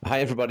Hi,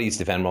 everybody.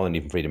 Stefan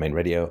Molyneux from Free Domain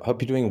Radio.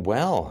 Hope you're doing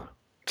well.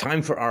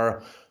 Time for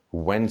our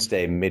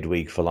Wednesday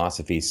midweek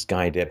philosophy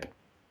sky dip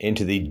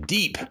into the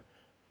deep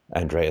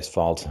Andreas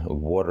Fault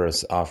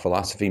waters of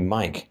philosophy.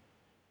 Mike,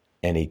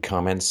 any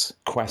comments,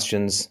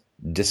 questions,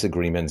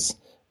 disagreements,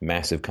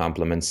 massive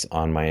compliments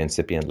on my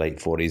incipient late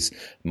 40s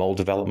mole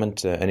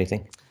development?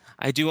 Anything?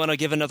 I do want to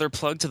give another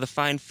plug to the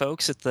fine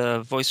folks at the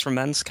Voice for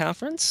Men's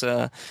Conference,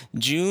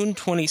 June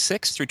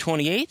 26th through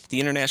 28th, the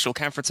International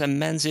Conference on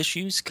Men's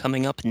Issues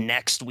coming up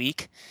next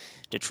week.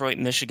 Detroit,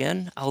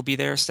 Michigan. I'll be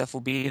there. Steph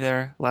will be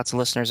there. Lots of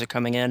listeners are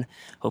coming in.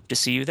 Hope to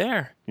see you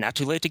there. Not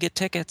too late to get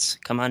tickets.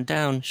 Come on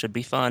down. Should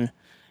be fun.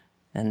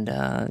 And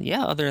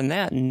other than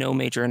that, no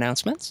major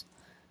announcements.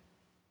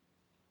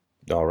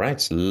 All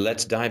right, so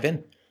let's dive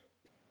in.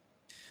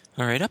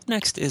 All right, up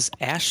next is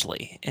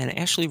Ashley, and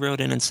Ashley wrote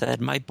in and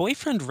said, "My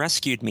boyfriend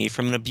rescued me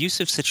from an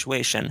abusive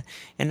situation,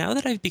 and now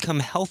that I've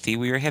become healthy,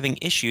 we are having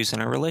issues in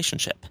our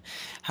relationship.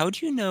 How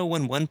do you know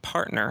when one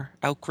partner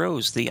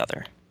outgrows the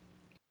other?"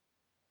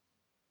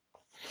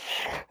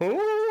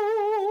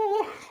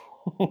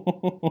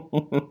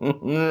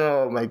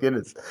 Oh, my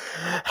goodness.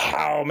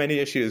 How many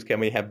issues can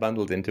we have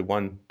bundled into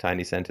one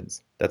tiny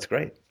sentence? That's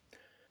great.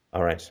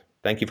 All right.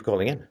 Thank you for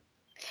calling in.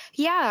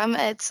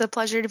 Yeah, it's a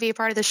pleasure to be a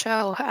part of the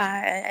show.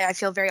 I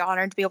feel very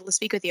honored to be able to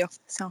speak with you.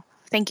 So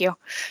thank you.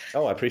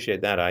 Oh, I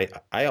appreciate that.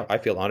 I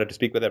feel honored to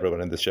speak with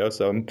everyone in this show.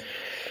 So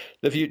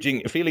the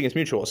feeling is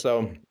mutual.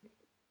 So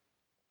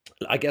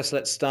I guess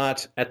let's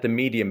start at the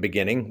medium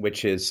beginning,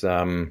 which is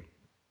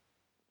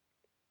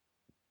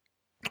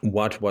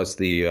what was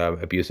the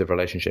abusive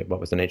relationship? What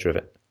was the nature of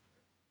it?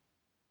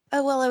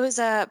 Well, it was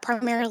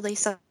primarily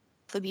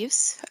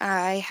self-abuse.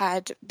 I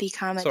had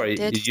become Sorry,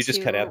 addicted you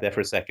just cut out there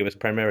for a sec. It was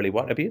primarily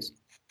what abuse?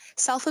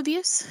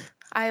 Self-abuse.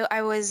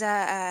 I was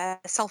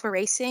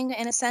self-erasing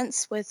in a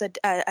sense with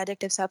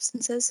addictive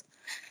substances.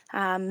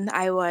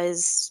 I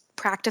was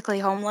practically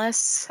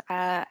homeless,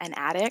 an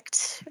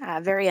addict,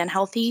 very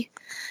unhealthy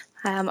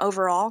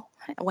overall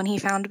when he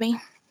found me.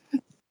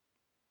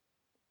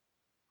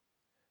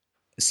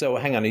 So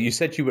hang on, you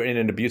said you were in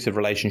an abusive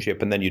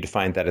relationship and then you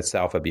defined that as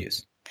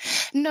self-abuse.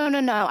 No.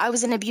 I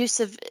was in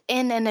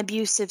an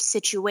abusive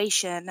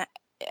situation.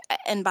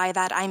 And by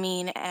that, I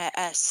mean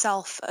a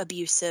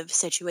self-abusive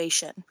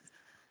situation.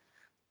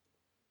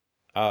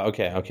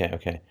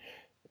 Okay.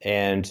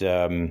 And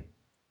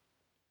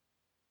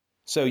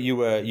so you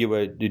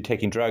were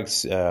taking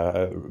drugs,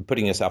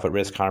 putting yourself at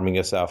risk, harming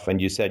yourself, and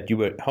you said you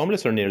were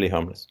homeless or nearly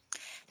homeless?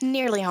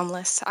 Nearly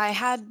homeless. I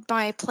had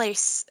my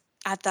place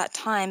at that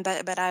time,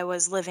 but I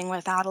was living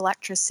without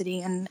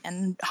electricity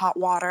and hot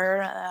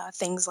water,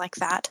 things like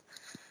that.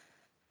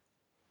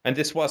 And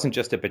this wasn't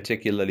just a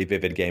particularly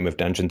vivid game of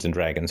Dungeons and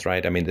Dragons,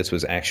 right? I mean, this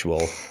was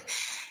actual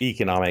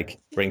economic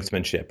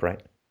brinksmanship,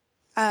 right?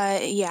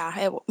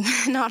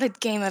 Not a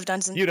game of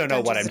Dungeons and Dragons. You don't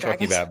know what I'm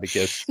talking about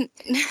because...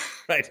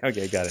 Right,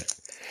 okay, got it.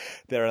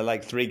 There are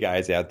like 3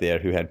 guys out there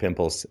who had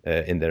pimples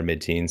in their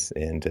mid-teens,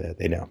 and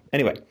they know.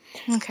 Anyway.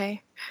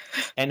 Okay.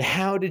 And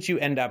how did you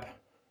end up,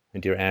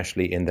 dear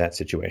Ashley, in that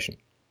situation?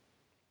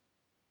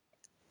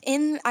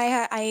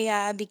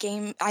 I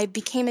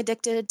became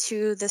addicted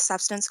to this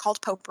substance called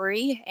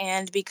potpourri,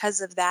 and because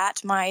of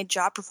that, my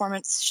job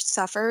performance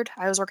suffered.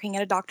 I was working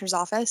at a doctor's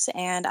office,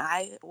 and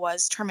I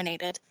was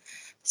terminated.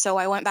 So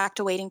I went back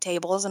to waiting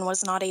tables and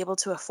was not able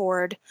to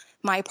afford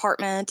my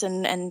apartment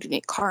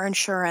and car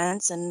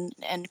insurance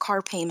and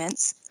car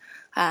payments.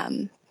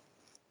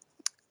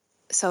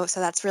 So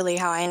that's really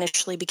how I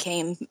initially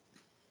became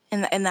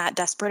in that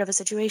desperate of a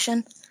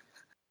situation.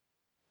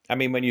 I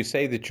mean, when you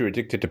say that you're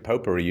addicted to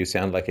potpourri, you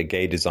sound like a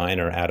gay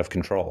designer out of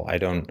control. I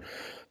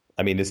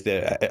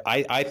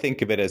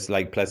think of it as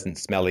like pleasant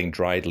smelling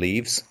dried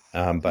leaves,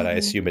 but I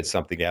assume it's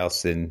something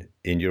else in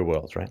your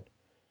world, right?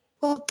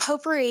 Well,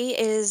 potpourri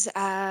is,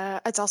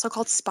 it's also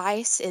called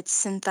spice. It's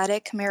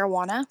synthetic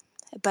marijuana,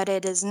 but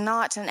it is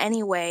not in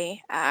any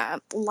way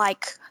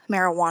like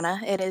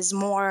marijuana. It is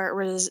more,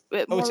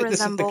 resembles...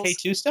 This is the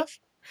K2 stuff?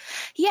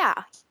 Yeah.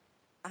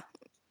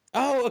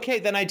 Oh, okay,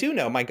 then I do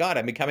know. My God,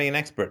 I'm becoming an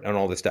expert on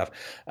all this stuff.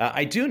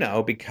 I do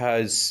know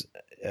because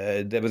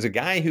there was a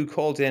guy who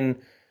called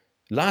in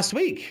last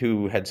week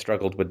who had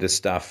struggled with this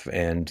stuff.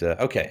 And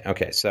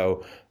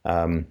so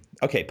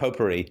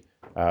potpourri,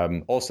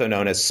 also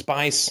known as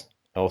spice,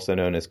 also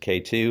known as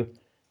K2.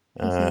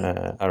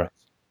 All right.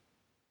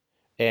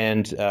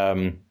 And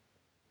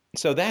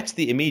so that's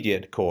the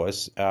immediate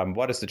cause.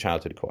 What is the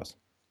childhood cause?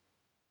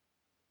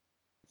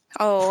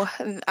 Oh,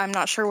 I'm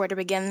not sure where to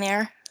begin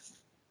there.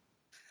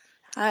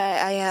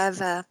 I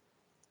have,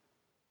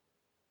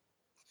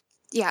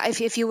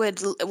 if you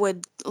would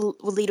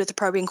lead with the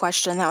probing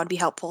question, that would be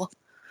helpful.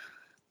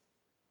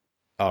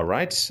 All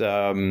right.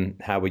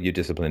 How were you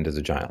disciplined as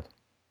a child?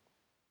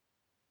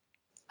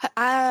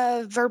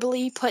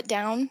 Verbally put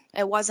down.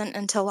 It wasn't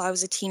until I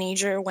was a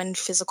teenager when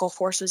physical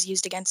force was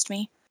used against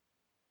me.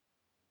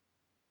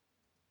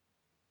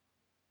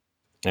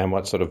 And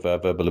what sort of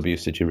verbal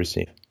abuse did you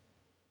receive?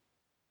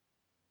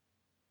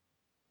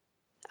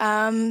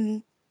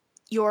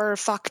 You're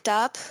fucked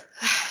up.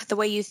 the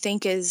way you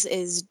think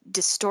is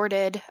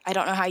distorted. I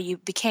don't know how you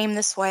became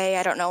this way.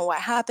 I don't know what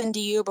happened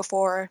to you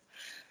before,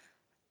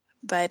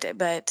 but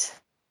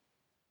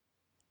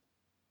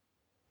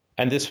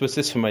And was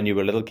this from when you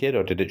were a little kid,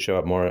 or did it show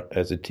up more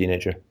as a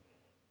teenager?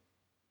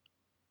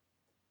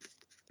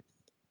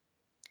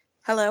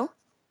 hello?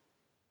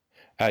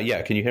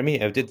 Yeah, can you hear me?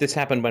 Did this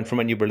happen from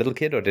when you were a little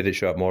kid, or did it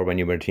show up more when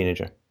you were a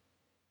teenager?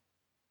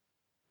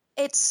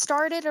 It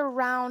started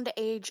around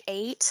age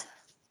 8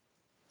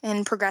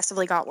 and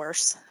progressively got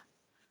worse.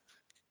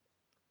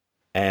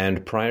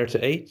 And prior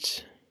to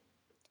 8?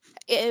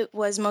 It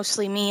was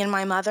mostly me and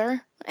my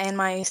mother and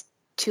my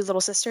 2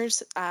 little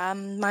sisters.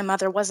 My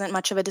mother wasn't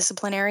much of a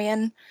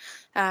disciplinarian.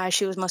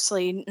 She was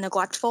mostly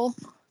neglectful,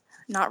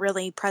 not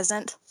really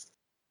present.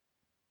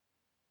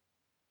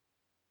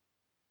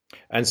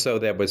 And so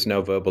there was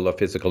no verbal or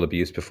physical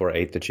abuse before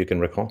 8 that you can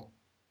recall?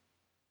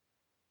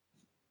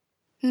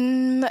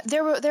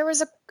 There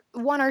was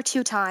one or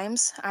two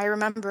times. I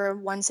remember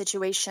one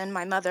situation.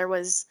 My mother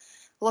was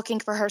looking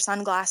for her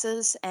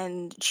sunglasses,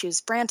 and she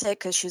was frantic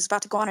because she was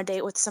about to go on a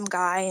date with some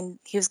guy, and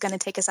he was going to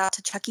take us out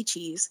to Chuck E.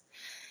 Cheese.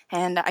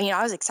 And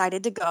I was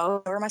excited to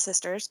go. They were my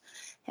sisters,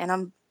 and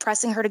I'm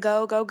pressing her to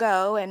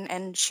go,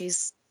 and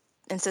she's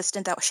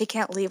insistent that she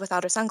can't leave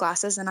without her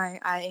sunglasses. And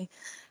I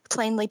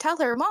plainly tell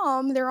her,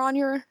 "Mom, they're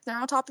on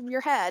top of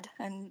your head,"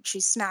 and she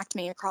smacked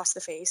me across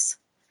the face.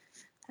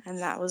 And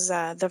that was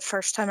the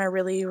first time I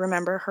really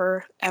remember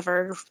her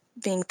ever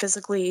being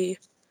physically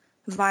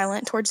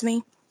violent towards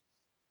me.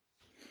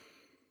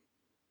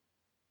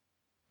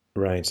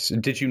 Right. So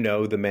did you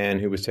know the man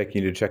who was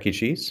taking you to Chuck E.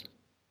 Cheese?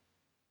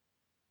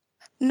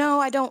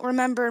 No, I don't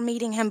remember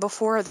meeting him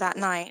before that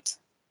night.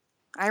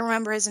 I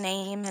remember his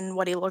name and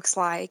what he looks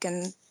like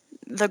and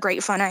the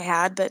great fun I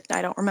had, but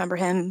I don't remember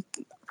him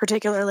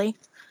particularly.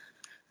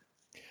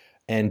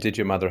 And did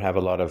your mother have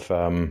a lot of,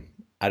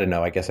 I don't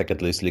know, I guess I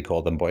could loosely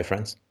call them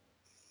boyfriends?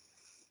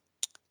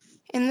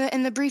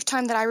 In the brief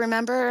time that I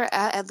remember,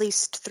 at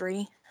least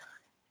 3.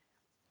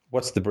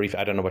 What's the brief?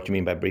 I don't know what you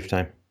mean by brief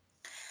time.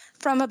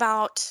 From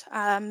about,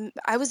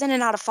 I was in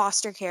and out of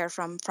foster care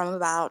from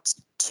about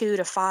 2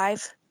 to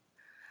 5.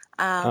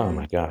 Oh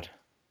my God.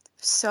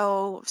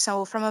 So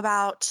from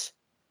about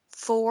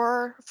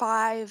 4,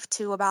 5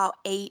 to about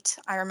 8,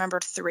 I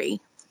remembered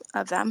 3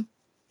 of them.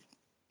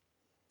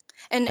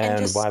 And And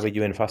why just were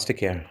you in foster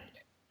care?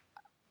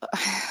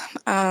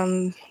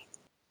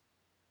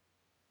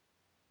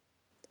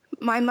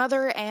 My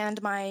mother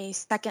and my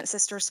second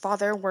sister's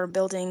father were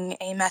building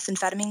a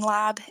methamphetamine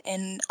lab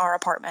in our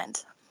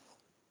apartment.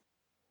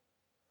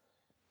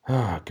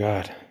 Oh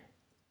God.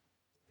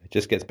 It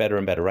just gets better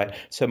and better, right?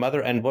 So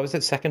mother, and what was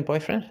it, second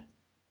boyfriend?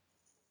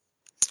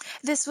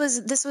 This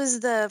was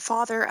the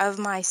father of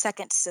my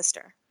second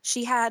sister.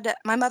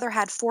 My mother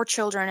had 4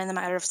 children in the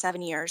matter of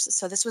 7 years,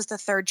 so this was the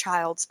third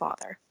child's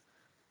father.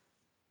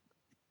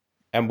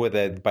 And were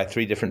they by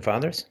 3 different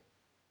fathers?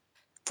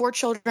 4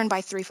 children by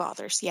 3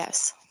 fathers,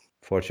 yes.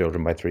 4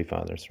 children by 3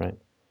 fathers, right?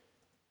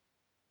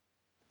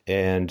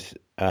 And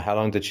how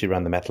long did she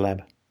run the meth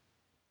lab?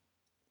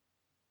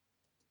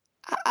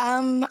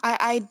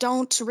 I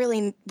don't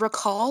really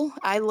recall.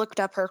 I looked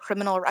up her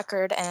criminal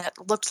record, and it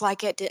looked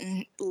like it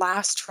didn't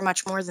last for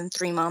much more than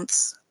 3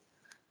 months.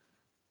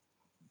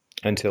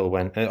 Until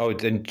when? Oh,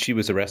 and she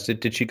was arrested.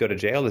 Did she go to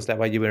jail? Is that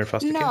why you were in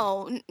foster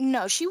care?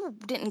 No, she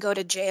didn't go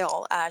to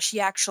jail. She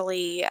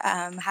actually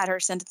had her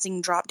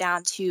sentencing drop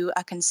down to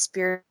a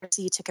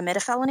conspiracy to commit a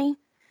felony,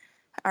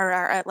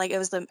 or like it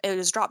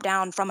was dropped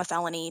down from a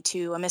felony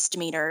to a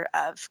misdemeanor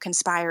of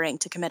conspiring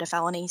to commit a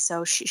felony.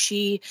 So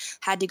she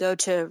had to go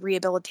to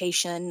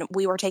rehabilitation.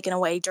 We were taken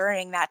away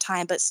during that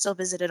time, but still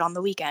visited on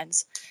the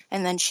weekends,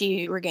 and then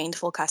she regained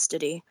full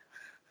custody.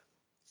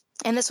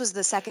 And this was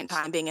the second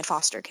time being in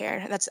foster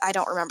care. I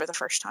don't remember the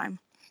first time.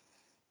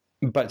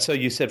 But so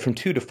you said from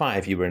 2 to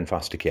 5 you were in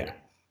foster care.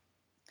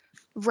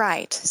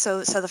 Right.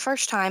 So the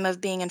first time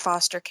of being in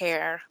foster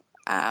care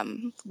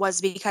was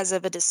because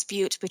of a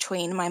dispute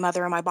between my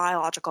mother and my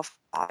biological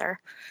father.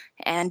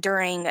 And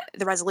during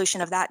the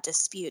resolution of that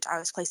dispute, I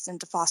was placed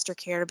into foster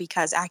care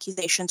because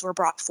accusations were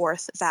brought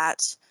forth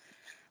that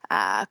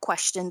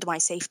questioned my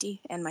safety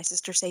and my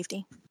sister's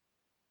safety.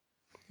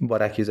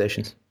 What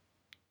accusations?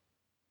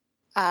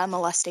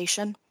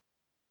 Molestation.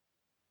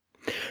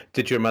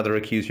 Did your mother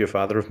accuse your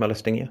father of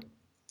molesting you?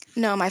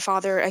 No, my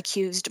father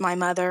accused my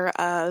mother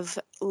of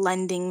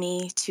lending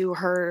me to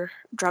her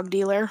drug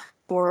dealer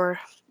for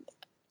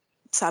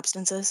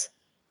substances.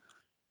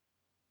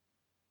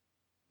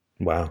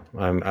 Wow,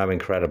 I'm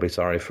incredibly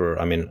sorry for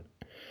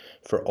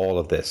all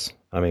of this.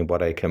 I mean,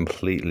 what a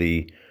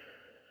completely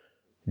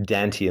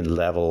Dantean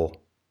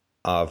level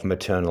of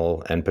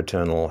maternal and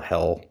paternal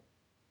hell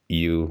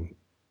you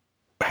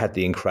had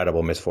the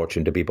incredible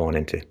misfortune to be born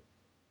into.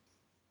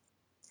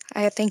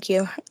 Thank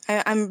you.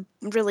 I'm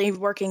really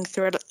working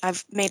through it.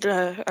 I've made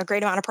a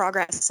great amount of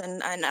progress,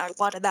 and a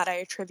lot of that I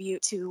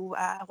attribute to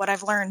what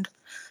I've learned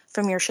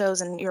from your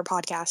shows and your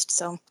podcast.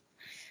 So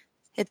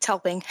it's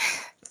helping.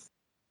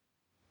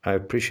 I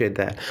appreciate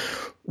that.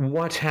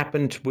 What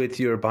happened with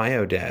your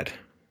bio dad?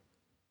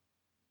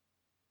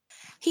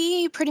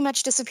 He pretty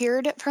much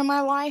disappeared from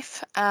my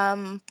life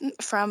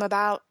from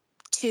about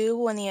 2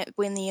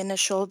 when the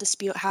initial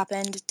dispute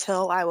happened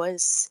till I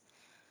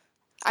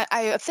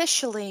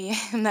officially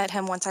met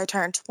him once I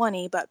turned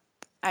 20, but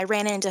I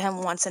ran into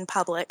him once in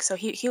public, so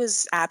he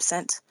was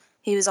absent.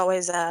 He was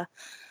always a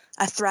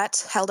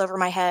threat held over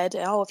my head.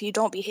 Oh, if you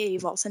don't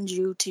behave, I'll send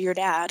you to your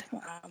dad.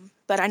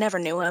 But I never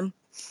knew him.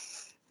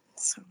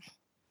 So.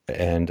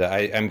 And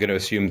I'm going to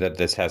assume that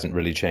this hasn't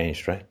really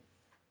changed, right?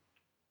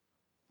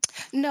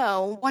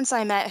 No, once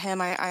I met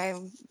him, I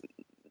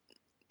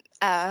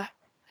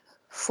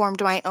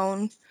formed my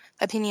own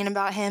opinion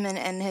about him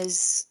and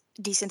his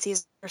decency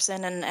as a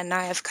person, and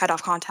I have cut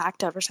off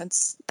contact ever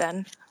since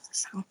then.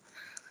 So.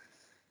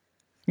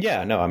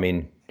 Yeah, no, I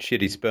mean,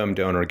 shitty sperm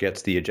donor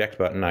gets the eject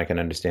button. I can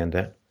understand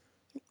that.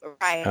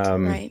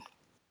 Right.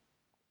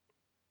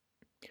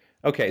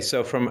 Okay,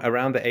 so from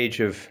around the age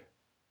of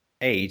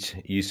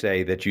 8, you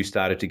say that you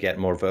started to get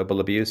more verbal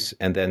abuse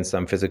and then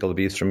some physical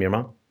abuse from your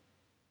mom?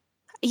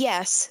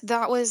 Yes,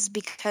 that was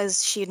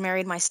because she had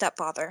married my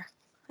stepfather.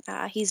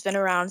 He's been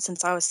around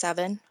since I was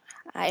 7,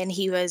 and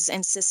he was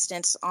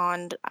insistent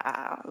on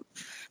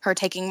her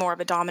taking more of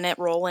a dominant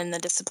role in the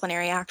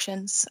disciplinary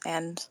actions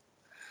and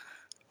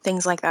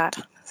things like that.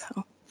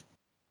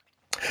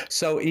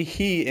 So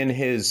he, in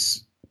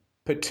his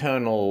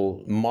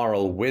paternal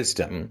moral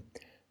wisdom,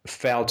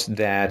 felt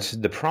that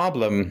the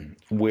problem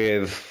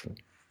with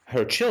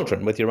her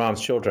children, with your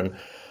mom's children,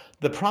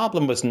 the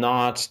problem was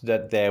not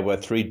that there were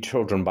 3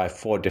 children by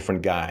 4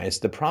 different guys.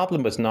 The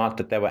problem was not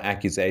that there were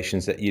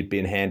accusations that you'd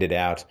been handed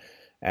out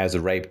as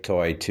a rape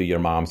toy to your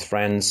mom's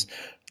friends.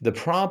 The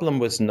problem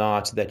was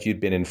not that you'd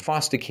been in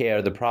foster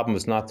care. The problem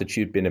was not that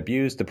you'd been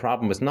abused. The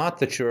problem was not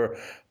that your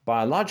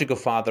biological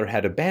father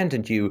had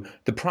abandoned you.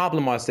 The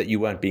problem was that you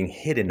weren't being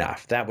hid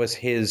enough. That was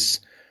his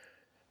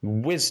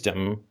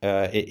wisdom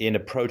in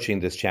approaching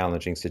this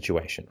challenging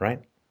situation, right?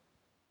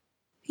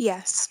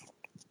 Yes.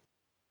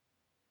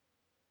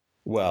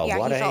 Well, Yeah,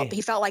 what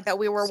he felt like that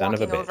we were son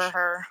of a walking over bitch.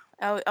 her.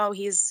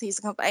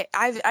 He's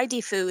I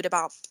defooed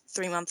about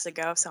 3 months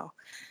ago, so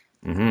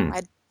Mm-hmm.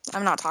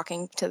 I'm not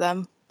talking to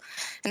them,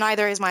 and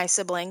neither is my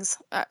siblings.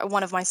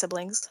 One of my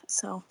siblings.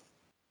 So.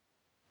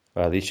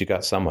 Well, at least you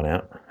got someone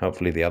out.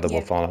 Hopefully the other will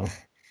Yeah. follow.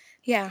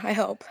 Yeah, I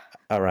hope.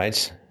 All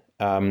right.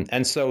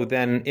 And so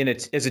then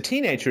as a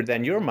teenager,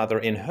 then your mother,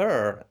 in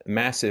her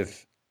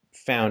massive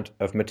fount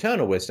of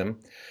maternal wisdom,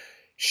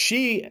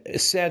 she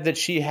said that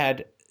she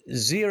had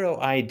zero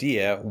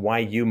idea why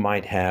you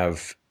might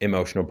have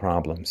emotional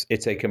problems.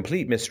 It's a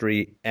complete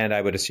mystery, and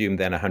I would assume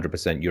then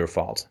 100% your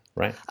fault,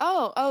 right?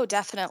 Oh,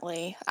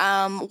 definitely.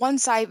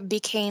 Once I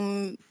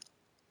became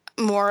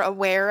more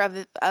aware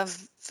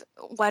of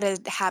what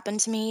had happened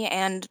to me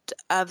and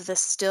of the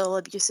still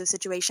abusive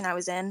situation I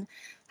was in,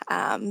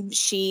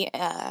 she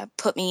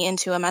put me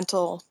into a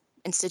mental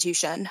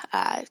institution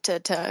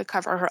to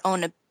cover her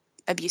own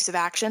abusive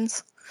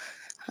actions.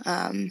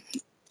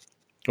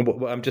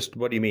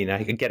 What do you mean?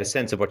 I can get a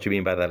sense of what you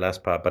mean by that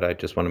last part, but I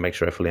just want to make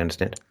sure I fully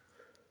understand.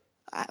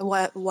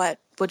 What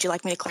would you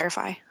like me to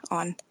clarify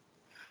on?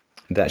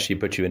 That she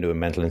put you into a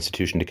mental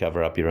institution to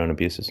cover up your own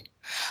abuses.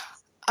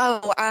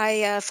 Oh,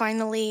 I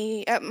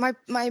finally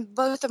my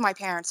both of my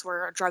parents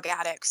were drug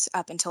addicts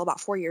up until about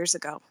 4 years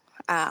ago.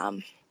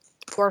 4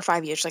 or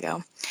 5 years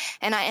ago,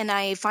 and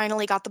I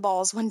finally got the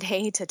balls one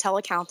day to tell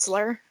a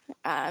counselor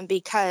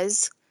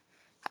because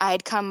I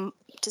had come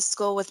to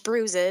school with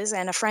bruises,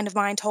 and a friend of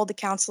mine told the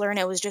counselor, and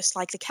it was just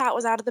like the cat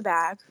was out of the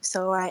bag.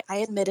 So I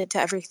admitted to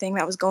everything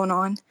that was going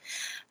on,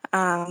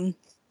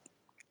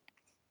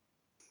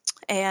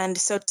 and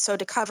so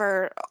to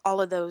cover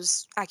all of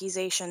those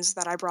accusations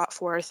that I brought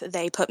forth,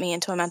 they put me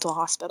into a mental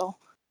hospital.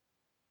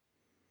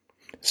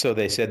 So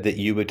they said that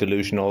you were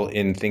delusional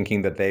in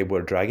thinking that they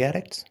were drug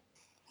addicts?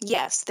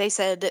 Yes, they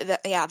said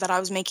that I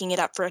was making it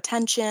up for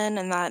attention,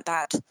 and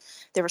that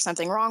there was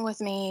something wrong with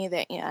me.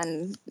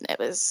 And it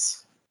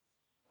was.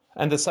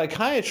 And the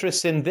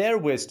psychiatrists, in their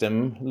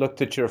wisdom,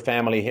 looked at your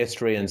family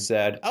history and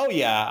said, oh,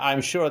 yeah,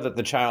 I'm sure that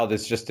the child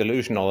is just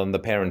delusional and the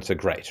parents are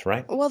great,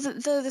 right? Well,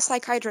 the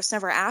psychiatrist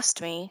never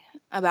asked me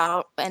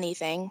about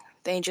anything.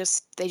 They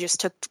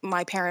just took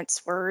my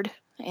parents' word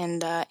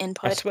and I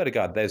input. swear to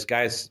God, there's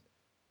guys,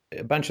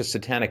 a bunch of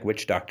satanic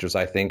witch doctors,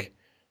 I think.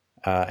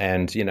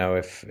 And, you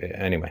know,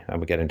 anyway, I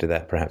will get into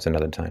that perhaps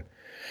another time.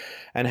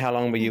 And how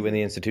long were you in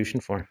the institution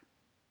for?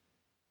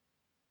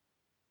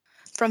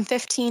 From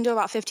 15 to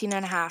about 15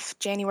 and a half,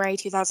 January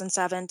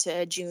 2007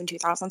 to June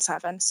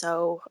 2007,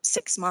 so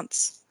 6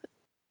 months.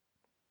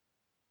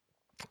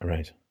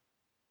 Right.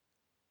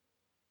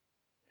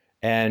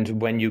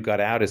 And when you got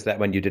out, is that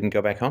when you didn't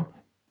go back home?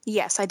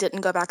 Yes, I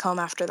didn't go back home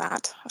after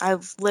that.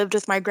 I've lived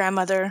with my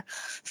grandmother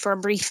for a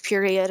brief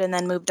period and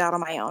then moved out on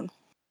my own.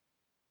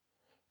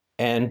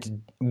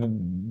 And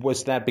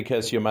was that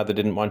because your mother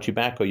didn't want you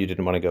back or you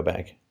didn't want to go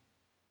back?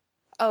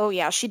 Oh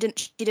yeah, she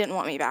didn't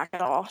want me back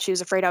at all. She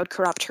was afraid I would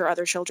corrupt her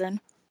other children.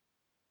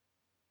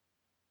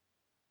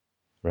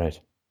 Right.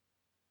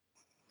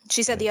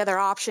 She said the other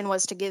option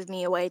was to give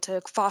me away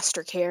to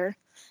foster care,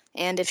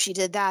 and if she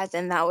did that,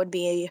 then that would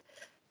be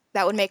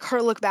that would make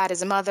her look bad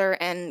as a mother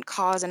and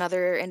cause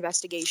another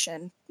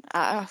investigation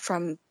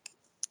from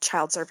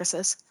child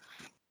services.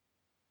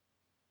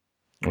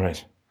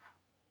 Right.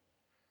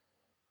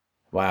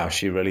 Wow,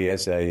 she really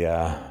is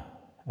a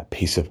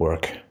piece of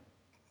work.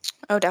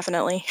 Oh,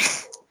 definitely.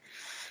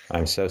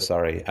 I'm so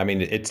sorry. I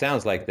mean, it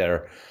sounds like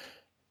there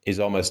is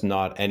almost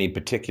not any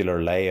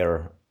particular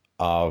layer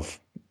of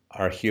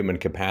our human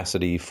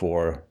capacity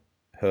for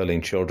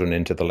hurling children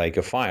into the lake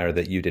of fire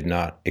that you did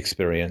not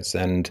experience.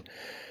 And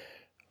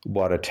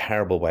what a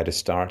terrible way to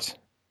start.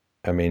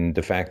 I mean,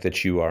 the fact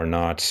that you are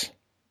not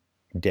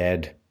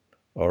dead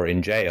or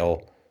in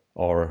jail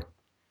or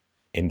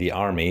in the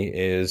army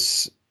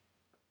is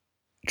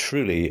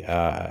truly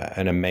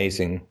an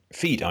amazing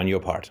feat on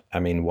your part. I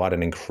mean, what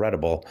an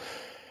incredible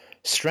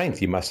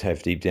strength you must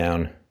have deep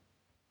down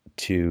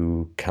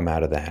to come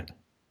out of that.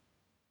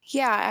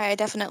 Yeah, I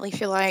definitely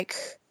feel like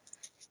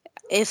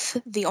if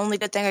the only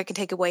good thing I can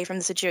take away from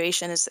the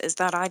situation is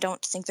that I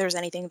don't think there's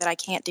anything that I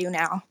can't do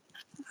now.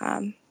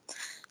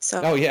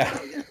 So. Oh yeah.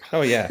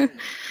 Oh yeah.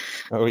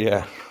 Oh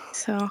yeah.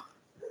 So.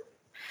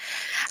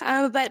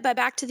 But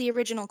back to the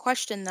original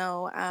question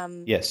though.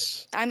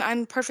 Yes.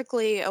 I'm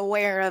perfectly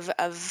aware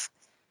of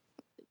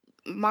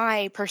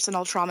my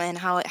personal trauma and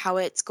how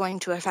it's going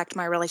to affect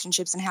my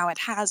relationships and how it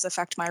has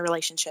affected my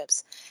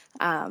relationships.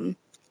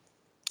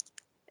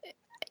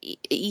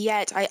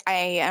 Yet I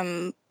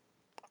am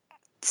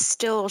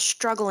still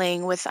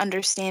struggling with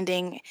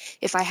understanding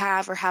if I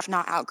have or have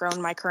not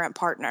outgrown my current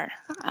partner,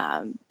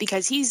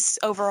 because he's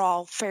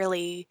overall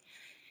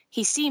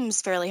he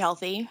seems fairly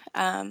healthy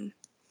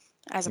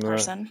as a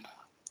person.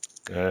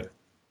 Right.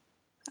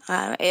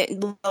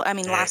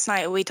 Last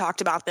night we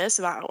talked about this.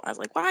 I was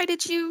like, why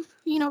did you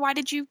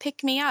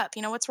pick me up?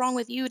 What's wrong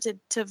with you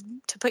to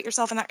put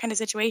yourself in that kind of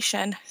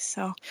situation?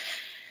 So.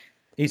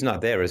 He's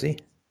not there, is he?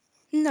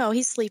 No,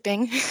 he's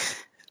sleeping.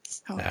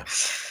 So. Yeah.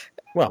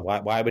 Well,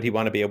 why would he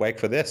want to be awake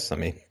for this? I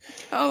mean.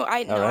 Oh,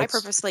 Right. I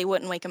purposely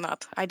wouldn't wake him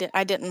up. I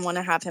didn't want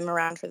to have him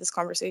around for this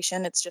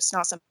conversation. It's just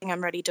not something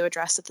I'm ready to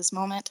address at this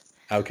moment.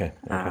 Okay.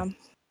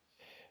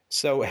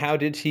 So how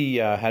did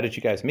you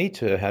guys meet?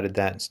 How did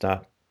that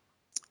start?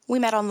 We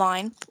met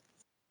online.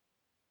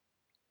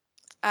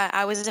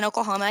 I was in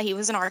Oklahoma. He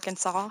was in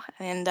Arkansas,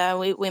 and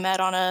we met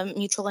on a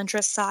mutual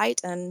interest site.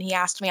 And he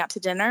asked me out to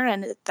dinner,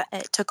 and it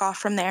took off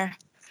from there.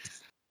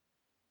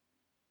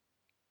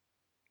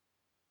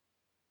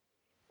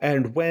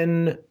 And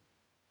when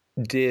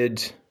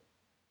did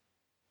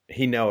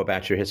he know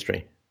about your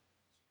history?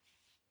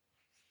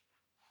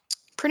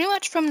 Pretty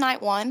much from night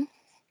one,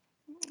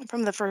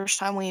 from the first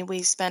time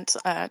we spent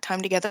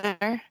time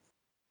together.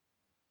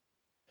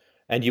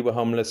 And you were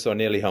homeless or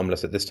nearly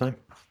homeless at this time?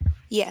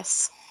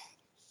 Yes.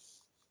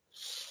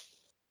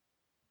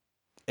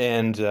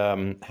 And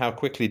how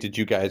quickly did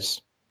you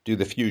guys do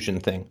the fusion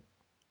thing?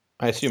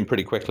 I assume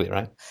pretty quickly,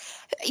 right?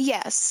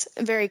 Yes,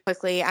 very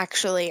quickly,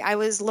 actually. I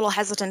was a little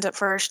hesitant at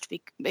first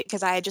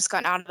because I had just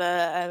gotten out of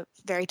a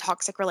very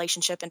toxic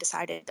relationship and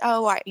decided, I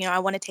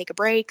want to take a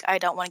break. I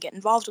don't want to get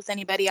involved with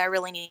anybody. I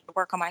really need to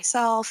work on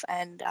myself.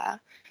 And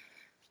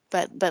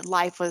but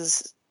life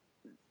was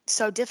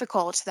so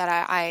difficult that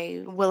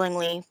I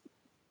willingly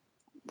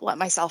let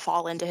myself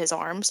fall into his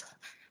arms.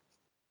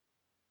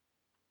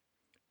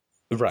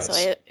 Right.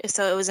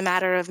 So it was a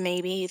matter of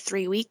maybe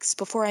 3 weeks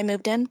before I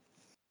moved in.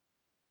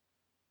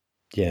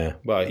 Yeah.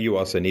 Well, you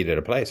also needed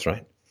a place,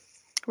 right?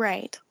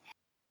 Right.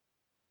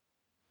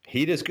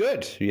 Heat is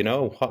good.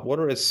 Hot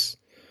water is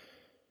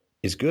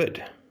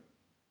good.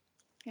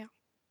 Yeah.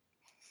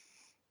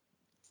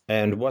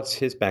 And what's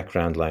his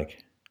background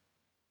like?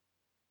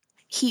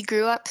 He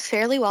grew up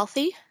fairly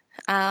wealthy.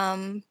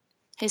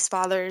 His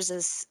father's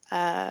is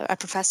a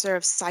professor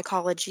of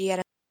psychology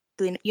at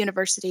a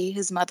university.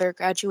 His mother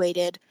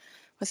graduated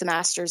with a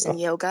master's in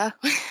yoga.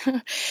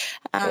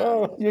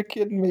 You're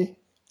kidding me.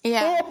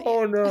 Yeah.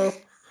 Oh no.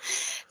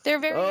 They're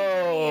very,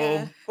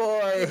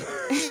 boy.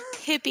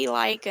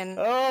 hippie-like and.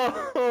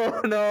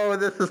 Oh no,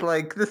 this is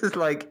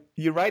like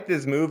you write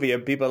this movie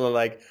and people are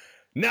like,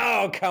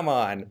 no, come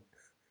on.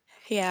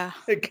 Yeah.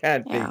 It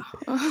can't be. Yeah.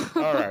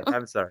 All right,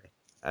 I'm sorry.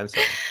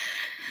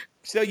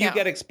 So you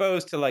get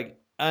exposed to like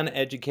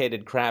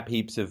uneducated crap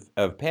heaps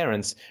of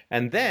parents,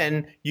 and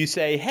then you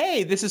say,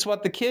 hey, this is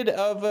what the kid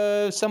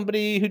of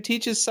somebody who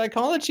teaches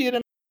psychology at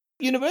a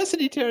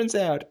university turns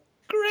out.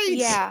 Great.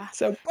 Yeah.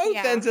 So both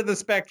ends of the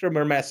spectrum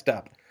are messed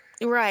up.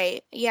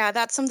 Right. Yeah,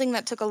 that's something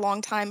that took a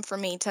long time for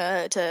me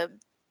to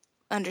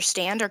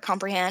understand or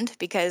comprehend,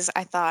 because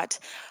I thought,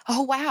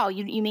 oh wow,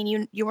 you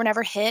mean you were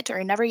never hit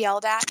or never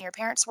yelled at, and your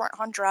parents weren't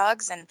on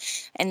drugs,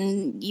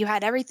 and you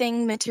had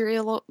everything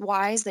material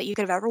wise that you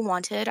could have ever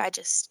wanted. I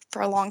just,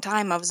 for a long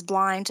time, I was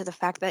blind to the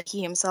fact that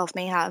he himself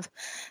may have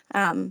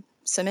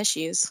some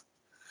issues.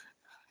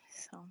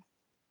 So.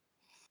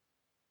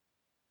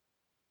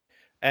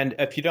 And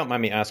if you don't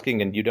mind me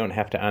asking, and you don't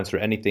have to answer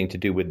anything to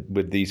do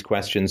with these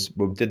questions,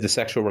 did the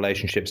sexual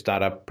relationship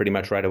start up pretty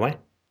much right away?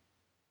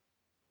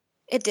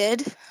 It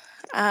did.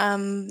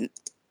 I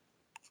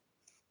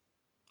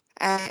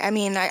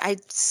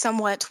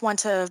somewhat want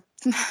to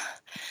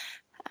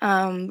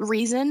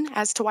reason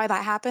as to why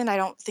that happened. I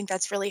don't think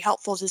that's really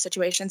helpful to the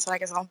situation, so I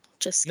guess I'll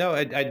just skip. No,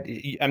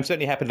 I'm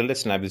certainly happy to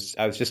listen. I was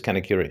just kind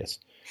of curious.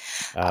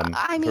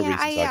 I For mean, reasons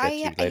I'll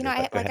get to later, but go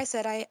like ahead. I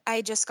said,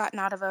 I just gotten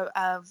out of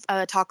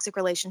a toxic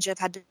relationship,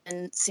 had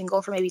been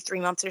single for maybe 3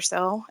 months or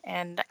so,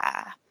 and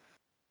I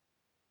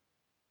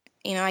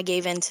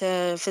gave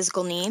into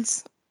physical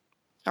needs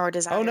or Oh no,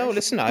 desires.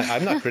 listen,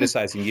 I'm not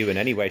criticizing you in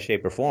any way,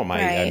 shape, or form.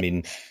 I Right.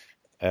 mean,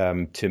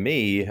 to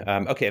me,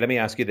 okay, let me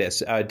ask you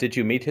this: did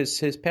you meet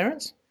his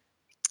parents?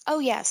 Oh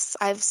yes,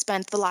 I've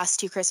spent the last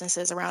 2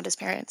 Christmases around his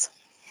parents.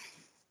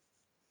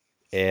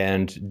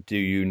 And do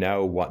you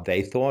know what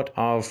they thought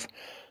of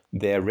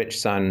their rich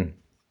son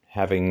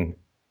having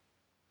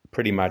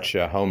pretty much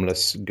a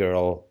homeless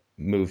girl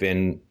move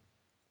in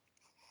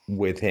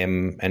with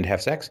him and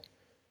have sex?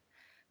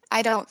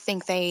 I don't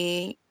think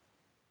they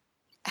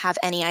have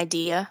any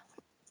idea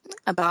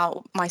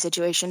about my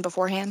situation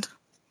beforehand.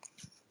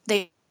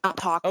 They don't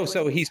talk Oh,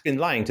 so really. he's been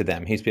lying to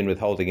them. He's been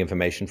withholding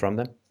information from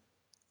them.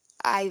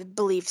 I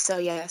believe so,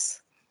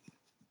 yes.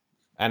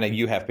 And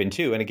you have been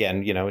too. And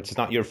again, it's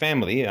not your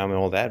family. I mean,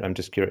 all that. I'm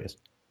just curious.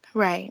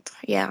 Right.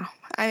 Yeah.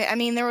 I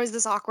mean, there was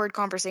this awkward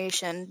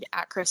conversation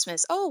at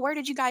Christmas. Oh, where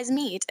did you guys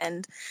meet?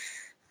 And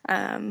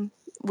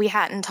we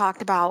hadn't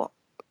talked about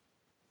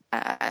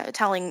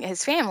telling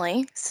his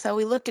family. So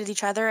we looked at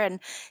each other, and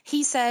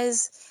he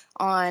says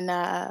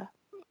on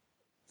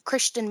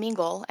Christian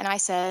Mingle, and I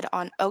said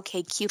on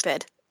OK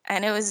Cupid.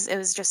 And it was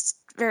just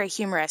very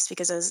humorous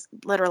because it was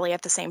literally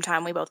at the same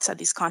time we both said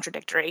these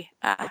contradictory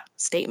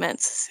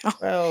statements. So,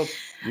 Well,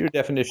 your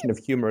definition of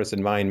humorous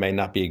and mine may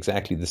not be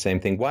exactly the same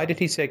thing. Why did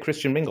he say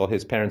Christian mingle?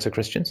 His parents are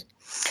Christians?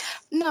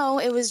 no,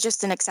 it was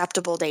just an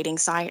acceptable dating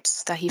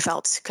site that he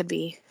felt could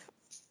be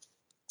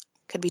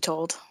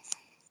told.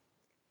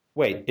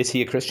 Wait, is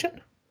he a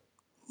Christian?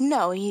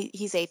 No,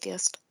 he's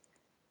atheist.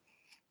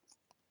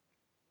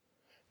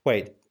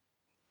 Wait,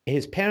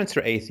 his parents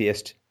are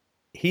atheist.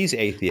 He's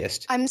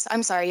atheist. I'm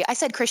sorry. I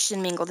said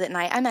Christian Mingle, didn't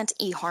I? I meant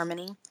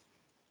eHarmony.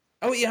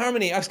 Oh,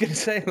 eHarmony. I was going to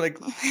say, like,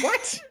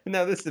 what?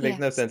 No, this makes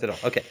no Yes. sense at all.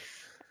 Okay.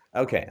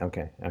 Yeah.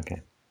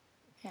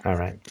 All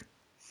right.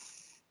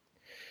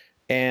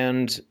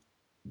 And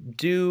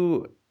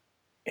does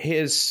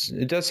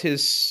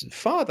his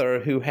father,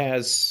 who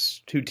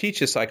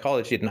teaches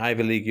psychology at an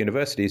Ivy League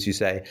university, as you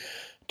say,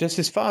 does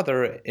his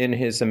father, in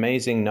his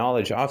amazing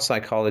knowledge of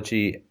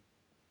psychology,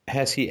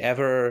 has he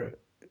ever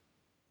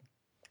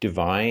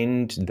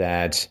divined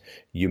that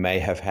you may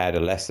have had a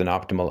less than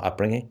optimal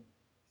upbringing?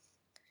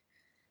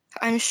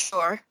 I'm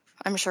sure.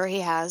 I'm sure he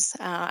has.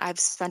 I've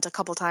spent a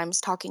couple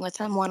times talking with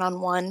him one on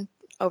one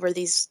over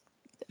these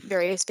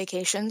various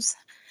vacations.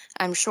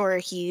 I'm sure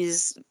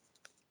he's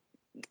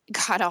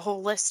got a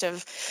whole list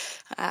of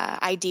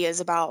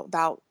ideas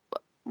about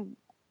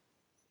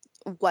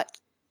what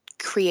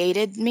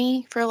created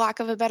me, for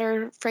lack of a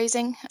better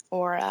phrasing,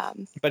 or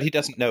But he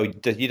doesn't know.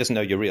 He doesn't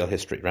know your real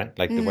history, right?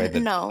 Like the way that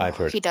no, I've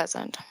heard he it.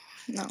 doesn't.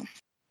 No,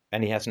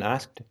 And he hasn't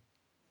asked.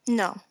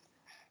 no.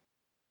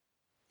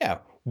 Yeah.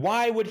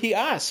 Why would he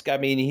ask? I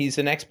mean, he's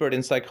an expert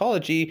in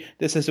psychology.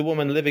 This is a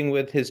woman living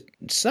with his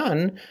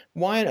son.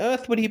 Why on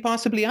earth would he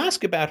possibly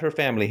ask about her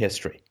family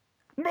history?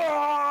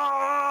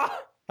 I'm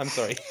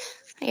sorry.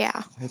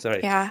 Yeah, I'm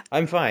sorry. yeah.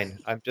 I'm fine.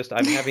 I'm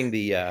having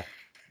the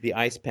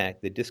ice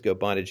pack, the disco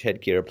bondage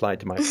headgear applied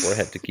to my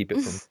forehead to keep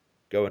it from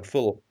going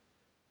full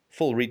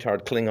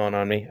retard Klingon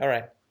on me. All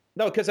right.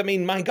 No, because I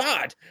mean, my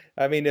God.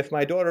 I mean, if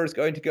my daughter is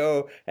going to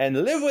go and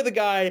live with a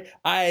guy,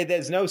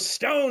 there's no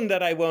stone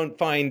that I won't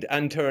find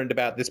unturned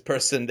about this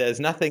person. There's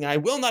nothing I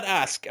will not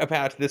ask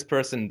about this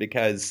person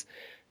because,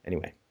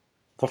 anyway,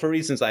 for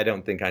reasons I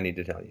don't think I need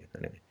to tell you.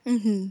 Anyway.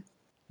 Hmm.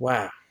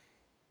 Wow.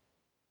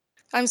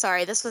 I'm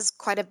sorry. This was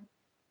quite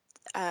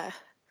a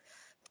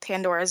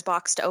Pandora's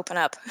box to open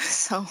up.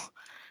 So,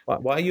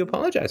 Why are you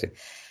apologizing?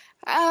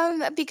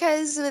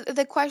 because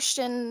the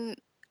question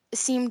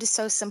seemed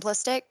so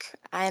simplistic,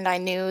 and I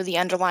knew the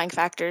underlying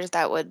factors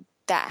that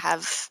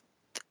have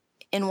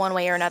in one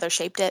way or another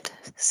shaped it.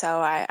 So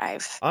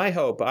I've I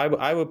hope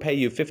I will pay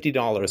you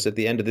 $50 at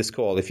the end of this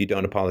call if you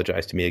don't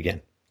apologize to me again.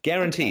 okay,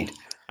 Guaranteed.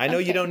 I know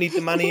you okay. don't need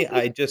the money.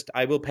 I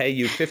will pay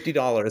you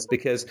 $50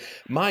 because,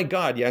 my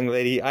God, young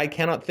lady, I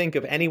cannot think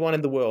of anyone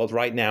in the world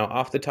right now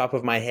off the top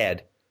of my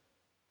head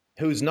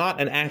who's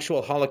not an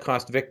actual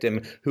Holocaust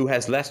victim who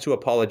has less to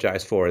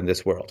apologize for in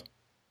this world.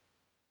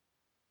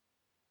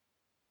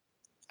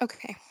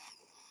 Okay.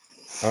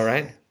 All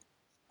right?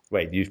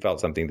 Wait, you felt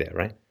something there,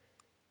 right?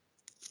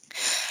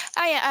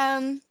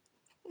 I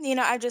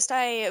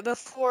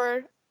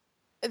before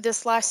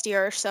this last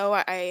year or so,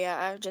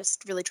 I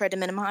just really tried to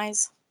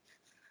minimize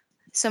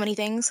so many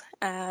things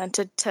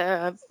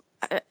to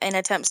in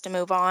attempts to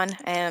move on,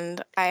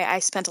 and I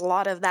spent a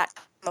lot of that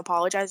time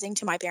apologizing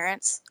to my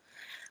parents,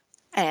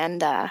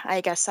 and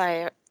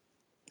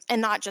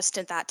and not just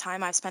at that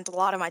time. I spent a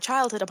lot of my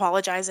childhood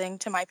apologizing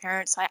to my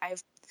parents.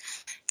 I've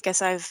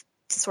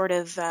sort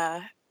of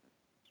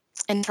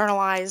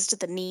internalized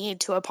the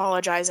need to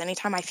apologize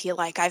anytime I feel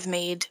like I've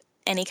made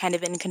any kind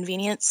of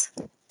inconvenience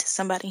to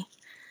somebody.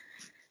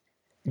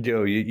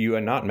 Joe, you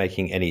are not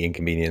making any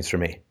inconvenience for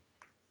me.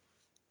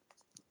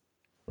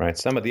 Right.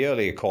 Some of the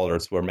earlier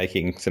callers were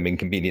making some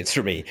inconvenience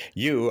for me.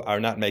 You are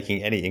not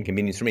making any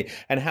inconvenience for me.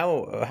 And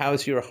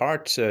how's your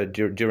heart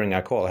during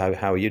our call?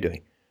 How are you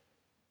doing?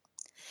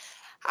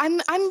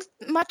 I'm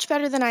much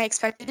better than I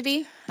expected to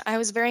be. I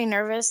was very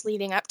nervous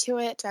leading up to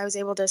it. I was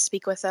able to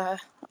speak with a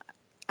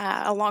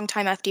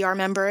longtime FDR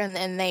member,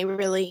 and they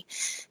really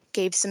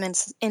gave some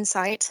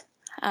insight.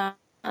 Um,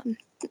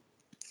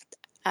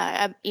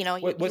 he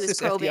Was was this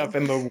FDR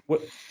probing. member?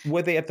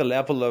 Were they at the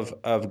level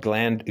of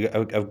Grand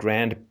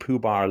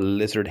Poobah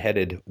lizard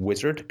headed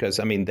wizard? Because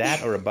I mean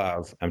that or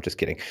above. I'm just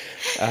kidding.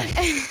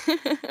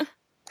 I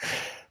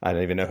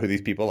don't even know who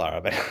these people are,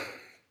 but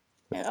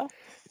Yeah.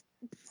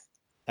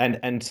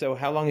 and so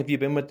how long have you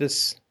been with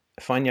this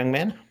fine young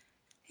man?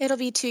 It'll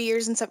be 2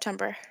 years in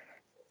September.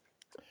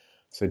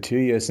 So 2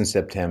 years in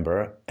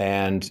September,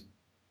 and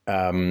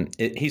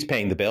he's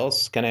paying the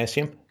bills. Can I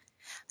assume?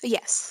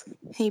 Yes,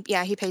 he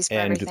pays for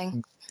And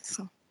everything.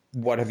 So.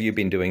 what have you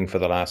been doing for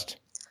the last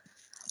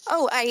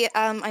Oh, I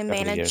couple of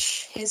years?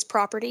 manage his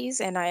properties,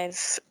 and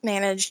I've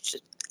managed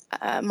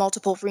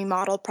multiple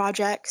remodel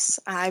projects.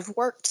 I've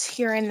worked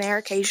here and there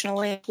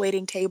occasionally,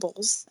 waiting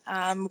tables,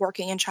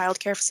 working in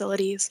childcare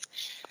facilities.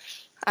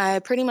 I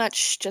pretty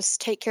much just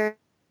take care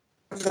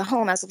of the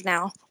home as of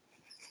now.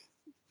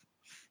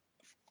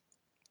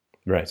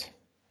 Right.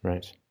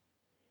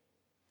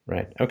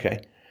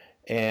 Okay.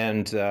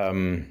 And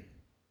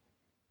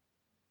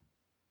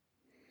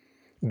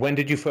when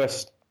did you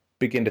first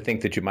begin to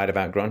think that you might have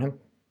outgrown him?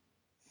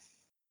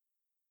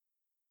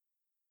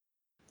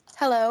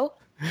 Hello.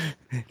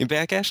 You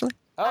back, Ashley?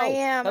 Oh, I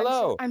am.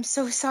 hello. I'm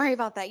so sorry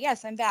about that.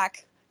 Yes, I'm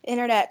back.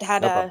 Internet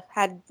had No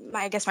problem.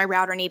 I guess my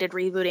router needed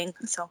rebooting.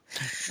 So.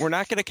 We're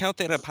not going to count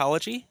that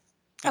apology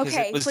because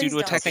Okay, it was due please to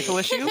a don't. technical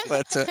issue,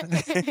 but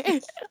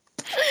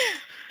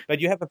But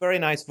you have a very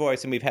nice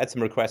voice, and we've had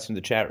some requests from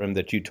the chat room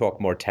that you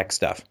talk more tech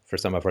stuff for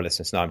some of our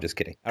listeners. No, I'm just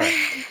kidding. All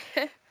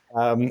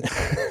right.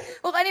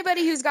 Well,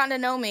 anybody who's gotten to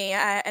know me,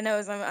 I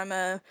knows I'm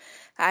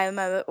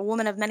a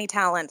woman of many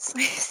talents.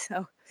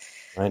 So.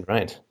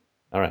 Right.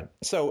 All right.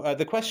 So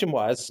the question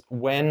was,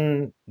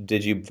 when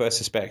did you first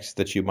suspect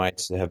that you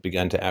might have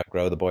begun to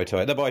outgrow the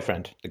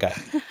boyfriend, the guy,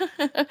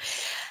 the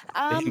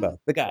himbo,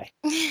 the guy?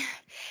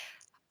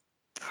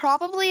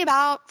 Probably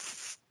about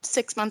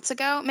 6 months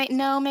ago.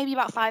 Maybe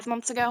about 5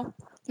 months ago.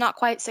 Not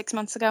quite 6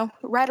 months ago.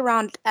 Right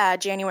around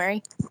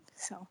January.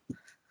 So.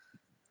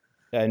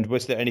 And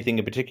was there anything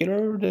in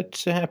particular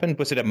that happened?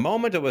 Was it a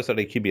moment or was it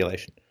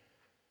accumulation?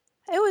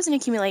 It was an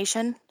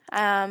accumulation.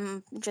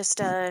 Just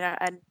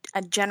a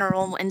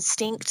general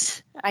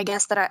instinct, I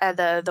guess,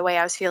 that the way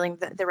I was feeling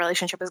the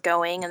relationship was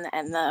going,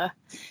 and the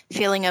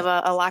feeling of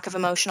a lack of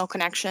emotional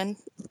connection.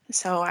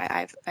 So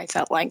I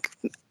felt like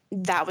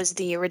that was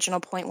the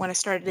original point when I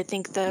started to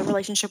think the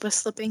relationship was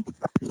slipping.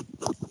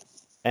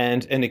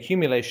 And an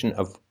accumulation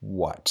of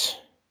what?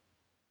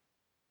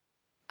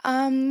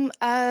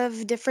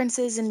 Of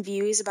differences in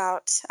views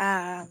about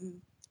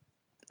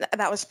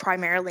that was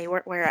primarily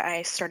where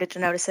I started to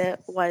notice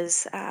it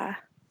was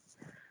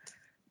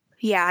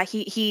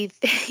he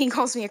he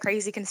calls me a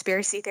crazy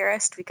conspiracy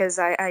theorist because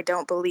I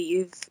don't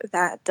believe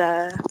that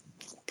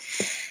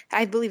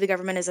I believe the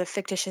government is a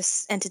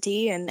fictitious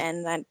entity and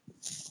that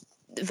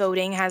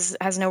voting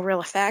has no real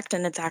effect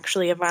and it's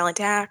actually a violent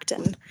act.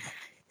 And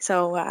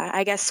so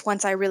I guess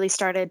once I really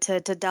started to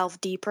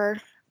delve deeper,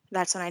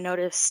 that's when I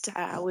noticed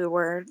we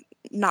were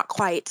not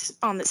quite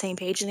on the same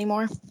page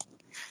anymore.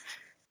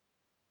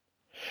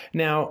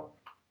 Now,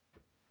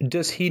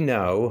 does he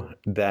know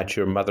that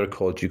your mother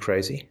called you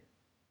crazy?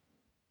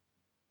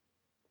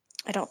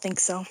 I don't think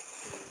so.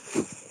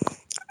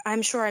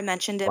 I'm sure I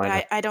mentioned it, Why but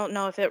not? I don't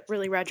know if it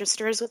really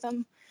registers with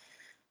him.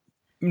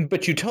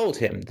 But you told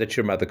him that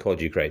your mother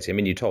called you crazy. I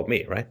mean, you told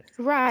me, right?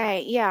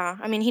 Right? Yeah.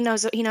 I mean, he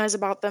knows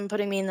about them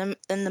putting me in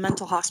the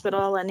mental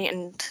hospital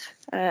and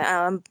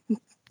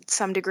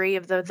some degree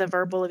of the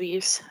verbal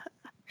abuse.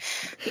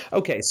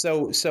 Okay,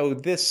 so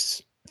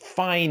this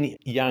fine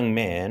young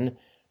man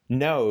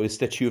knows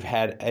that you've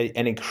had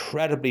an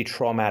incredibly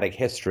traumatic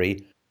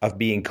history of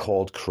being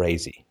called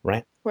crazy,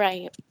 right?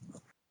 Right.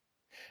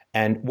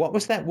 And what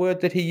was that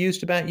word that he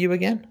used about you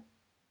again?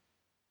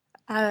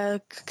 A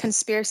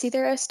conspiracy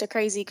theorist, a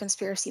crazy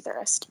conspiracy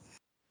theorist.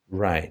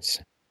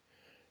 Right.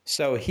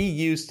 So he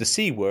used the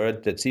C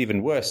word that's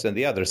even worse than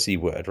the other C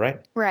word,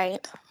 right?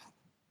 Right.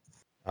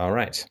 All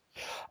right.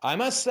 I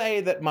must say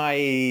that my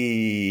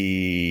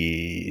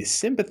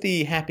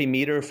sympathy happy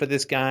meter for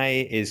this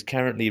guy is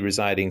currently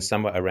residing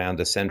somewhere around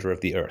the center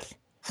of the earth.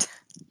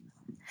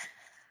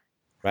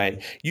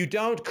 Right? You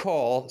don't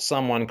call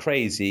someone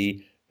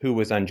crazy who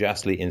was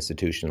unjustly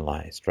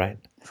institutionalized, right?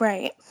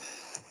 Right.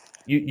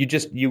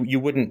 You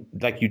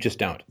wouldn't, like, you just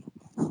don't.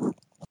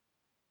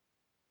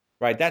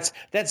 Right? That's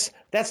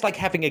like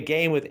having a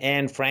game with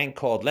Anne Frank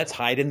called Let's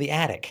Hide in the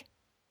Attic.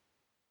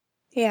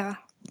 Yeah.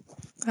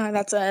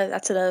 That's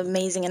an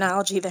amazing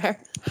analogy there.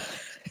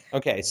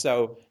 Okay,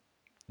 so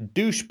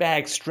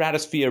douchebag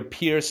stratosphere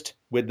pierced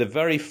with the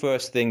very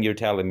first thing you're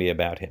telling me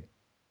about him.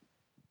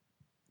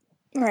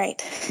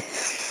 Right.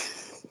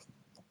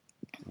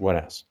 What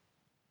else?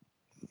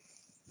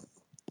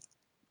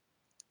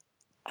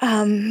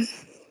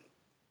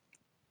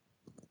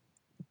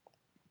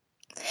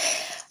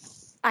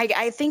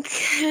 I think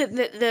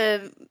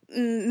the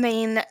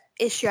main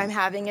issue I'm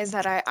having is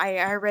that I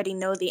already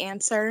know the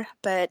answer,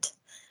 but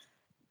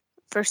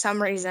for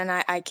some reason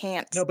I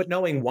can't. No, but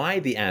knowing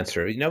the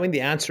answer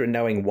and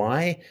knowing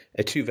why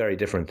are two very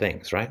different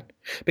things, right?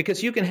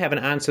 Because you can have an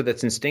answer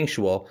that's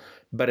instinctual,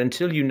 but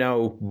until you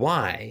know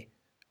why,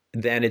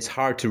 then it's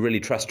hard to really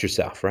trust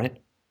yourself, right?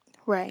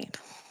 Right.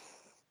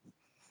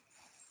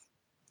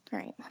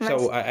 Right.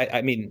 So,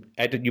 I mean,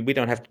 we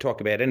don't have to talk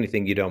about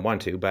anything you don't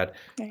want to, but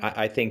Right.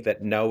 I think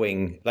that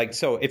knowing, like,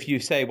 so if you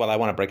say, well, I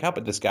want to break up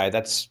with this guy,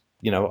 that's,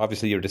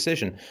 obviously your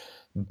decision.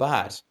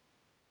 But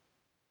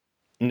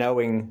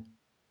knowing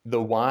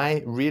the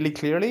why really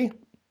clearly,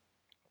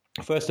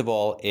 first of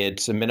all,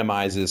 it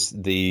minimizes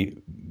the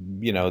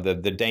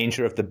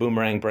danger of the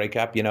boomerang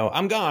breakup.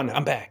 I'm gone,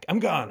 I'm back, I'm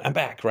gone, I'm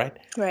back, right?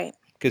 Right.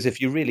 Because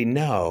if you really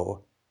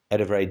know at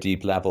a very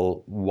deep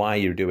level why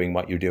you're doing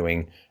what you're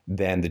doing,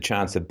 then the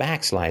chance of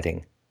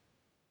backsliding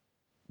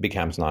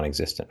becomes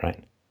non-existent,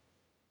 right?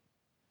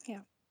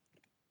 Yeah.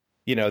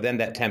 Then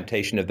that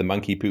temptation of the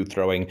monkey poo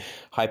throwing,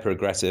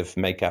 hyper-aggressive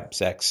makeup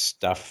sex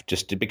stuff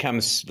it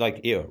becomes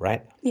like ew,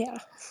 right? Yeah.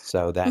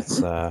 So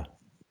that's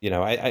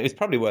it's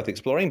probably worth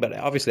exploring, but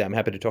obviously I'm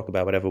happy to talk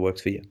about whatever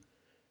works for you.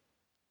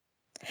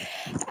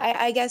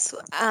 I guess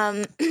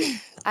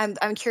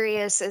I'm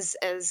curious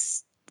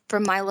as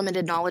from my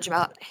limited knowledge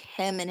about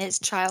him and his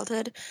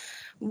childhood,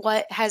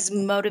 what has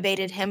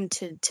motivated him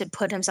to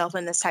put himself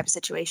in this type of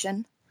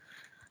situation?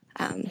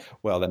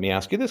 Well, let me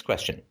ask you this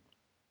question.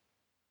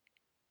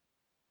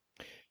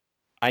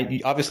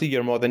 Obviously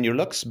you're more than your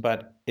looks,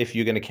 but if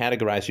you're going to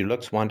categorize your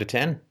looks 1 to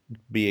 10,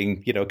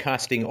 being,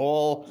 casting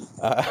all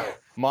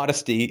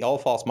modesty, all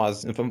false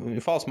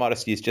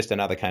modesty is just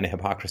another kind of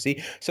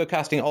hypocrisy. So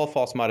casting all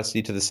false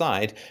modesty to the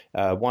side,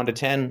 1 to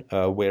 10,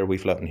 where are we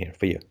floating here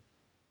for you?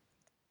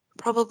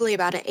 Probably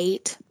about an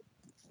 8.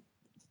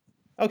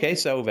 Okay,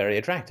 so very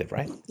attractive,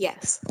 right?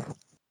 Yes.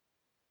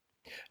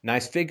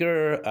 Nice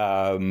figure,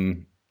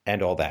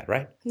 and all that,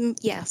 right?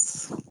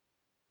 Yes.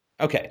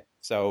 Okay,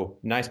 so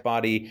nice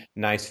body,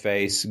 nice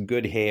face,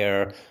 good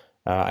hair.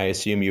 I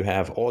assume you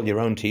have all your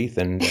own teeth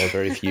and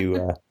very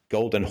few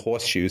golden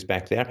horseshoes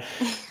back there.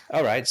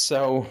 All right,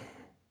 so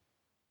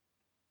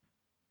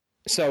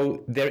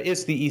there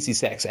is the easy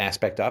sex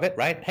aspect of it,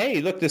 right?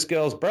 Hey, look, this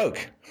girl's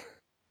broke.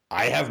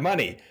 I have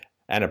money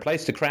and a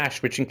place to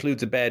crash, which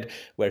includes a bed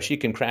where she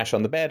can crash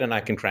on the bed and I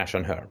can crash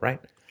on her, right?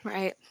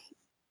 Right.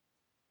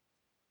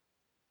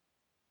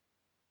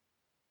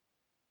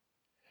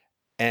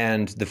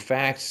 And the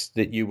fact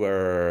that you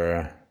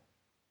were,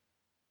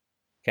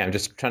 okay, I'm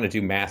just trying to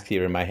do math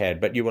here in my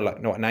head, but you were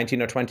like, no,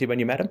 19 or 20 when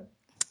you met him?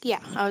 Yeah,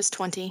 I was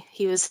 20.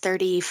 He was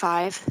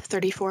 35,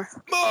 34.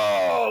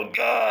 Oh,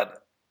 God.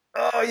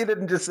 Oh, you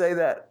didn't just say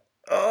that.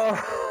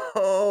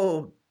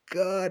 Oh,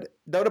 God.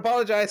 Don't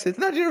apologize. It's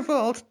not your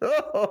fault.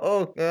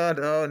 Oh, God.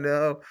 Oh,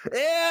 no.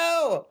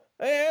 Ew.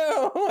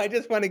 Ew. I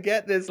just want to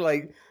get this,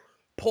 like,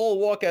 Paul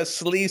Walker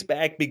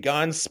sleazebag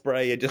begone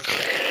spray and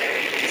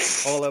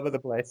just all over the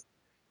place.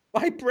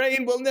 My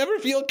brain will never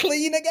feel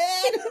clean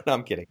again. No,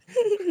 I'm kidding.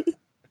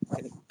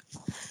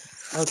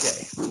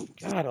 Okay.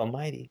 God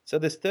almighty. So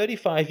this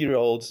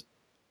 35-year-old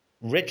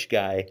rich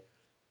guy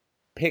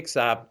picks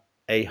up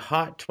a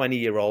hot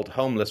 20-year-old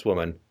homeless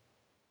woman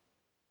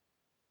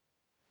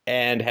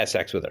and has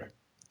sex with her.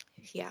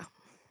 Yeah.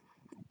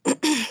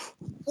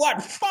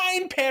 What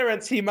fine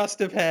parents he must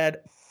have had.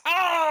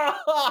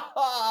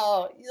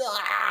 Oh,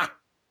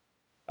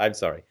 I'm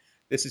sorry.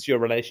 This is your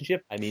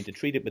relationship. I need to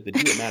treat it with the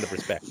due amount of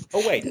respect.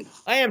 Oh, wait.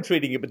 I am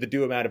treating it with the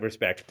due amount of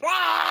respect.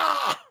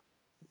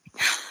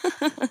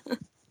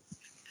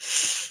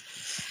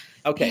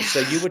 Okay, yeah. So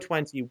you were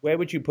 20. Where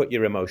would you put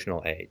your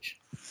emotional age,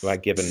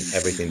 like, given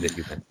everything that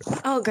you've been through?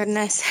 Oh,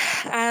 goodness.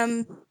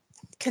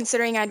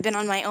 Considering I'd been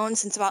on my own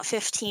since about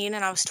 15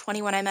 and I was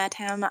 20 when I met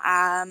him,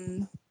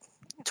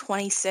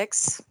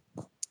 26,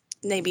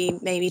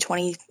 maybe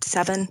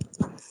 27.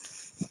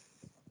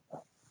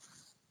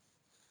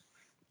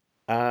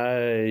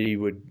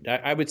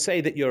 I would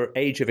say that your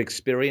age of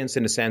experience,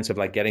 in a sense of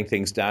like getting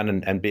things done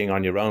and being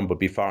on your own, would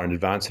be far in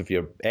advance of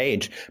your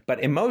age.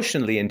 But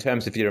emotionally, in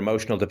terms of your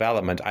emotional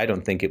development, I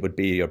don't think it would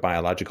be your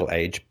biological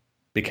age,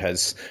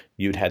 because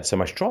you'd had so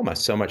much trauma,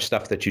 so much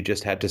stuff that you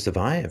just had to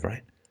survive,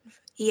 right?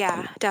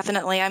 Yeah,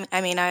 definitely.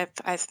 I mean,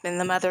 I've been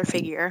the mother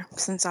figure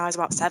since I was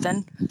about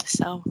 7.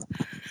 So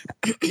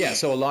yeah,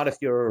 so a lot of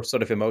your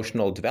sort of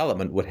emotional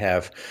development would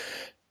have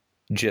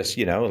just,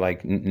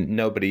 like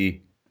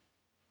nobody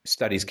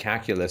studies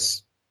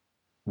calculus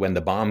when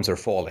the bombs are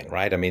falling,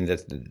 right? I mean,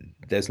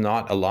 there's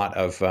not a lot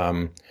of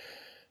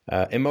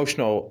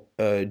emotional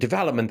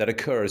development that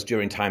occurs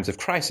during times of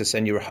crisis,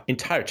 and your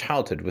entire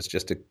childhood was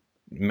just a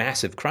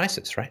massive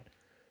crisis, right?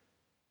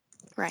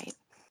 Right.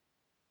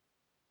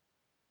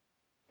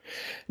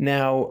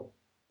 Now,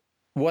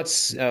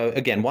 what's,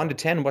 again, 1 to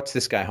 10, what's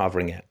this guy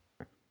hovering at?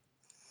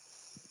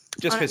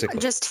 Just physically.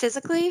 Just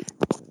physically?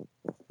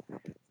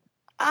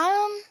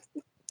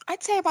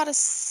 I'd say about a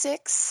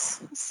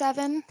 6,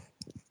 7.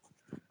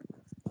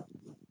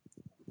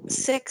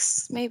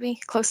 6, maybe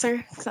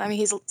closer. I mean,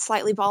 he's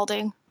slightly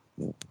balding.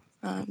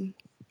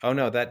 Oh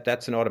no,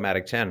 that's an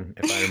automatic 10,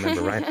 if I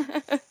remember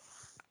right.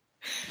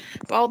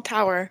 Bald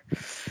tower.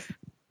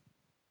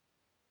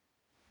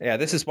 Yeah,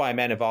 this is why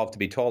men evolved to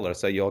be taller,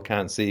 so you all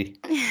can't see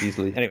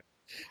easily. Anyway,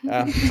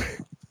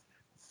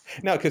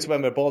 no, because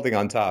when we're balding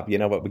on top, you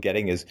know what we're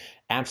getting is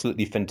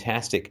absolutely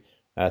fantastic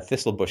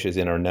thistle bushes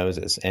in our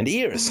noses and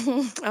ears.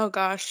 Oh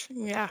gosh,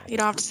 yeah. You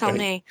don't have to tell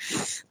me.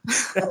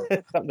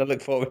 Something to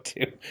look forward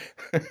to.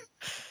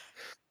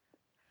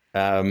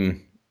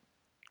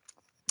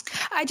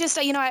 I just,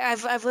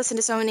 I've listened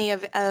to so many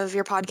of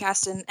your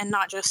podcasts, and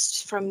not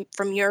just from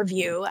your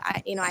view.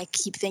 I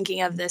keep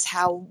thinking of this,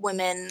 how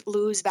women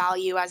lose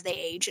value as they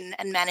age, and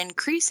men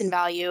increase in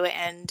value.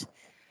 And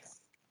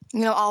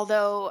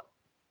although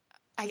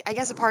I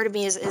guess a part of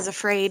me is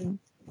afraid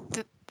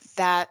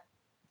that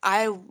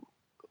I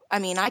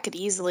could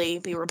easily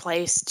be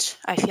replaced.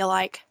 I feel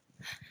like.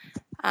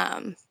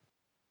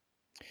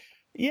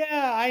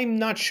 Yeah, I'm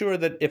not sure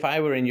that if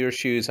I were in your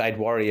shoes, I'd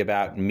worry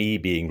about me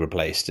being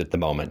replaced at the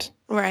moment.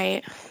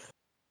 Right.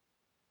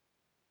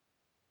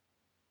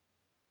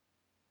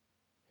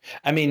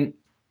 I mean,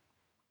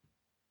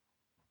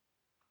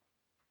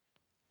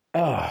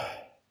 okay.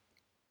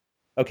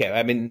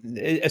 I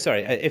mean,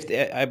 sorry,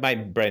 if my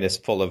brain is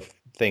full of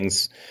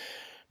things.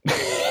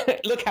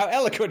 Look how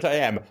eloquent I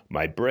am.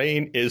 My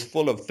brain is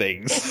full of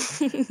things.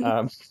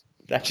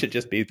 That should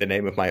just be the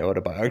name of my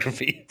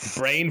autobiography.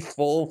 Brain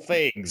Full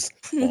Things,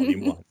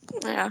 Volume 1.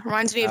 Yeah,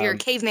 reminds me of your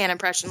caveman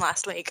impression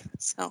last week.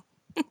 So.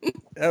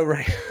 Oh,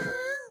 right.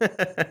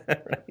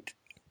 Right.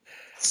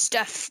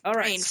 Stuff. All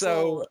right,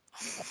 so,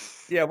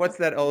 yeah, what's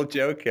that old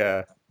joke?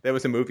 There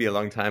was a movie a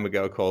long time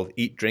ago called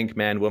Eat, Drink,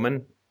 Man,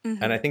 Woman.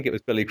 Mm-hmm. And I think it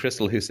was Billy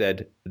Crystal who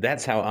said,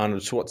 that's how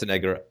Arnold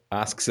Schwarzenegger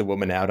asks a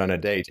woman out on a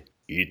date.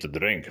 Eat,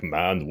 drink,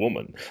 man,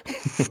 woman.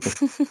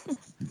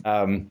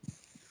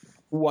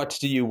 What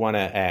do you want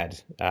to add?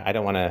 I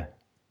don't want to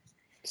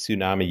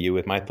tsunami you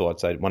with my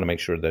thoughts. I want to make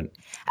sure that...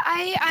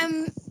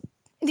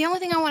 The only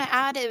thing I want to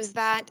add is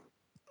that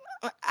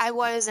I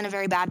was in a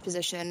very bad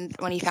position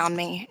when he found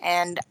me.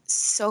 And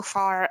so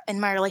far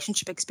in my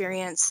relationship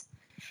experience,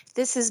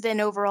 this has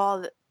been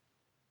overall,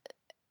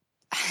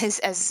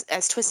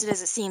 as twisted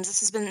as it seems, this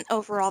has been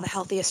overall the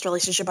healthiest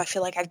relationship I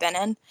feel like I've been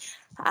in.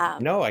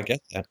 No, I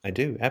get that. I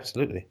do.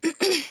 Absolutely.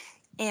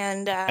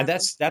 And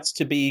that's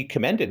to be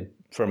commended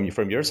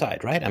from your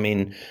side, right? I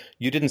mean,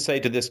 you didn't say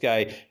to this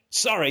guy,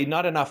 sorry,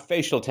 not enough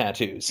facial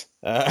tattoos.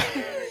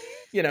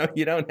 You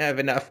don't have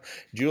enough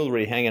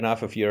jewelry hanging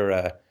off of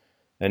your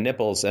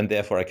nipples, and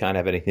therefore I can't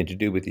have anything to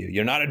do with you.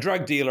 You're not a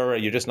drug dealer, or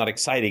you're just not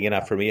exciting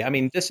enough for me. I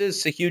mean, this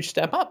is a huge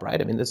step up,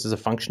 right? I mean, this is a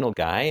functional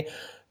guy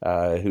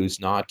who's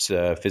not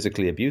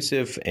physically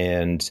abusive,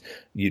 and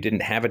you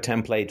didn't have a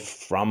template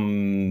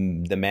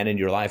from the men in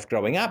your life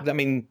growing up. I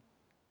mean,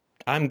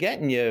 I'm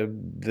getting you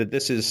that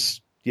this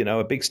is,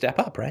 a big step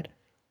up, right?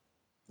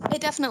 It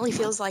definitely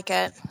feels like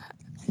it.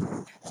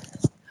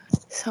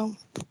 So,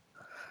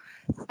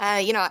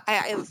 I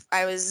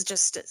was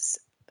just,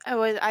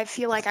 I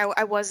feel like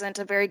I wasn't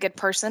a very good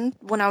person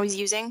when I was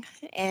using.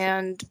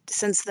 And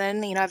since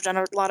then, I've done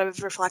a lot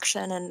of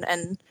reflection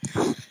and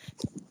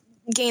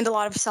gained a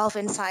lot of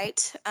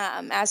self-insight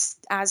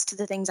as to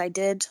the things I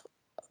did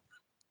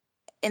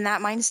in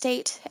that mind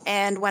state.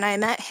 And when I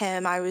met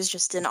him, I was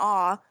just in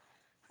awe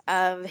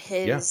of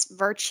his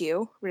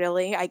virtue,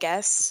 really, I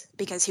guess,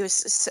 because he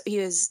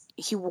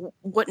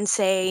wouldn't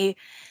say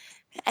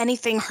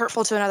anything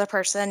hurtful to another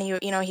person. He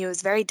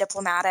was very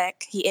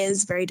diplomatic. He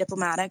is very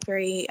diplomatic,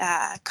 very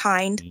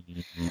kind.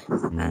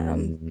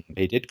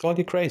 He did call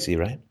you crazy,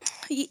 right?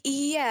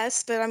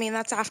 Yes, but I mean,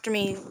 that's after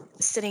me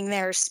sitting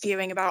there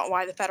spewing about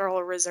why the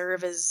Federal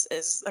Reserve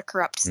is a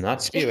corrupt...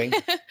 Not spewing.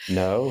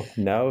 No.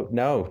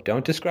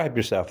 Don't describe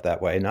yourself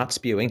that way. Not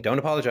spewing. Don't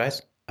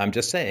apologize. I'm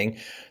just saying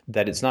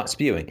that it's not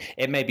spewing.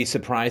 It may be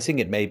surprising.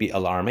 It may be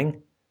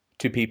alarming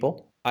to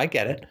people. I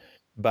get it.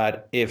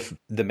 But if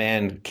the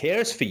man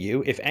cares for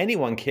you, if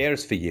anyone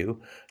cares for you,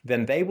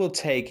 then they will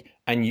take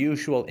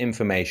unusual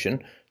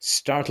information,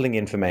 startling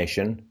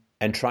information,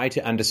 and try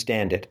to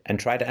understand it and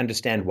try to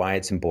understand why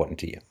it's important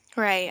to you.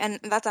 Right. And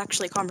that's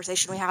actually a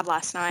conversation we had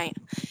last night.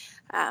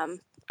 I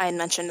had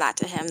mentioned that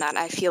to him, that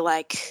I feel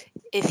like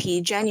if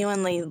he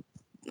genuinely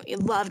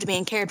loved me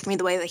and cared for me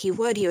the way that he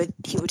would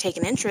take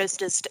an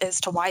interest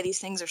as to why these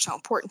things are so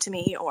important to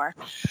me, or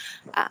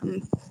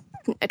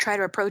I try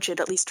to approach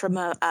it at least from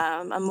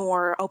a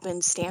more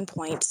open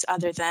standpoint,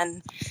 other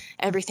than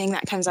everything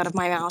that comes out of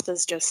my mouth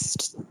is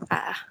just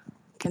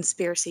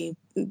conspiracy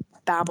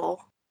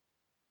babble.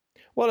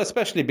 Well,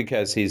 especially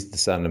because he's the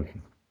son of a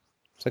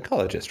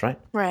psychologist, right?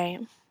 Right.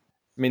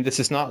 I mean, this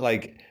is not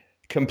like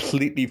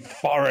completely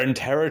foreign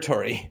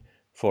territory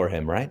for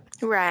him, right?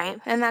 Right.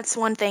 And that's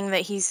one thing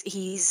that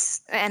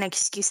he's an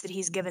excuse that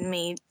he's given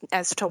me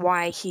as to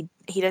why he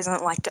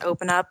doesn't like to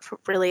open up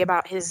really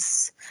about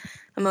his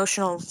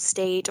emotional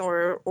state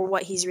or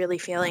what he's really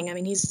feeling. I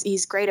mean,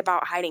 he's great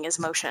about hiding his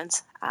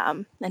emotions.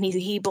 And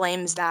he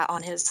blames that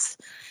on his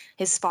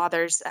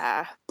father's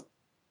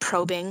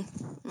probing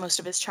most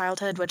of his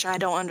childhood, which I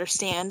don't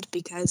understand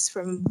because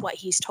from what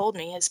he's told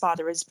me, his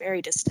father was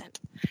very distant.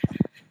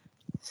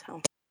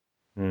 So.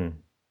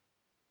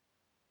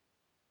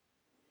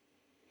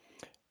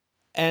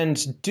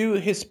 And do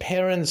his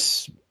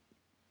parents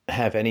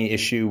have any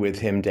issue with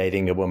him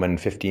dating a woman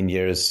 15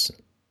 years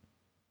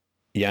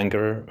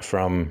younger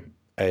from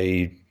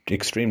a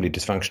extremely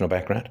dysfunctional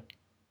background?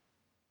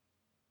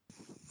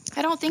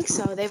 I don't think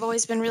so. They've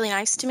always been really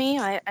nice to me.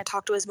 I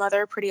talk to his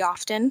mother pretty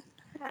often.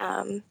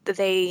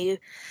 They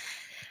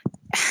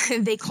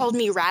called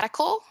me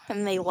radical,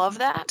 and they love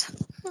that.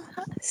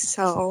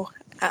 So,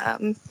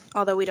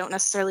 although we don't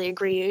necessarily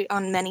agree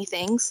on many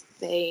things,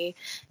 they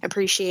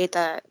appreciate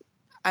that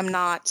I'm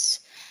not.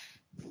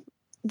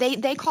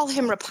 They call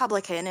him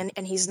Republican,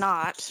 and he's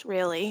not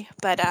really,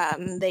 but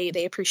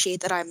they appreciate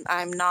that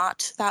I'm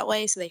not that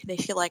way. So they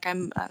feel like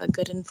I'm a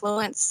good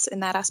influence in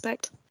that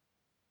aspect.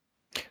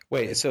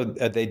 Wait, so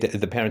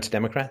the parents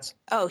Democrats?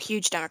 Oh,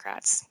 huge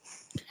Democrats.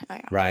 Oh,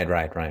 yeah.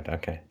 Right.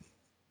 Okay.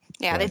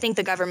 Yeah, they think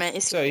the government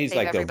is so he's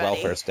like everybody. The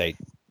welfare state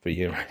for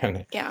you.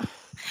 Okay. Yeah.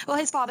 Well,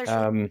 his father's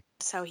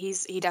so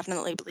he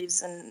definitely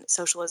believes in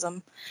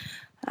socialism.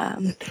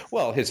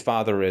 Well, his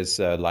father is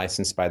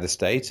licensed by the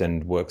state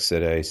and works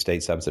at a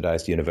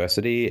state-subsidized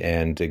university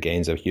and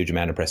gains a huge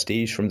amount of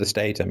prestige from the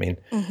state. I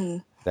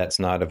mean, that's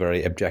not a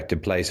very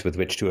objective place with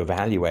which to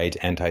evaluate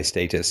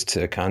anti-statist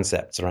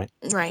concepts, right?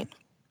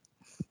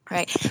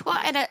 Right. Well,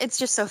 and it's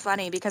just so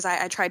funny because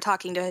I tried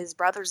talking to his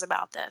brothers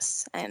about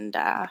this, and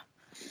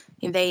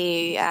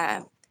they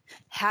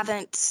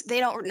they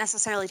don't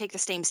necessarily take the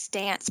same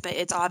stance, but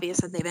it's obvious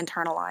that they've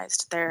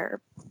internalized their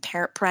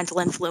parental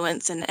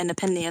influence and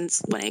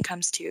opinions when it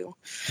comes to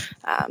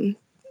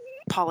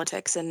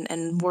politics and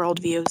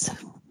worldviews.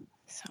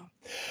 So.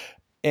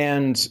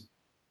 And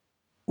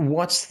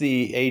what's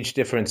the age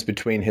difference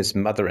between his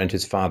mother and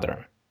his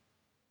father?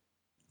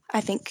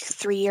 I think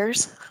 3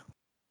 years.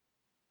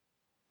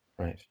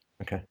 Right.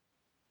 Okay.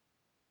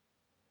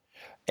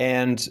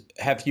 And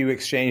have you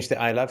exchanged the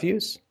I love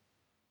yous?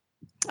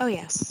 Oh,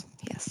 yes.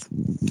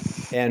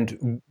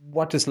 And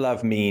what does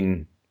love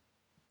mean?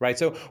 Right.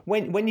 So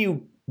when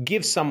you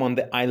give someone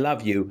the I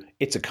love you,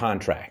 it's a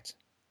contract.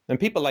 And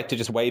people like to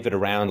just wave it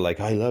around like,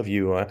 I love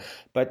you.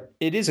 But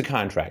it is a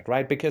contract,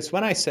 right? Because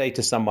when I say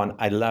to someone,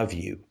 I love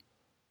you,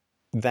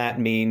 that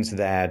means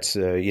that,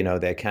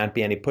 there can't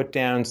be any put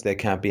downs. There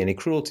can't be any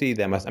cruelty.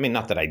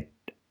 Not that I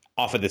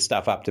offer this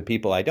stuff up to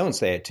people I don't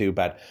say it to,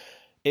 but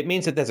it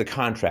means that there's a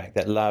contract,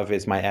 that love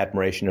is my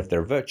admiration of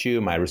their virtue,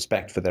 my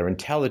respect for their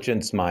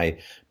intelligence, my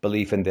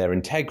belief in their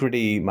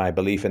integrity, my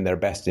belief in their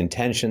best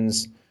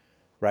intentions,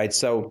 right?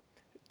 So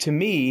to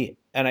me,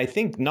 and I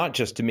think not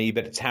just to me,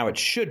 but it's how it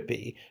should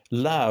be,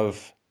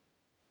 love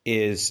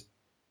is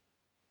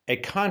a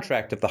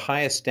contract of the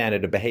highest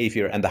standard of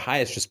behavior and the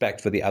highest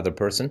respect for the other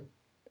person.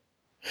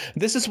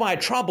 This is why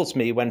it troubles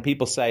me when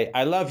people say,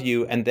 I love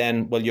you, and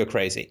then, well, you're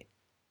crazy.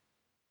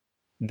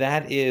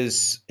 That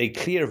is a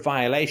clear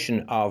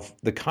violation of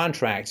the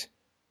contract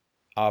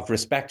of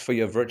respect for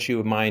your virtue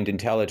of mind,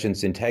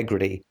 intelligence,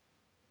 integrity,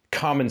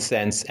 common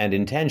sense, and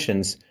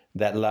intentions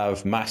that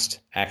love must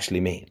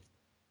actually mean.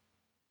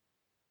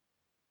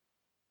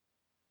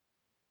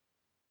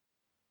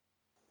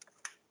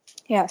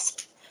 Yes.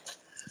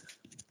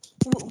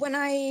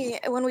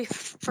 When we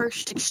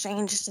first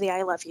exchanged the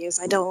I love yous,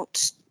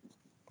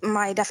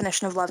 my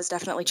definition of love has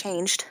definitely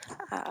changed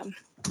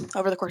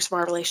over the course of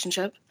our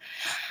relationship.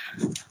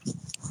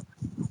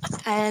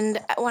 And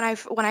when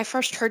I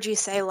first heard you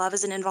say love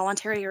is an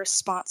involuntary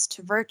response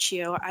to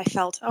virtue, I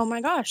felt, oh my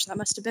gosh, that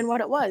must have been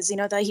what it was.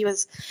 That he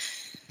was,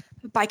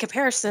 by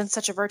comparison,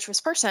 such a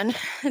virtuous person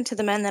to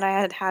the men that I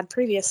had had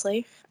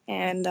previously.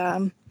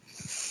 And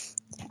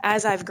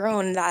as I've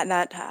grown,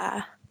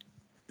 that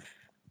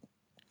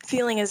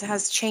feeling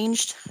has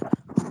changed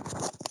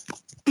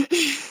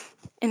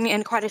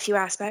in quite a few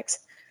aspects.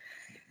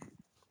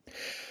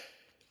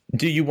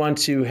 Do you want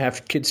to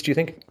have kids, do you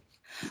think?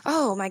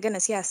 Oh, my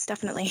goodness, yes,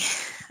 definitely.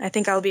 I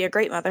think I'll be a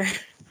great mother.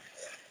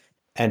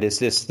 And is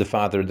this the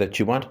father that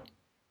you want?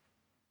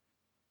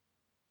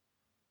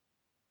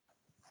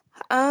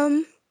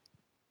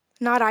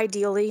 Not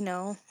ideally,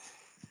 no.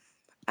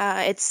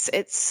 There's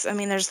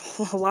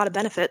a lot of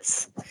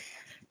benefits.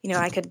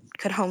 I could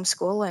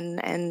homeschool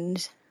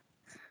and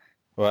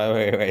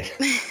Wait.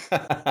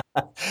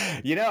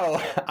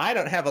 I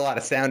don't have a lot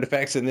of sound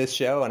effects in this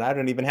show, and I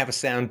don't even have a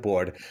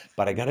soundboard.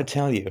 But I got to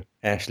tell you,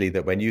 Ashley,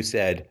 that when you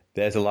said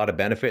there's a lot of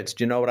benefits,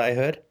 do you know what I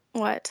heard?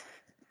 What?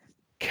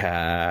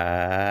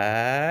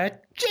 Ka-ching!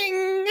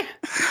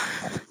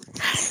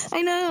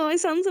 I know, I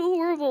sound so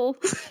horrible.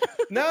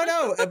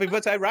 No,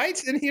 was I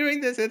right in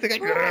hearing this? It's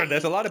like,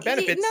 there's a lot of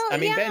benefits. No,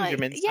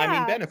 Benjamins. yeah. I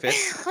mean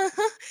benefits.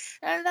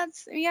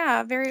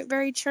 That's very,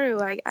 very true.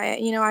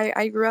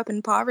 I grew up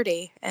in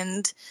poverty,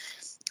 and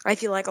I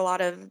feel like a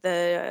lot of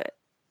the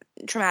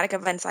traumatic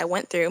events I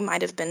went through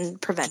might have been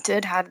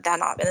prevented had that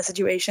not been the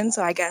situation.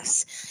 So I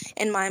guess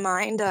in my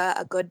mind,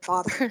 a good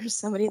father is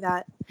somebody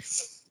that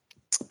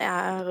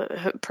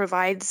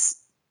provides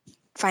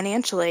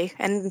financially.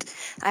 And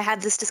I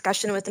had this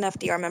discussion with an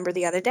FDR member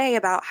the other day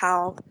about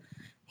how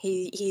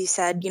he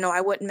said,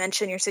 I wouldn't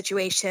mention your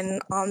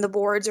situation on the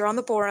boards or on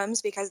the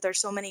forums because there's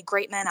so many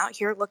great men out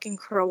here looking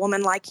for a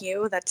woman like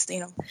you that's,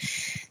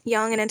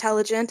 young and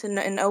intelligent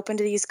and open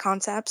to these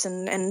concepts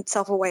and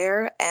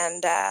self-aware.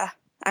 And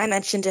I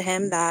mentioned to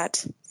him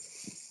that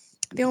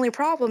the only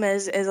problem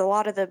is a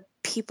lot of the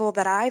people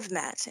that I've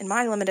met in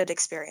my limited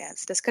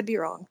experience, this could be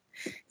wrong,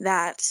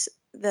 that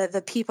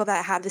the people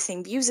that have the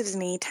same views as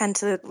me tend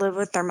to live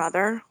with their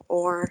mother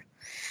or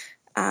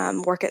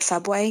work at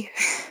Subway.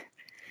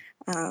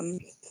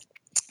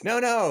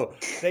 No.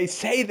 They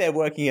say they're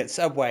working at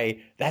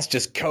Subway. That's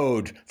just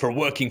code for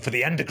working for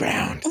the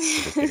underground.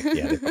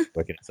 Yeah, they're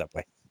working at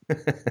Subway.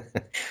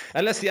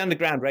 Unless the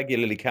underground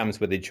regularly comes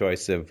with a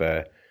choice of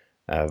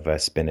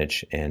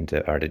spinach and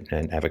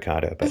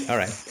avocado. But all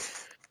right.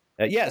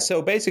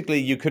 So basically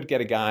you could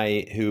get a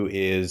guy who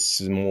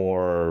is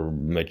more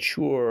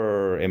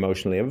mature,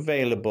 emotionally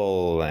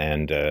available,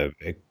 and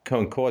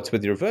concords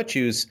with your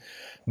virtues,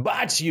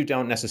 but you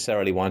don't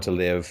necessarily want to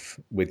live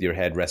with your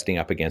head resting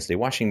up against a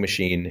washing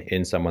machine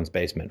in someone's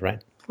basement,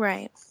 right?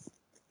 Right.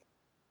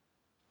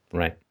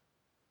 Right.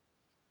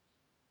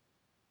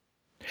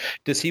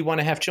 Does he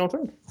want to have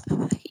children?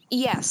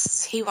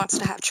 Yes, he wants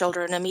to have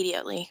children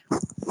immediately.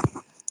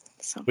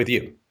 So. With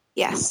you?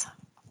 Yes.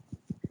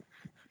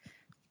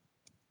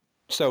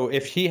 So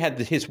if he had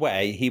his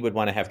way, he would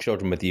want to have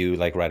children with you,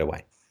 like right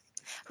away.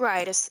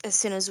 Right, as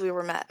soon as we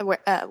were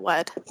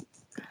wed.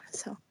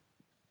 So.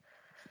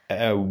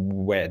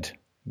 Wed.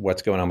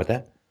 What's going on with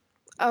that?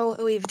 Oh,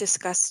 we've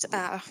discussed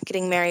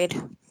getting married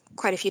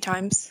quite a few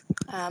times,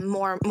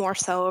 more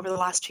so over the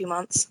last few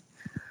months.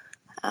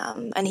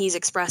 And he's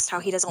expressed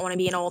how he doesn't want to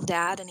be an old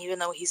dad, and even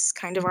though he's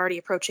kind of already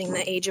approaching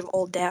the age of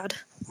old dad.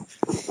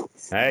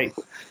 Hey.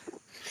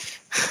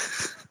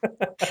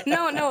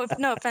 No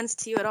offense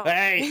to you at all.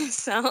 Hey,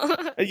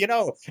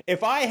 so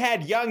if I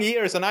had young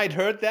ears and I'd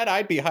heard that,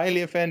 I'd be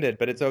highly offended.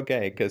 But it's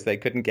okay because they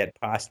couldn't get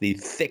past the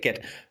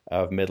thicket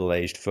of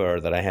middle-aged fur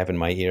that I have in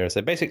my ears.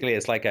 So basically,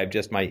 it's like I've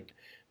just my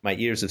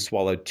ears have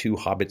swallowed two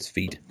hobbits'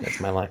 feet. That's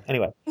my life.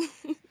 Anyway,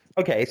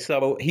 okay.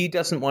 So he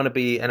doesn't want to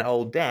be an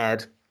old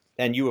dad,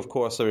 and you, of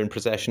course, are in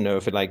possession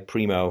of like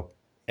primo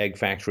egg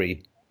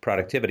factory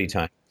productivity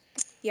time.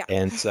 Yeah,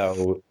 and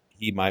so.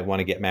 He might want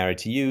to get married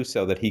to you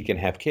so that he can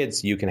have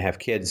kids, you can have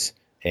kids,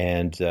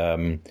 and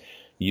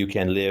you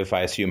can live.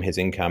 I assume his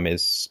income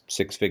is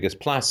 6 figures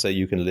plus, so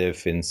you can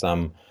live in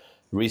some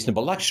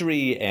reasonable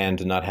luxury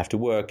and not have to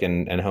work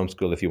and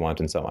homeschool if you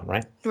want and so on,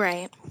 right?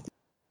 Right.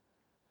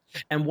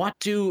 And what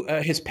do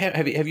his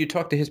parents, have you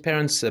talked to his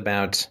parents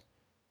about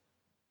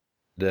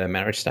the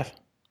marriage stuff?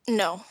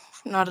 No,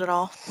 not at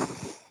all.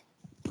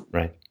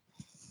 Right.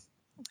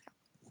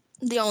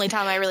 The only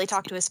time I really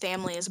talk to his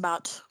family is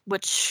about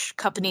which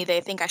company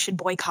they think I should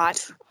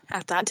boycott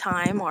at that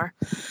time or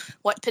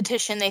what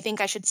petition they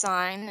think I should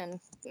sign. And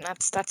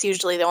that's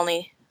usually the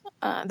only,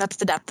 that's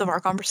the depth of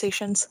our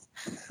conversations.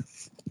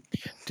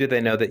 Do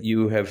they know that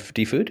you have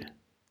defood?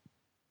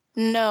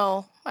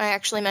 No, I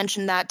actually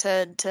mentioned that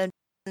to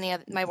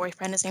my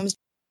boyfriend. His name's,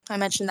 I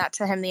mentioned that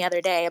to him the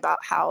other day about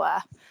how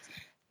I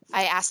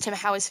asked him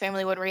how his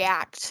family would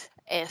react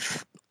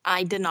if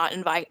I did not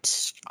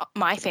invite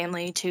my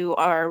family to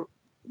our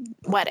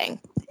wedding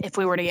if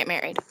we were to get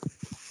married.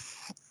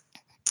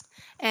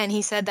 And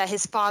he said that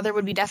his father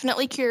would be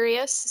definitely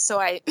curious. So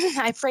I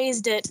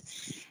phrased it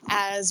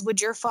as,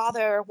 would your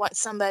father want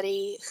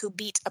somebody who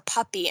beat a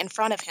puppy in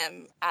front of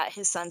him at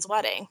his son's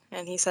wedding?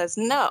 And he says,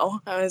 no.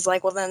 I was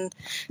like, well, then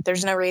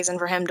there's no reason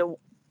for him to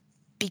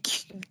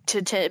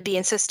be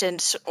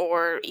insistent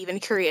or even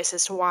curious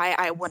as to why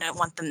I wouldn't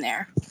want them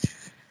there.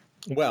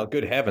 Well,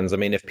 good heavens. I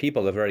mean, if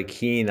people are very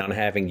keen on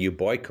having you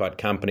boycott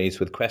companies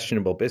with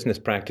questionable business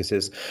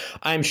practices,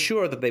 I'm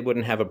sure that they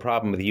wouldn't have a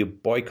problem with you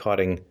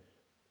boycotting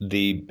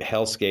the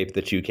hellscape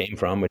that you came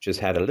from, which has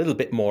had a little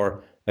bit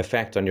more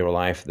effect on your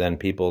life than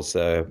people's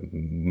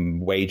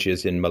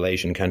wages in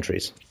Malaysian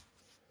countries.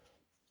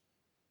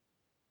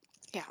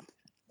 Yeah.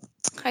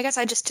 I guess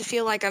I just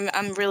feel like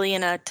I'm really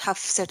in a tough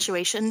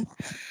situation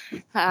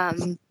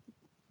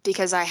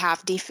because I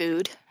have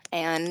defood.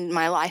 And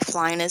my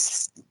lifeline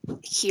is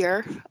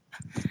here.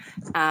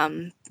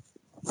 Of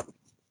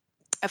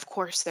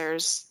course,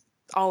 there's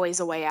always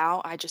a way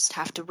out. I just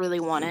have to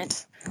really want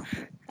it.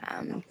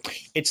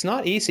 It's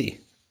not easy.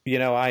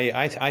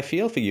 I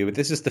feel for you.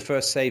 This is the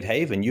first safe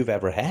haven you've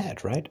ever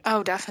had, right?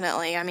 Oh,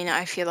 definitely. I mean,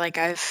 I feel like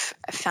I've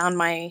found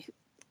my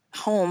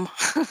home,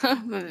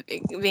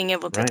 being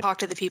able to talk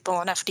to the people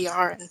on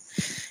FDR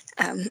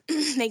and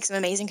make some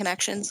amazing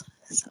connections.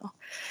 So.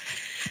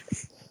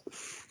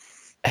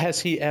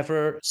 Has he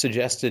ever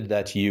suggested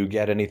that you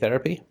get any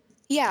therapy?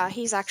 Yeah,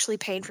 he's actually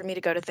paid for me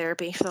to go to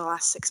therapy for the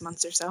last 6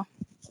 months or so.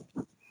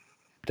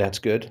 That's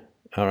good.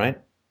 All right.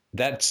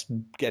 That's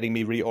getting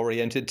me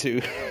reoriented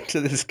to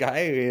this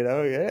guy,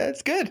 Yeah,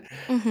 it's good.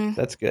 Mm-hmm.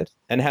 That's good.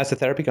 And how's the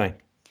therapy going?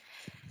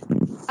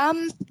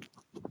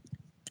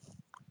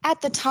 At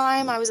the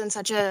time, I was in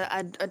such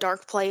a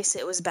dark place,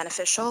 it was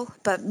beneficial.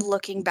 But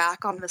looking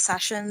back on the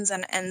sessions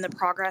and the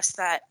progress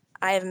that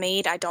I have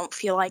made, I don't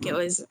feel like it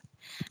was,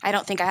 I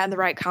don't think I had the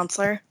right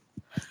counselor.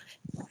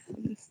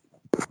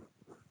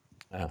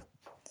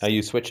 Are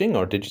you switching,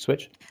 or did you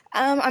switch?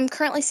 I'm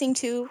currently seeing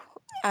two.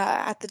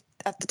 At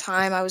the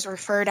time, I was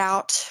referred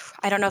out.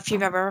 I don't know if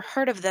you've ever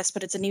heard of this,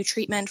 but it's a new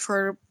treatment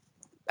for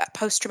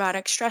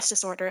post-traumatic stress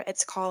disorder.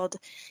 It's called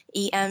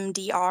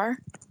EMDR.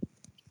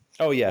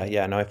 Oh,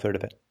 yeah. No, I've heard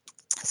of it.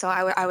 So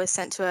I was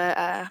sent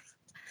to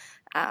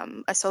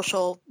a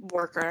social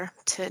worker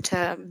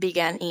to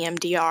begin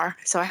EMDR.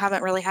 So I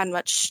haven't really had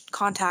much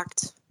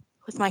contact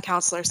with my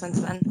counselor since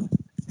then.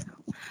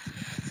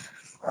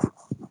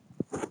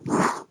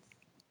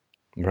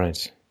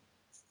 Right.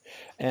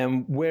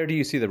 And where do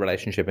you see the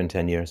relationship in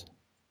 10 years?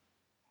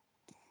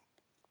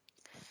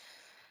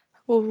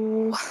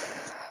 Well,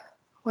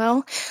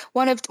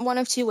 one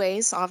of two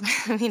ways. I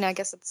mean, I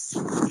guess it's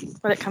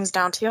what it comes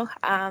down to.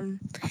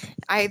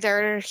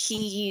 Either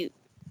he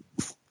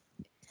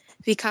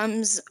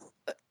becomes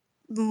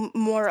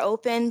more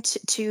open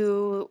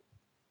to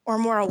or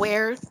more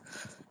aware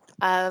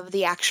of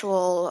the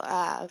actual.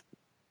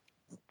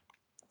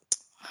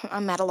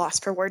 I'm at a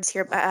loss for words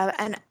here,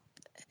 and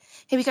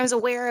he becomes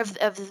aware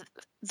of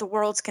the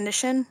world's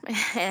condition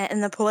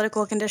and the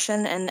political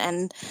condition,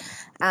 and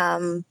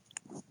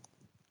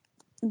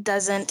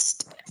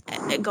doesn't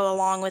go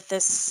along with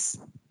this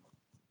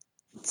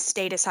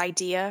status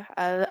idea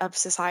of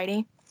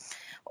society,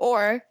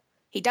 or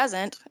he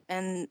doesn't,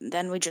 and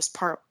then we just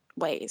part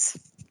ways.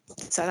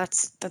 So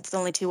that's the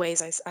only two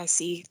ways I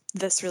see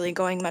this really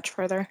going much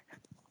further.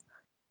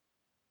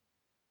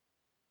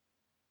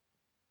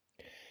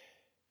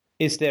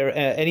 Is there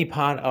any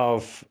part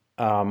of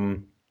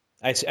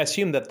I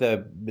assume that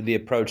the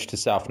approach to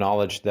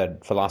self-knowledge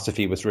that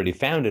philosophy was really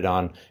founded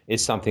on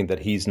is something that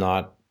he's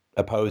not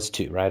opposed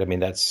to, right? I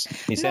mean,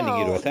 he's sending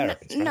you to a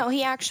therapist, right? No,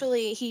 he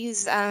actually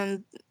he's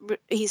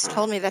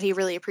told me that he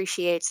really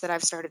appreciates that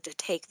I've started to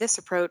take this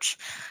approach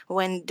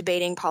when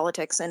debating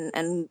politics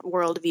and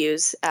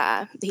worldviews.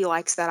 He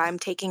likes that I'm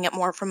taking it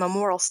more from a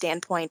moral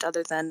standpoint,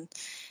 other than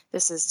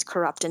this is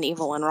corrupt and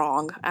evil and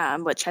wrong,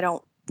 which I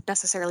don't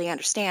necessarily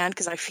understand,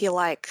 because I feel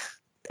like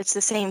it's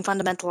the same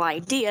fundamental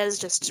ideas,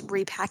 just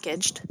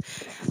repackaged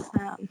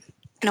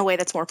in a way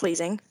that's more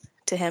pleasing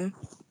to him.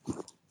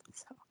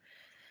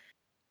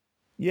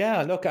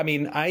 Yeah, look, I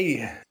mean,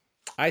 I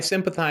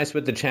sympathize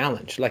with the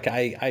challenge. Like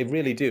I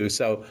really do.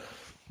 So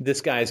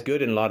this guy's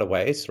good in a lot of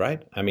ways,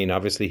 right? I mean,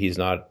 obviously he's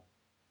not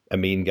a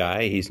mean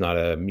guy. He's not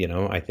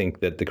I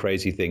think that the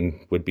crazy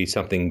thing would be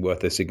something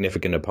worth a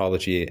significant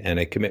apology and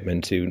a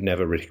commitment to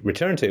never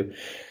return to.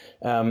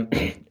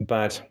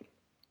 But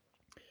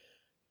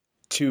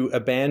to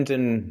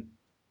abandon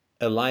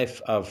a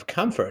life of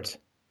comfort,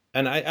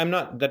 and I'm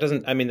not, that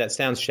doesn't, I mean, that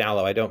sounds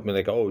shallow. I don't mean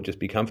like, oh, just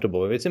be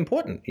comfortable. It's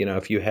important.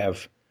 If you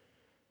have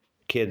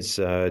kids,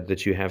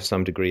 that you have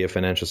some degree of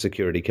financial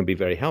security can be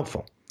very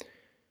helpful.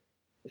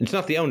 It's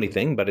not the only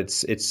thing, but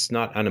it's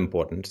not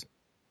unimportant.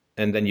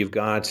 And then you've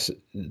got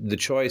the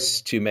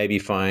choice to maybe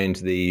find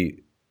the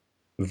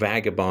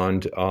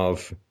vagabond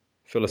of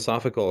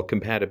philosophical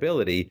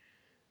compatibility,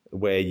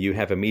 where you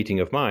have a meeting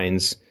of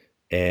minds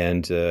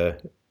and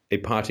a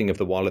parting of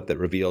the wallet that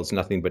reveals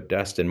nothing but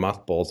dust and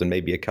mothballs and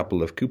maybe a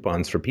couple of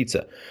coupons for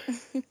pizza.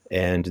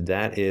 And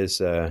that is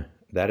a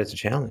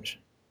challenge.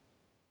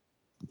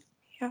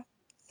 Yeah,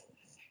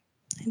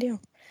 I do.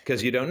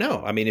 Because you don't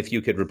know. I mean, if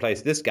you could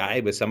replace this guy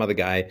with some other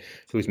guy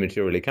who's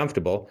materially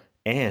comfortable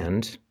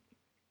and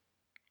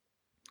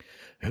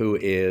who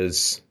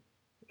is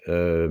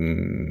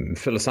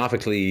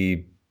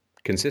philosophically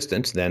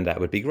consistent, then that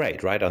would be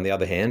great, right? On the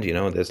other hand,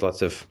 there's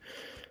lots of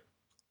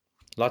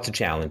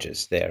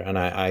challenges there, and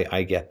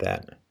I get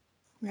that.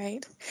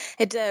 Right.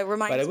 It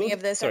reminds me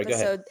of this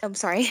episode. I'm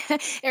sorry.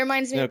 It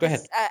reminds me of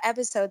this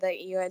episode that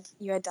you had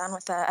done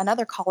with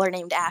another caller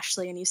named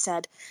Ashley, and you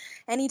said,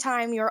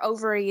 anytime your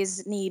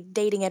ovaries need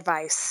dating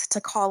advice, to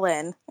call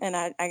in. And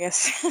I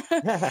guess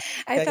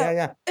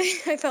I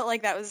felt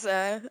like that was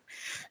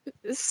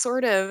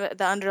sort of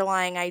the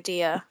underlying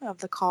idea of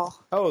the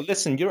call. Oh,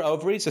 listen, your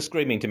ovaries are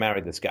screaming to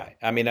marry this guy.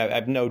 I mean, I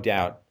have no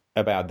doubt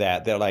about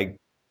that. They're like,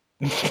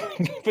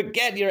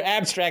 forget your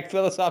abstract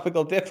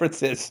philosophical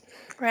differences.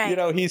 Right.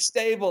 He's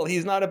stable.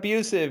 He's not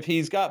abusive.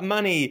 He's got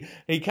money.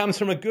 He comes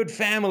from a good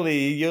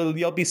family.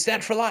 You'll be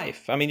set for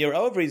life. I mean, your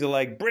ovaries are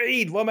like,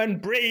 breed, woman,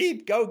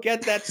 breed. Go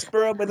get that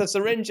sperm with a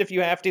syringe if you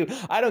have to.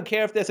 I don't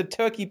care if there's a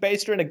turkey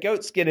baster and a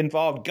goat skin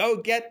involved.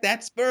 Go get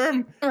that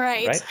sperm.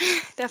 Right.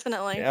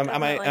 Definitely.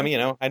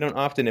 I don't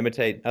often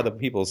imitate other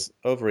people's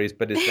ovaries,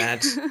 but is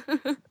that...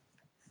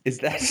 Is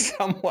that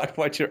somewhat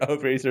what your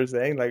ovaries are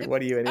saying? Like,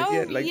 what are you, an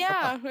idiot? Oh, like,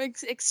 yeah,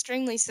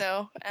 extremely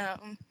so.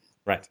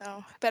 Right.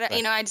 So, but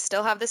Right. I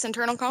still have this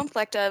internal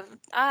conflict of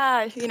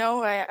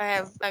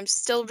I'm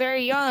still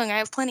very young. I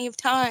have plenty of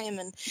time,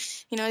 and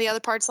the other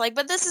part's like,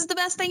 but this is the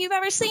best thing you've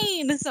ever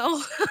seen.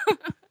 So,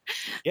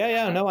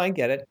 Yeah. No, I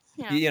get it.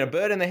 yeah,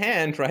 Bird in the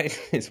hand, right?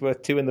 It's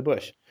worth two in the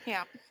bush.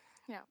 yeah,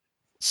 yeah.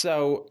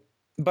 So,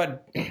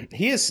 but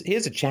here's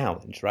a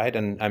challenge, right?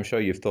 And I'm sure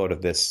you've thought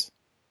of this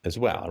as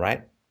well,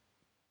 right?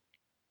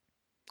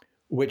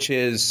 Which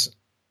is,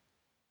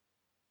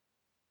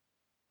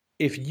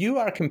 if you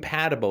are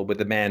compatible with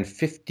a man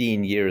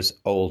 15 years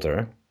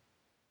older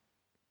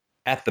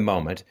at the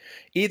moment,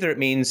 either it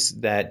means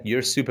that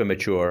you're super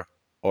mature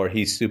or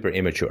he's super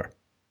immature.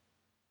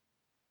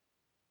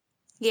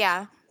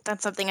 Yeah,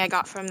 that's something I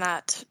got from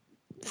that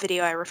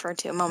video I referred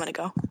to a moment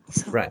ago.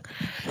 So. Right.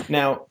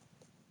 Now,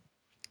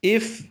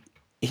 if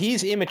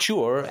he's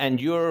immature and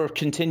you're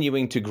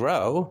continuing to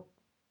grow,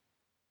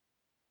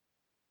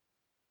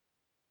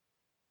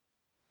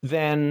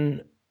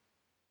 then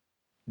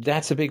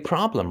that's a big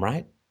problem,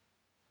 right?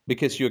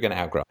 Because you're going to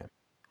outgrow him.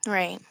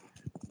 Right.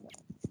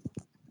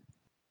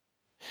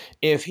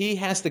 If he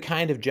has the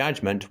kind of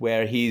judgment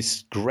where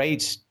he's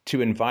great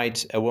to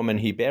invite a woman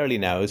he barely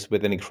knows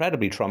with an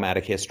incredibly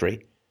traumatic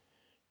history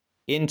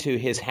into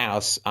his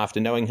house after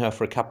knowing her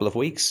for a couple of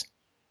weeks,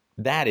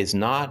 that is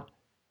not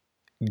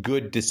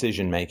good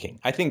decision making.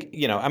 I think,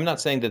 I'm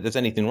not saying that there's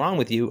anything wrong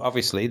with you.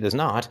 Obviously, there's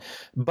not.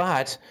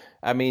 But,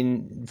 I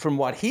mean, from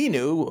what he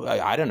knew,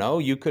 I don't know,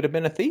 you could have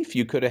been a thief.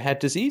 You could have had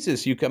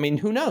diseases.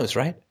 Who knows,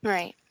 right?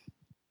 Right.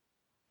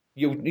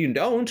 You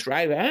don't,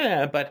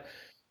 right? But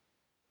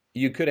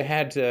you could have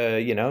had,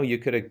 you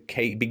could have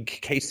been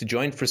cased the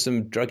joint for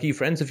some druggy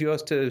friends of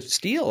yours to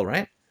steal,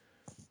 right?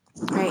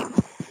 Right.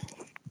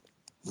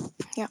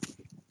 Yeah.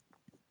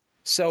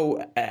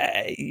 So,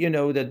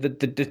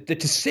 the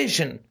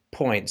decision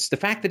points, the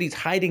fact that he's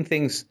hiding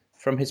things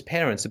from his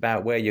parents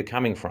about where you're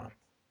coming from,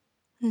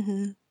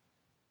 Mm-hmm.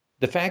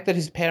 the fact that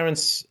his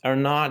parents are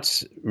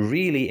not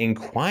really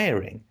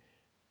inquiring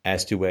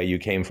as to where you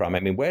came from. I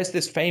mean, where's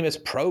this famous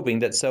probing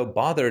that so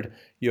bothered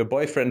your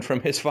boyfriend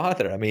from his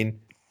father? I mean,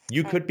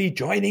 you could be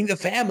joining the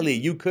family.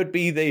 You could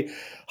be the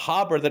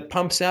harbor that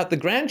pumps out the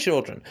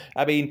grandchildren.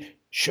 I mean,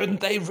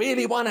 shouldn't they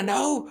really want to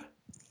know?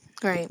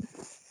 Right.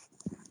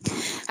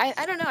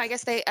 I don't know. I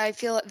guess I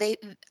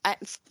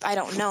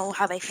don't know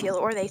how they feel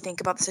or they think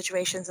about the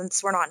situation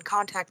since we're not in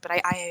contact, but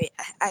I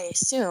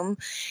assume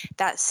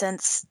that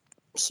since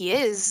he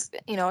is,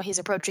 he's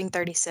approaching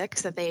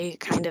 36, that they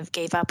kind of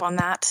gave up on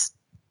that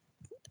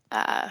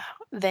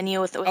venue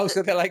with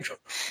so they're like,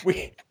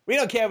 we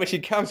don't care where she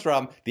comes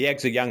from. The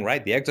eggs are young,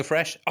 right? The eggs are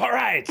fresh. All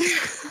right,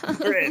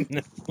 we're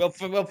in.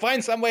 We'll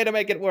find some way to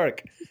make it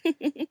work.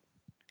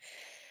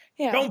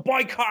 Yeah. Don't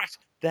boycott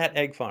that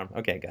egg farm.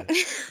 Okay, got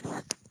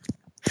it.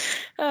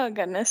 Oh,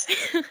 goodness.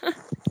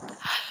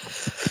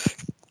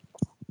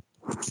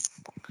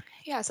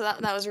 Yeah, so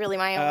that was really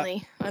my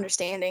only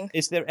understanding.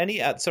 Is there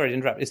any, sorry to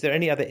interrupt, is there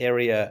any other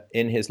area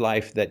in his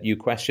life that you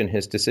question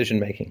his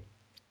decision-making?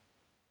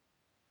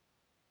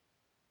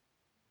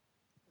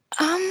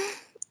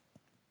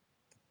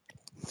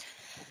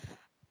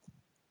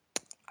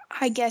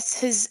 I guess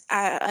his,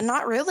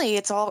 not really.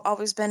 It's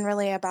always been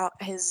really about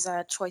his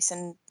choice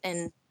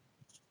in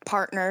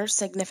partners,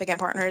 significant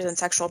partners, and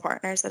sexual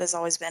partners. That has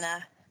always been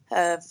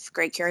of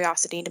great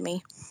curiosity to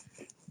me.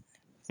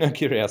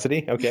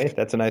 Curiosity, okay,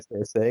 that's a nice way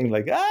of saying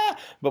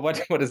but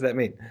what does that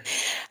mean?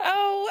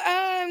 Oh,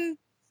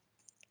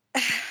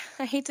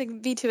 I hate to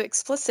be too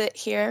explicit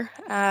here.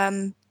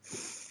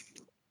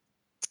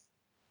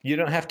 You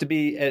don't have to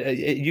be.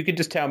 You can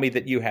just tell me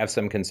that you have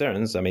some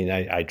concerns. I mean,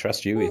 I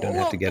trust you. You don't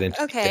have to get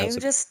into details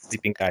of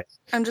sleeping guys.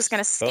 I'm just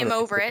gonna skim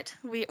over it.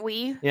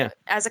 We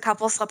as a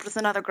couple slept with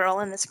another girl,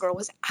 and this girl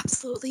was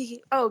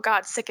absolutely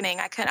sickening.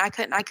 I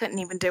couldn't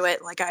even do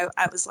it. Like I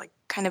was like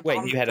kind of.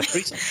 Wait, you had a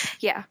threesome?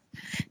 Yeah.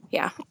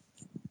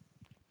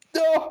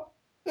 No.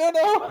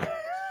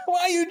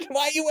 Why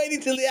are you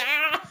waiting till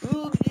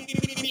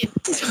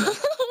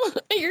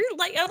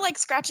I'm like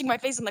scratching my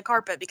face on the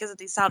carpet because of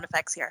these sound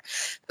effects here.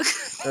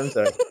 I'm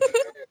sorry.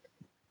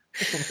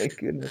 Oh my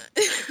goodness.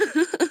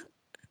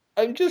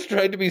 I'm just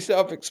trying to be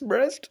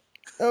self-expressed.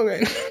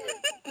 Okay.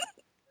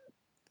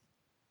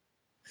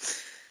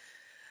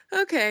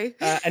 Okay.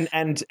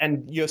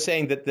 And you're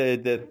saying that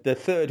the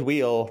third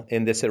wheel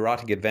in this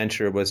erotic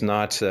adventure was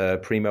not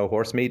primo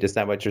horse meat? Is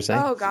that what you're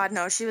saying? Oh God,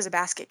 no! She was a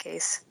basket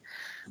case.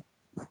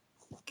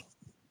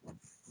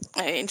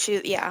 I mean,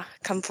 just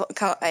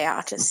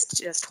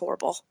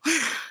horrible.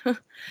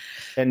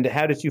 And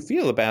how did you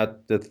feel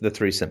about the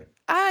threesome?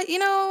 I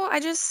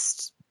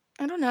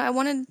don't know. I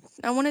wanted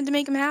to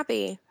make him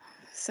happy,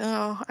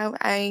 so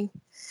I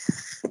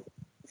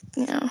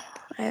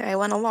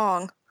went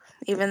along,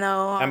 even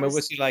though I mean,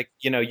 was he like,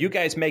 you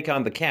guys make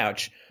on the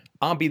couch,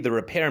 I'll be the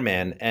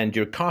repairman, and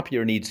your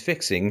copier needs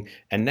fixing,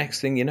 and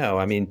next thing you know,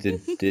 I mean,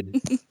 did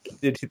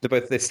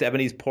both the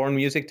 70s porn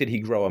music? Did he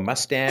grow a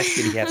mustache?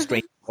 Did he have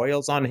strange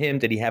oils on him?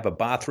 Did he have a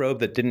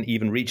bathrobe that didn't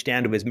even reach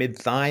down to his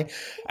mid-thigh?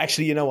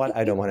 Actually, you know what?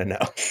 I don't want to know.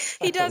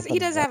 He does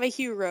have a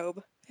hue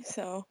robe,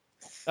 so.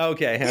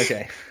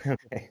 Okay.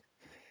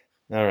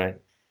 All right.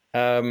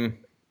 Um,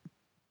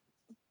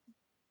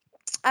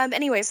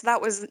 Anyways,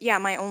 that was, yeah,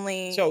 my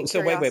only so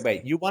curiosity.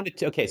 wait. You wanted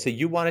to, okay, so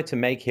you wanted to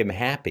make him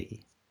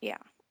happy. Yeah.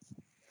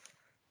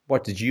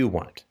 What did you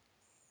want?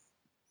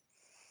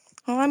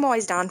 Well, I'm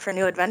always down for a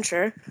new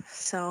adventure,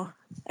 so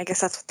I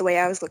guess that's the way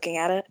I was looking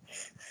at it.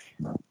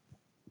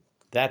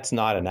 That's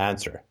not an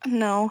answer.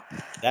 No,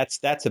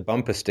 That's a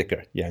bumper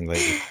sticker, young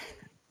lady.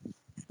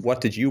 What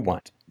did you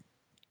want?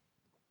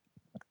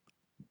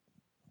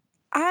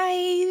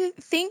 I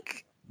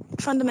think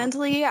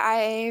fundamentally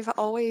I've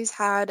always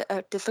had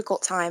a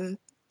difficult time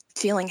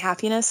feeling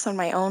happiness on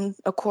my own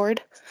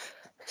accord.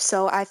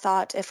 So I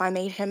thought if I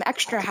made him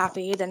extra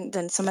happy,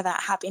 then some of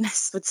that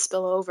happiness would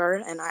spill over,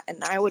 and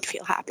I would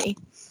feel happy.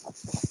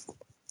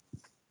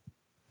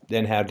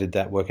 Then how did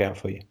that work out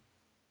for you?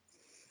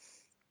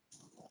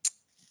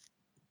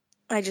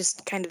 I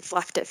just kind of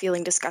left it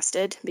feeling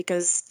disgusted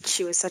because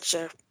she was such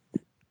a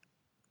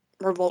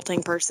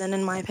revolting person,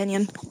 in my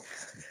opinion.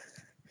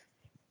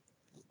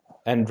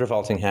 And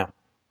revolting how?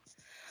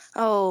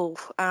 Oh,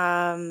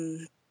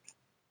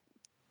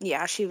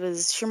 yeah, she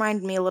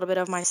reminded me a little bit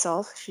of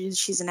myself.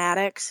 She's an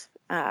addict,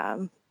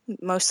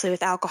 mostly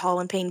with alcohol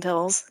and pain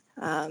pills.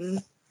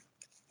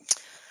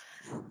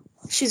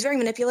 She's very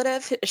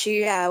manipulative.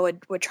 She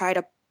would try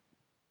to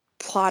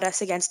plot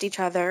us against each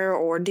other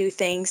or do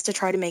things to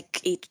try to make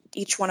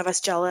each one of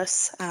us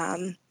jealous.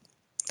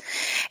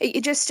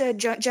 Just a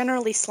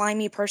generally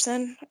slimy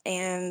person,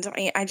 and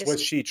I Was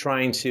just she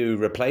trying to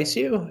replace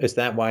you? Is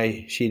that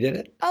why she did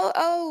it?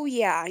 oh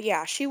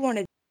yeah, she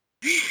wanted.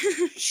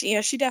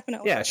 She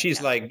definitely Yeah, wanted. she's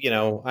Yeah. like,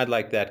 I'd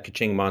like that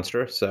ka-ching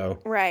monster. So,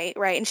 Right,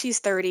 and she's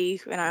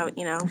 30,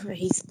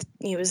 and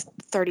he was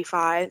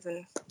 35,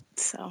 and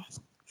so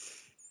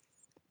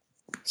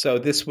so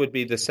this would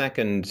be the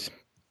second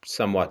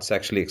somewhat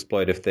sexually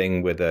exploitive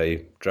thing with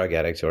a drug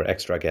addict or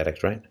ex-drug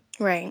addict, right?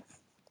 right,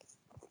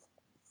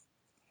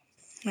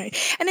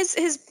 and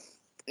his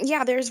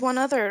yeah. There's one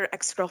other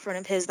ex girlfriend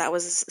of his that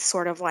was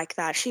sort of like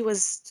that. She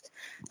was,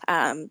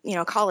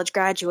 college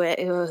graduate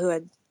who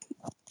had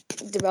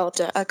developed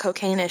a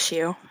cocaine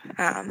issue.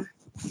 Um,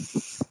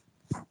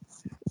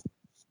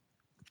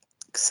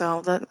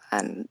 so that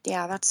and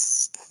yeah,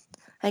 that's.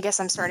 I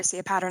guess I'm starting to see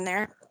a pattern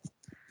there.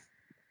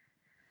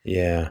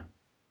 Yeah.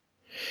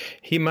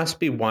 He must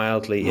be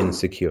wildly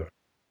insecure.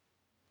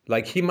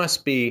 Like he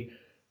must be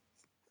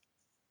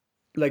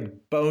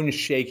like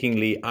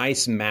bone-shakingly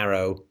ice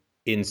marrow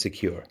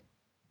insecure.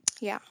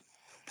 Yeah,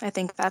 I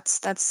think that's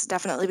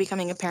definitely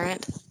becoming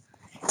apparent.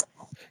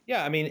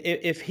 Yeah, I mean,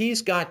 if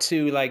he's got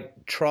to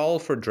like trawl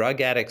for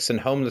drug addicts and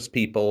homeless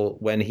people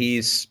when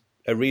he's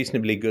a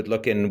reasonably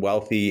good-looking,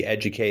 wealthy,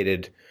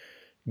 educated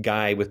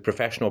guy with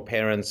professional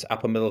parents,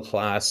 upper middle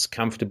class,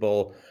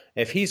 comfortable,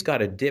 if he's got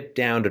to dip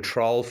down to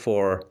trawl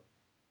for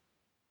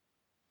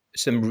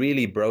some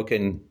really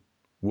broken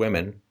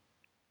women,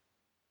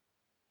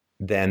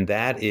 then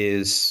that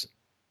is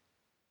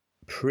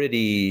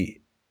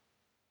pretty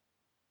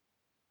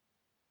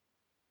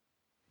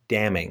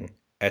damning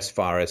as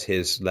far as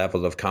his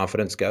level of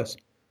confidence goes.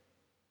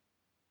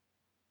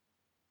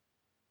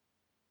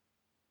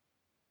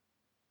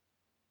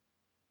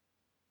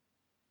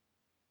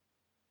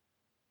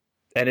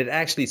 And it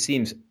actually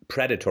seems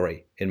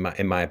predatory in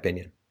my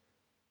opinion.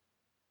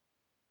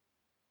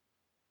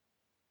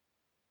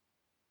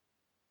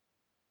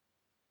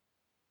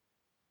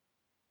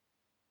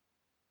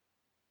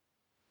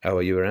 Oh,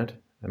 are you around?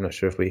 I'm not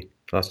sure if we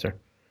lost her.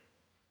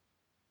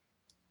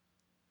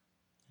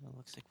 It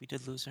looks like we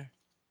did lose her.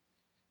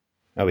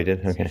 Oh, we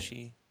did? Let's see if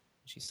Okay.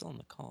 she's still on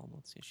the call.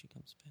 Let's see if she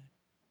comes back.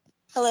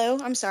 Hello,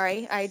 I'm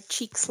sorry. I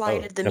cheek Oh,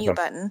 slided the no mute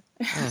problem.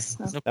 button.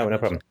 So, No Oh, no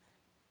problem.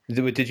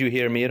 problem. Did you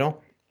hear me at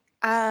all?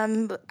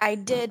 I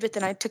did, but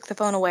then I took the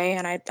phone away,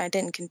 and I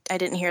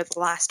didn't hear the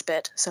last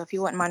bit. So if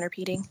you wouldn't mind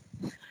repeating.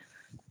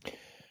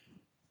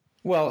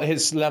 Well,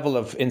 his level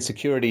of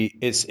insecurity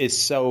is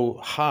so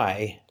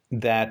high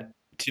that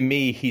to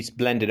me he's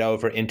blended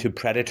over into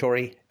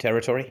predatory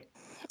territory.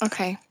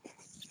 Okay.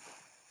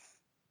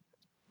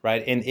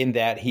 Right? In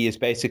that he is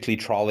basically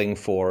trawling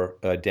for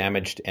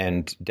damaged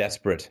and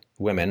desperate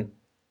women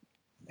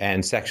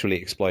and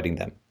sexually exploiting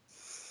them.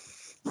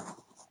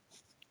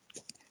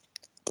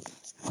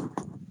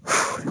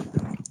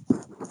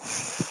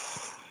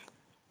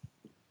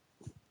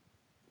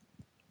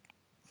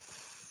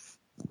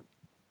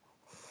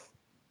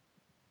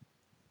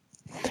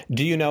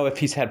 Do you know if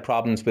he's had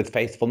problems with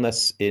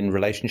faithfulness in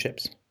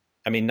relationships?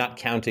 I mean, not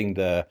counting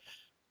the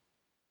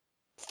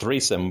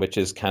threesome, which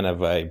is kind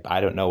of I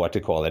don't know what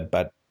to call it,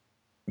 but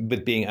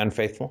with being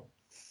unfaithful?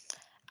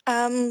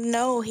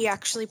 No, he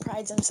actually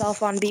prides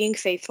himself on being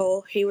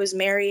faithful. He was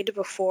married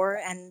before,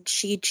 and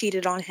she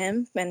cheated on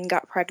him and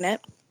got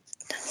pregnant.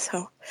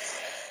 So,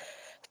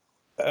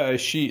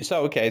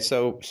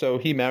 So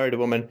he married a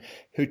woman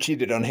who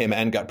cheated on him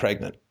and got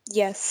pregnant.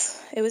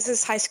 yes, it was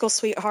his high school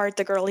sweetheart,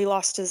 the girl he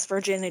lost his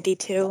virginity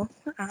to.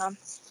 Um,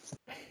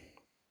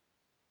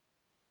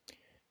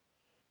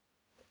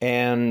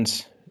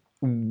 And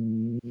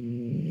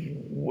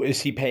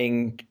Is he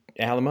paying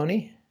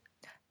alimony?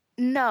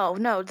 No,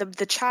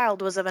 the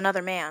child was of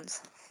another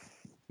man's.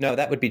 No,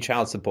 that would be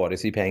child support.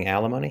 Is he paying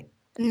alimony?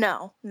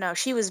 No,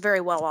 she was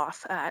very well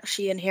off.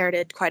 She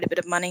inherited quite a bit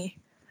of money.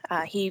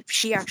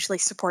 She actually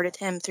supported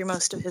him through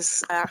most of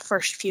his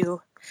first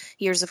few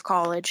years of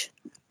college.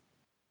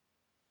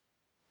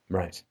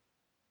 Right.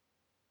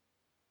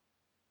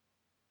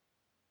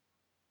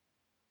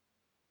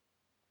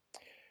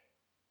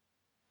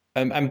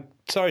 I'm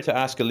sorry to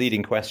ask a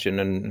leading question,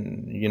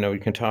 and you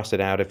can toss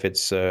it out if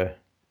it's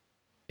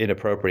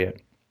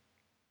inappropriate.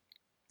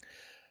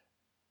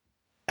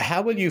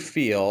 How will you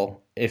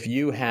feel if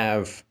you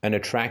have an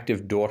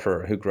attractive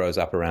daughter who grows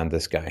up around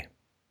this guy?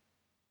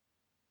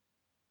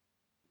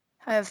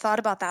 I have thought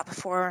about that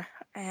before,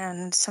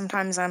 and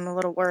sometimes I'm a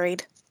little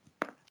worried.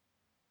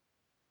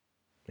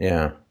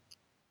 Yeah.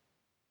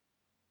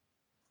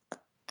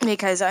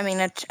 Because, I mean,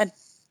 a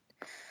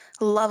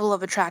level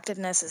of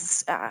attractiveness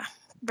is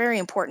very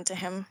important to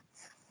him.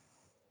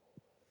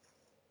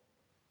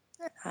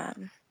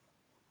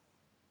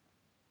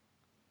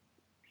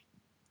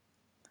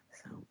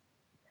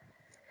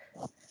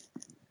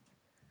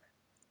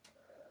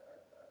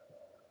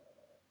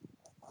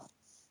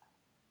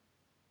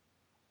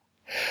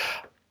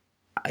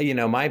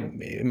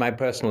 My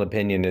personal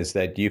opinion is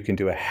that you can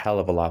do a hell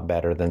of a lot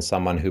better than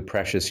someone who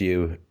pressures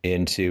you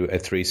into a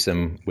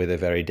threesome with a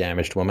very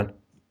damaged woman.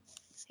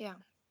 Yeah.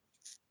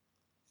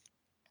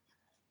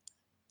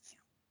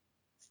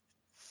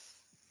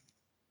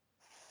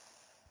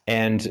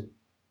 And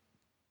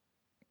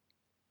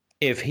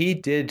if he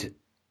did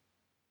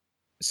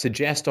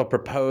suggest or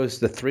propose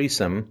the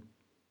threesome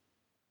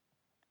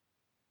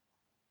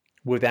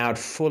without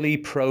fully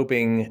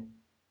probing,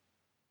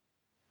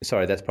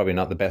 sorry, that's probably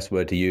not the best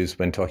word to use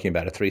when talking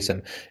about a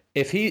threesome.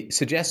 If he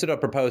suggested or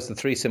proposed the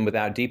threesome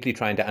without deeply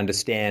trying to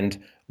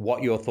understand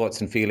what your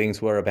thoughts and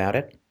feelings were about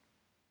it,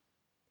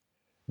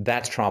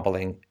 that's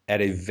troubling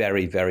at a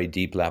very, very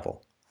deep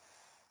level.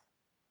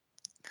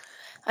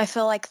 I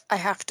feel like I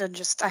have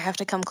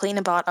to come clean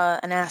about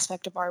an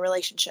aspect of our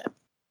relationship.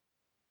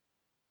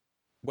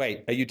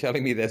 Wait, are you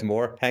telling me there's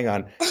more? Hang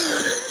on.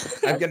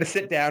 I'm going to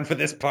sit down for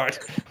this part.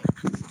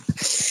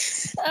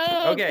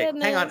 Oh, okay,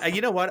 goodness. hang on. You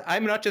know what?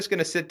 I'm not just going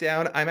to sit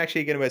down. I'm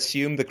actually going to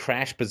assume the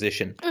crash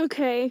position.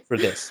 Okay. For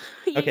this.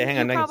 Okay, hang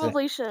on. You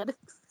probably should.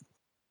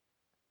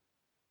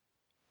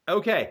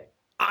 Okay.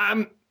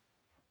 I've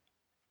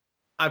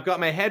got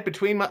my head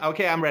between my...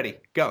 Okay, I'm ready.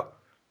 Go.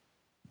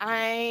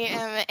 I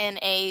am in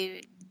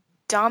a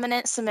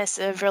dominant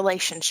submissive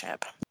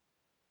relationship.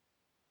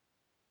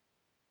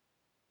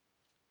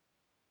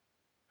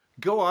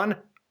 Go on.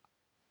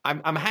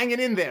 I'm hanging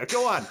in there.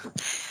 Go on.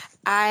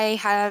 I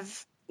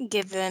have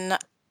given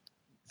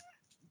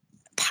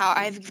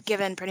I've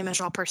given pretty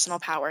much all personal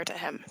power to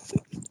him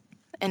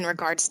in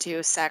regards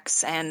to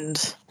sex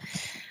and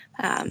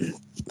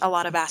a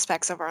lot of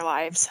aspects of our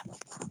lives.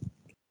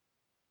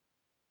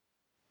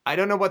 I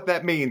don't know what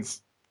that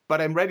means,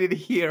 but I'm ready to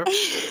hear.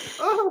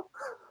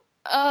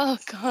 Oh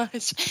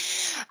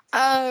gosh.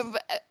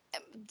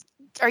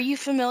 Are you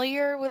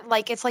familiar with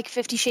it's like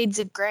 50 Shades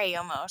of Grey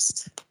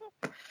almost?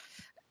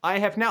 I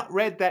have not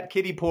read that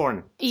kiddie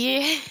porn.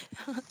 Yeah.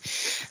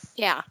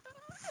 Yeah.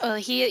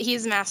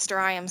 He's master,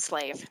 I am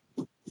slave.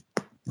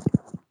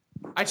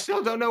 I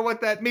still don't know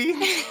what that means.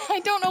 I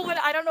don't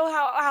know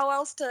how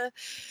else to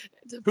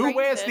Who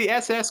wears it. the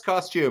SS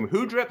costume?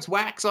 Who drips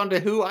wax onto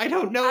who? I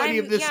don't know any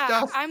of this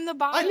stuff. I'm the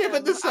bottom. I live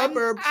in the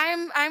suburbs.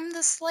 I'm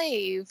the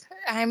slave.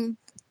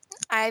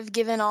 I've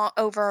given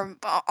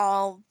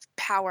all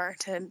power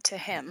to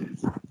him.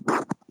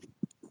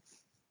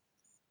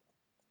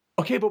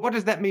 Okay, but what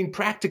does that mean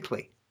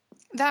practically?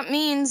 That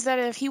means that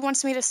if he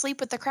wants me to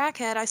sleep with the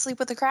crackhead, I sleep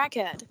with the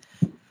crackhead.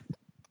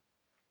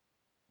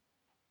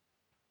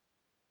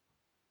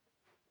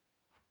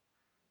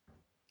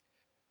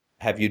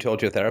 Have you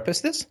told your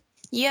therapist this?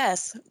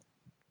 Yes.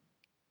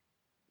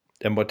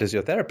 And what does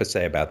your therapist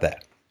say about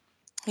that?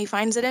 He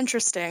finds it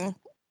interesting.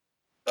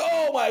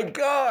 Oh my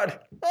God!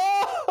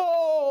 Ah.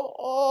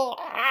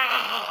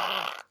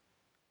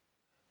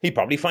 He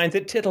probably finds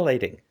it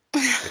tittillating.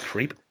 The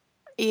creep.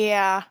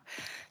 Yeah.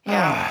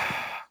 Yeah.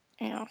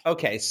 Yeah.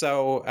 Okay,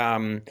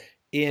 so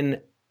in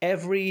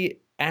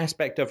every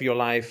aspect of your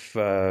life,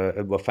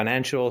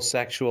 financial,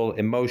 sexual,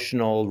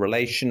 emotional,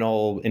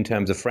 relational, in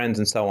terms of friends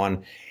and so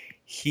on,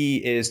 he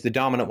is the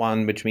dominant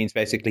one, which means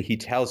basically he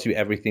tells you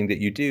everything that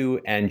you do,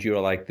 and you're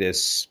like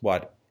this,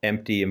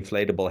 empty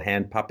inflatable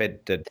hand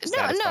puppet that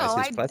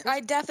satisfies his pleasures?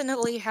 I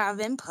definitely have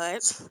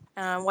input.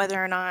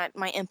 Whether or not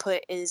my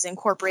input is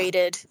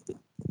incorporated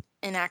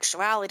in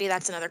actuality,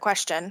 that's another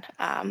question.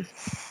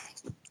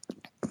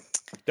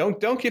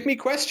 Don't give me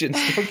questions.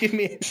 Don't give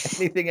me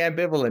anything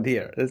ambivalent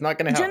here. It's not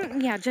going to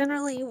help.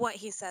 Generally what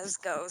he says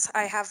goes.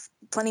 I have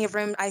plenty of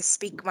room. I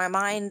speak my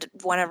mind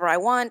whenever I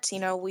want.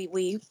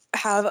 We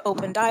have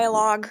open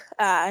dialogue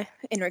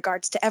in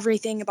regards to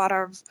everything about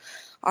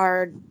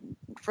our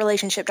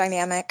relationship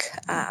dynamic.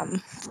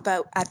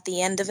 But at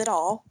the end of it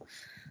all,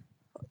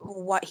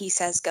 what he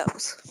says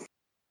goes.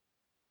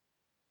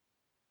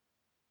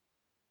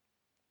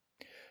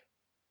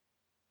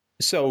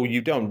 So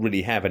you don't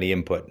really have any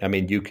input. I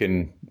mean, you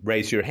can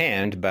raise your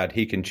hand, but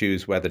he can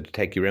choose whether to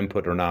take your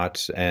input or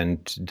not.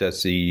 And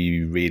does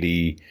he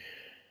really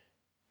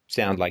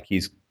sound like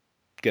he's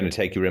going to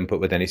take your input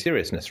with any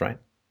seriousness, right?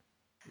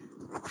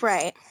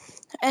 Right.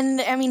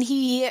 And I mean,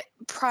 he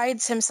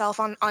prides himself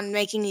on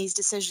making these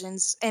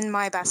decisions in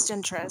my best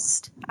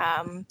interest.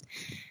 I mean,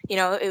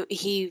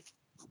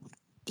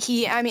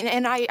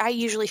 and I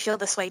usually feel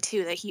this way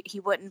too, that he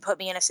wouldn't put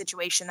me in a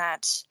situation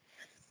that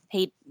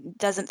he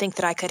doesn't think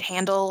that I could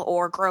handle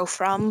or grow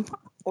from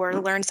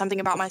or learn something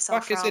about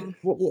myself from.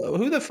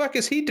 Who the fuck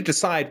is he to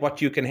decide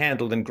what you can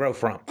handle and grow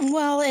from?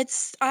 Well,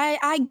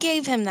 I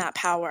gave him that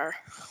power.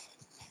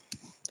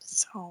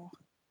 So.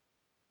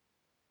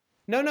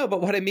 No,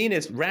 but what I mean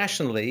is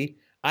rationally,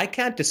 I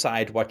can't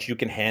decide what you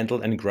can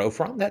handle and grow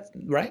from. That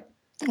right?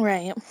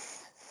 Right.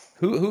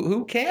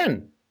 Who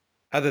can,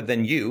 other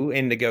than you,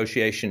 in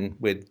negotiation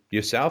with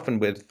yourself and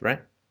with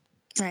right?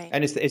 Right.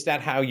 And is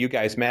that how you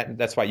guys met?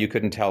 That's why you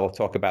couldn't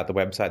talk about the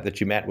website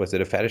that you met. Was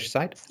it a fetish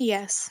site?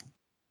 Yes.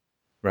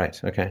 Right.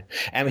 Okay.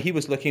 And he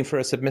was looking for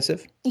a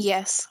submissive?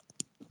 Yes.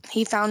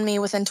 He found me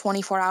within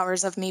 24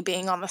 hours of me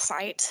being on the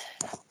site.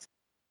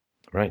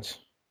 Right.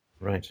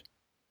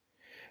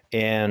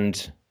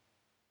 And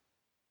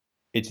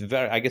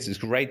I guess it's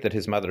great that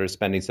his mother is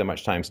spending so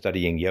much time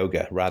studying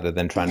yoga rather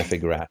than trying to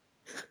figure out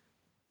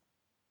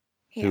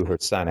who her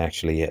son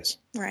actually is.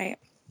 Right.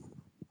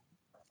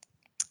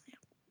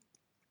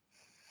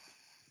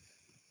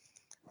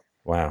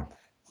 Wow.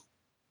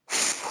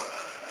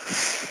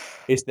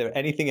 Is there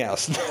anything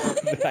else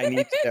that I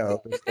need to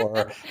know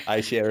before I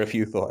share a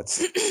few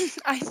thoughts?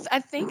 I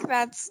think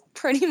that's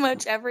pretty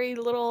much every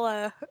little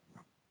a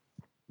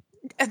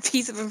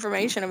piece of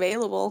information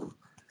available.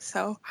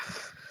 So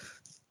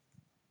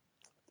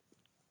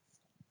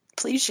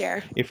please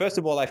share. First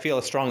of all, I feel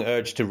a strong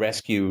urge to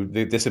rescue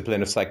the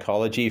discipline of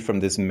psychology from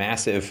this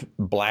massive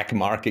black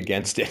mark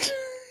against it.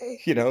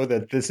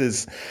 That this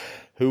is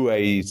who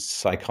a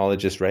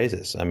psychologist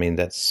raises. I mean,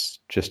 that's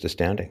just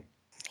astounding.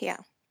 Yeah.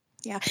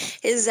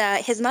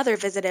 His mother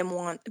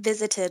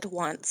visited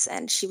once,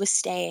 and she was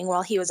staying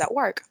while he was at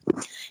work,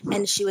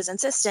 and she was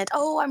insistent.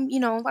 Oh, I'm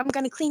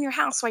going to clean your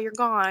house while you're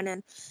gone,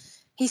 and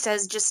he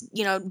says, just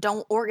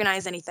don't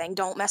organize anything,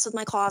 don't mess with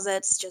my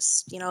closets.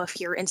 Just if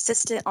you're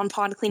insistent on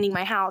cleaning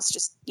my house,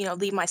 just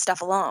leave my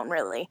stuff alone,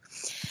 really.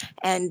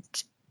 And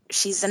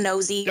she's a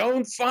nosy.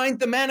 Don't find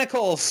the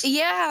manacles.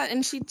 Yeah,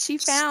 and she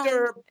found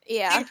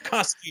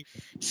costume.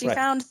 She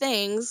found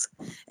things,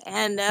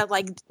 and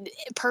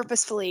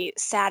purposefully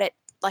sat it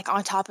like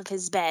on top of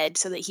his bed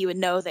so that he would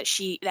know that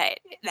she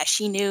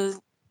knew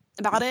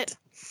about it.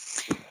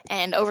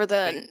 And over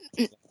the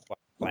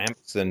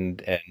lamps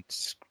and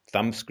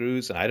thumb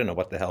screws, I don't know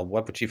what the hell.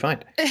 What would she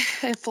find?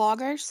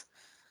 Floggers.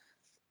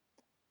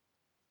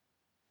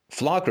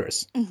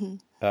 Mm-hmm.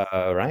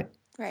 Right.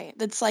 Right.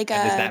 That's like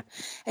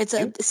it's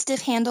a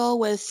stiff handle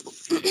with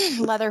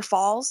leather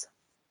falls.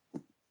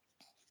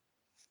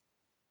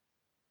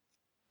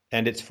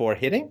 And it's for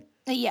hitting?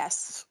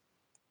 Yes.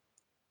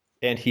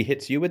 And he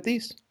hits you with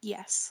these?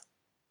 Yes.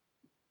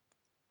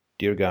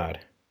 Dear God.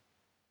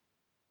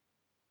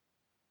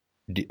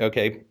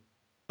 Okay.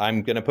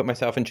 I'm going to put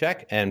myself in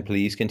check, and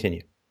please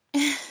continue.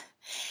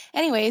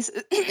 Anyways,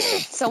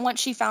 so once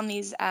she found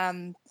these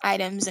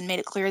items and made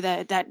it clear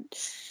that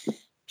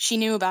she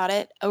knew about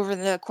it, over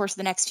the course of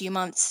the next few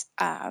months,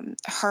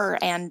 her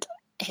and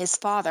his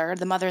father,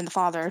 the mother and the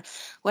father,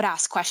 would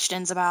ask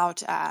questions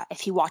about if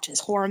he watches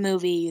horror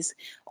movies,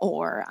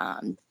 or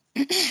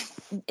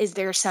is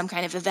there some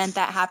kind of event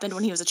that happened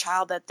when he was a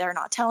child that they're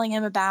not telling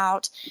him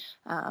about.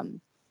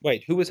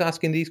 Wait, who was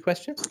asking these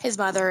questions? His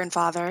mother and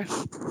father.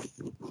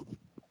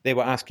 They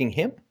were asking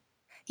him?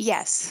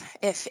 Yes,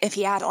 if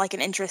he had like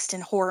an interest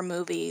in horror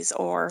movies,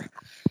 or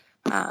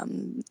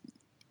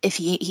if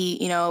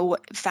he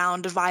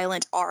found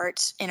violent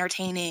art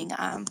entertaining,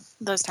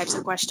 those types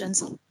of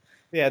questions.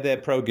 Yeah, they're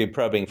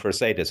probing for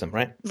sadism,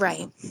 right?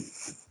 Right.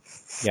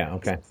 Yeah,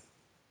 okay.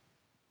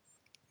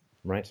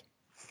 Right.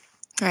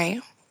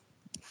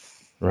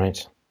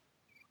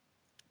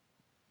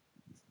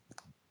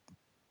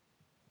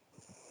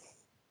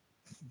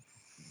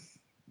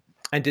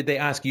 And did they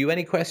ask you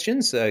any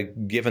questions,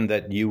 given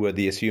that you were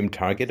the assumed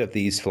target of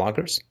these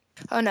floggers?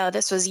 Oh, no,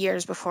 this was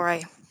years before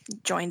I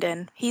joined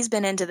in. He's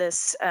been into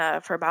this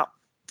for about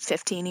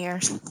 15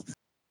 years.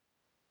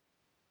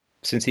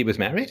 Since he was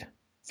married?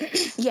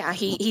 Yeah,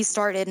 he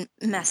started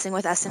messing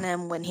with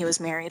S&M when he was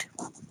married.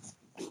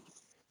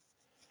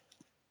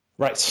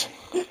 Right.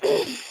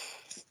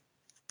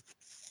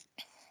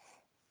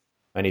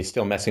 And he's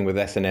still messing with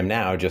S&M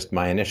now, just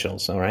my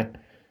initials, all right?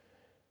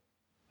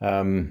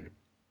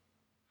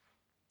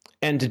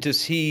 And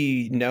does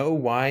he know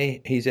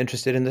why he's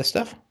interested in this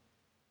stuff?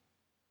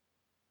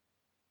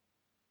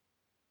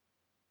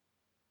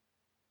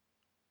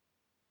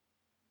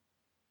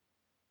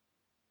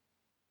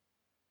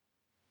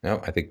 No,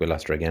 I think we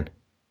lost her again.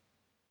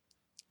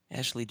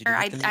 Ashley, did you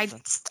get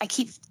the I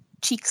keep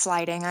cheek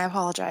sliding. I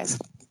apologize.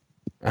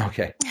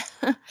 Okay.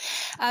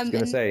 I was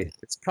going to say,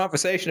 it's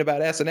conversation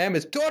about S&M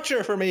is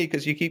torture for me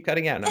because you keep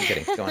cutting out. No, I'm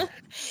kidding. Go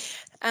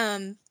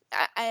on.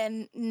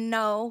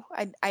 No,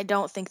 I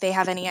don't think they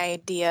have any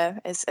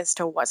idea as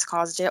to what's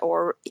caused it,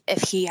 or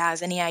if he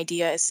has any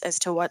idea as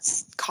to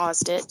what's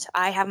caused it.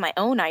 I have my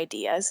own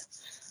ideas.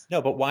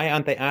 No, but why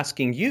aren't they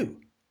asking you?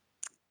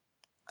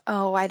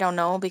 Oh, I don't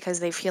know, because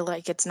they feel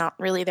like it's not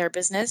really their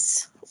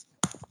business,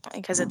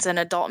 because it's an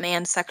adult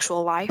man's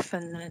sexual life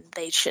and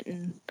they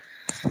shouldn't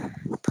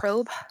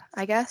probe,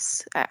 I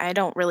guess. I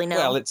don't really know.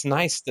 Well, it's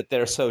nice that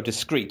they're so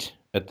discreet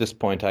at this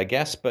point, I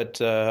guess.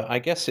 But I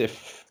guess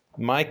if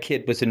my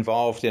kid was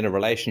involved in a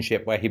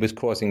relationship where he was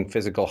causing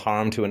physical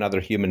harm to another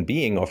human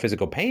being or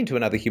physical pain to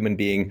another human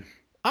being,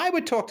 I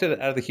would talk to that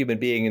other human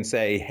being and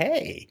say,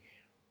 hey,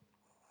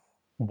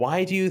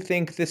 why do you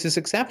think this is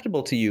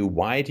acceptable to you?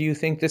 Why do you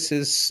think this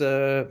is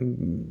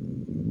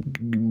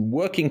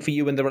working for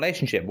you in the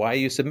relationship? Why are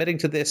you submitting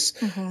to this?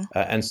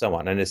 And so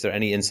on. And is there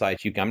any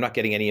insight I'm not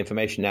getting any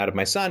information out of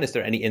my son. Is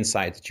there any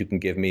insight that you can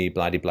give me?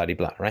 Blah, blah, blah,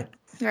 blah, right?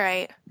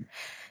 Right.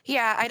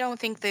 Yeah, I don't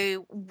think they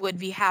would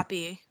be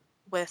happy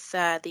with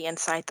the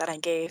insight that I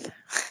gave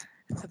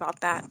about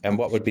that. And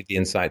what would be the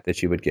insight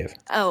that you would give?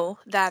 Oh,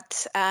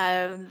 that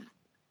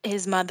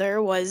his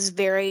mother was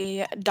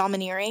very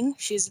domineering.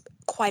 She's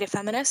quite a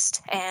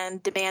feminist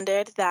and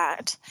demanded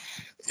that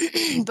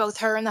both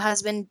her and the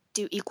husband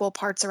do equal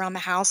parts around the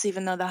house,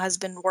 even though the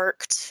husband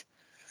worked.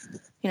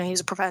 He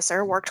was a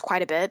professor, worked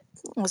quite a bit,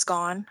 was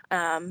gone.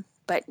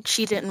 But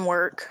she didn't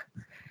work.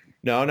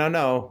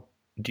 No.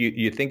 Do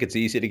you think it's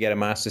easy to get a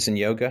master's in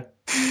yoga?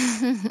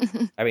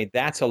 I mean,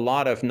 that's a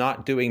lot of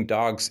not doing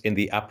dogs in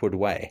the upward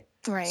way.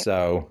 Right.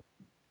 So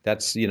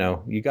that's, you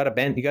got to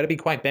bend. You got to be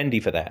quite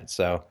bendy for that.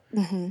 So,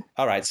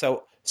 All right.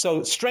 So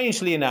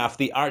strangely enough,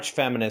 the arch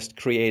feminist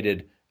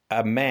created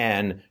a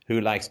man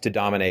who likes to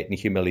dominate and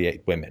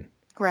humiliate women.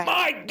 Right.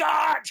 My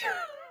God.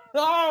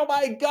 Oh,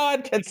 my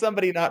God. Can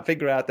somebody not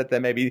figure out that there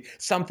may be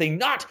something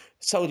not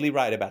totally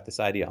right about this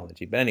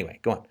ideology? But anyway,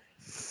 go on.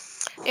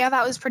 Yeah,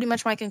 that was pretty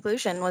much my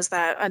conclusion, was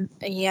that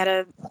he had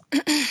a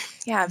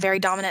very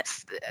dominant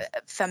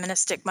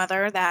feministic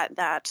mother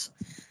that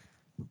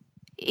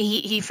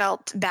he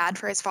felt bad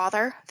for his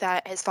father,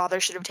 that his father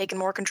should have taken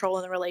more control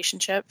in the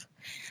relationship.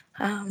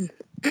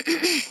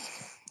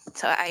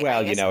 It's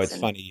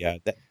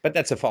funny, but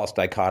that's a false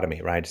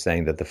dichotomy, right?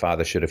 Saying that the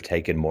father should have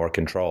taken more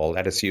control.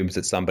 That assumes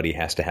that somebody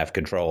has to have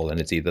control, and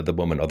it's either the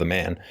woman or the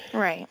man.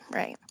 Right.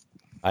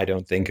 I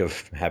don't think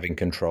of having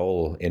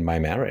control in my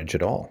marriage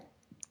at all.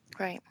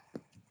 Right.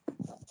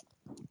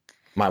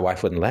 My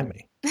wife wouldn't let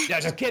me.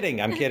 No, just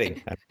kidding. I'm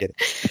kidding.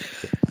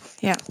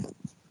 Yeah.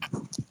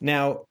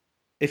 Now,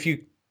 is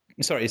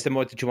there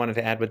more that you wanted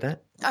to add with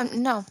that?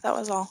 No, that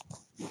was all.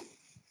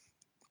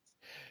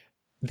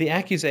 The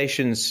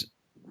accusations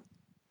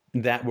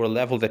that were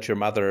leveled at your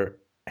mother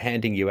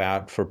handing you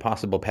out for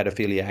possible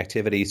pedophilia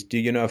activities, do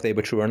you know if they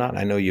were true or not?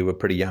 I know you were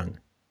pretty young.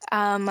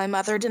 My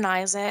mother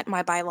denies it.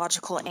 My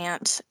biological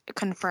aunt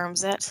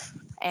confirms it.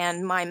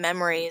 And my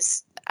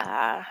memories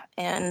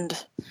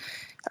and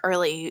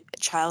early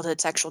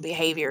childhood sexual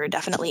behavior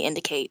definitely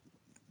indicate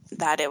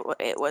that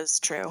it was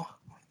true.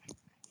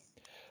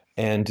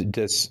 And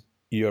does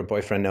your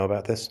boyfriend know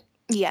about this?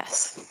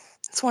 Yes.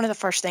 It's one of the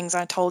first things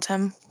I told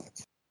him.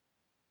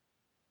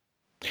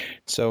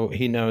 So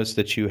he knows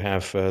that you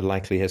have a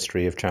likely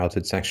history of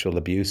childhood sexual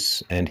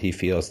abuse, and he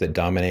feels that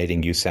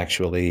dominating you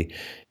sexually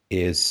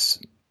is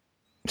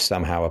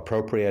somehow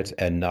appropriate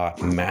and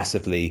not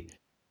massively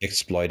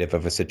exploitive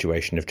of a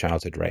situation of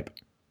childhood rape.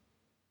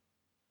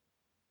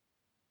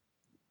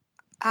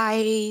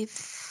 I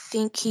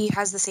think he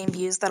has the same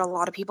views that a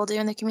lot of people do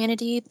in the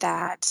community,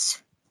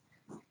 that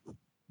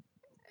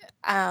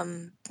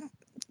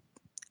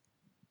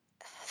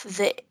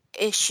the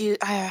issue,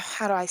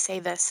 how do I say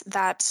this,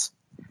 that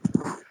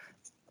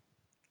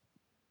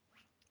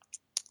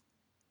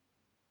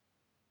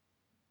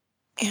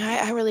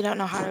I really don't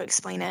know how to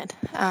explain it.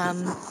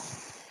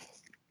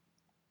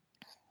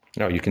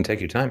 No, you can take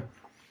your time.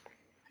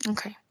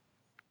 Okay.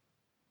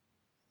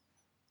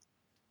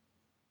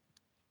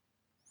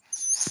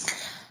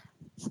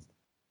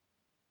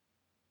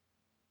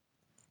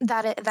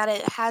 That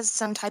it has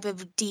some type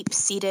of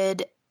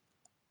deep-seated,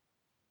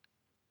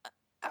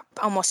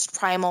 almost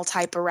primal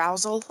type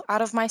arousal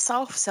out of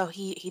myself. So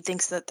he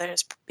thinks that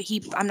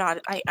I'm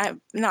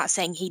not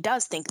saying he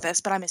does think this,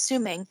 but I'm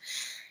assuming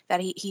that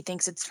he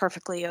thinks it's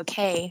perfectly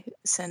okay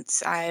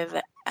since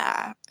I've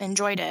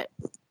enjoyed it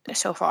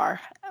so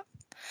far.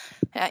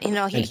 And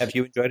have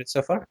you enjoyed it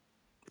so far?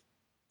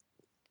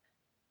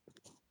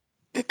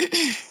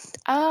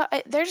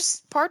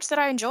 There's parts that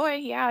I enjoy.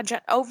 Yeah,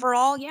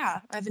 overall, yeah,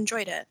 I've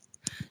enjoyed it.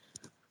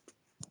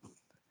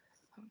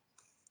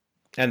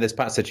 And there's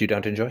parts that you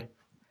don't enjoy?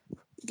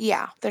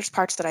 Yeah, there's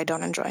parts that I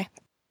don't enjoy.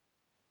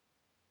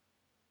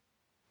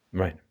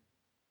 Right.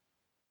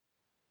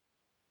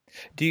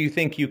 Do you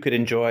think you could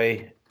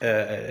enjoy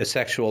a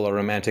sexual or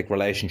romantic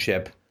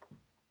relationship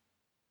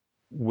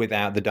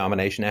without the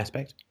domination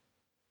aspect?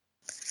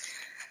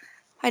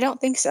 I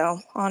don't think so,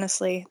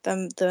 honestly.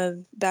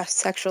 The best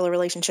sexual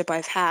relationship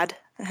I've had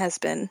has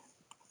been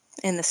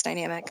in this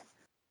dynamic.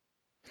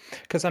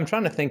 Because I'm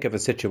trying to think of a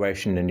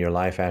situation in your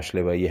life,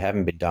 Ashley, where you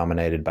haven't been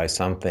dominated by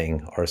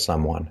something or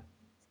someone.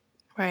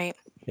 Right.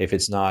 If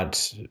it's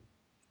not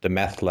the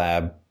meth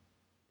lab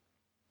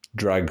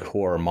drug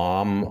whore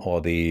mom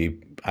or the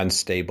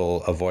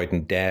unstable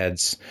avoidant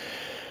dads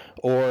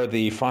or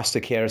the foster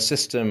care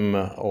system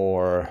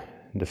or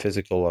the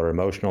physical or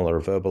emotional or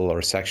verbal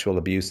or sexual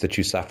abuse that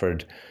you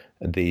suffered,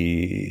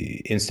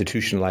 the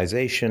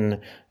institutionalization,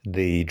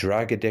 the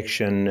drug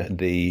addiction,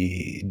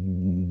 the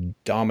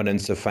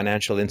dominance of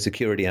financial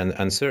insecurity and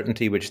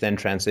uncertainty, which then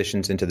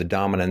transitions into the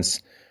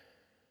dominance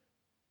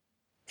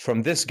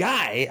from this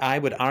guy, I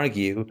would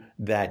argue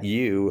that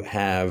you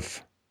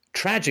have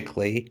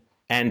tragically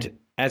and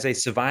as a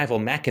survival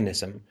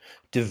mechanism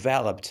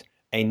developed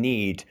a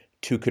need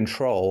to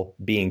control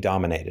being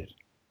dominated.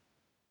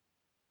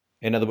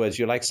 In other words,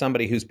 you're like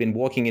somebody who's been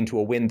walking into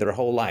a wind their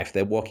whole life.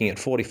 They're walking at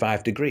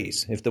 45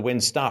 degrees. If the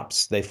wind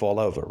stops, they fall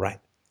over, right?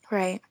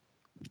 Right.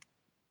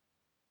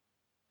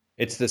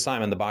 It's the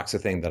Simon the Boxer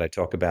thing that I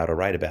talk about or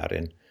write about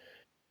in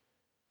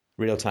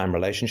Real-Time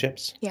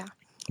Relationships. Yeah.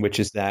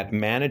 Which is that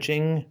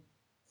managing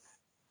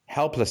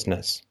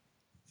helplessness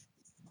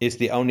is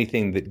the only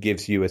thing that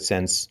gives you a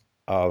sense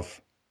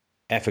of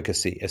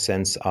efficacy, a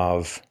sense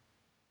of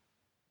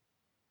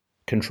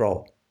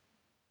control.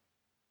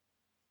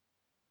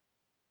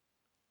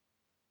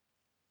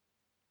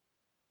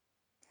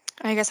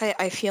 I guess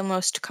I feel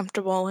most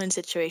comfortable in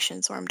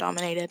situations where I'm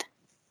dominated.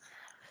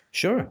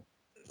 Sure.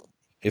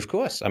 Of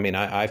course. I mean,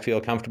 I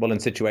feel comfortable in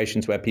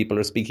situations where people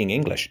are speaking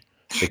English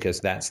because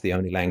that's the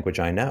only language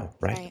I know,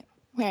 right? Right.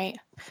 Right.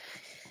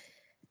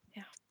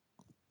 Yeah.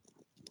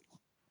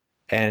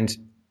 And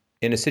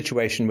in a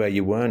situation where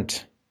you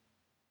weren't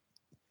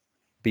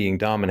being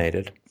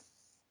dominated,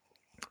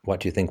 what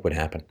do you think would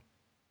happen?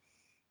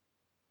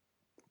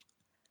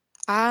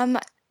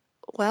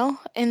 Well,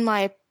 in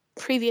my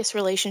previous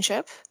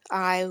relationship,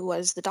 I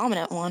was the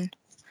dominant one.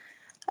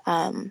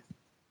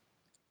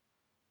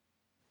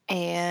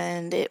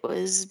 And it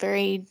was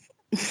very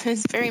it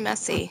was very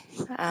messy.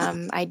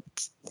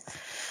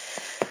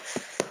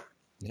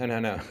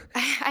 No.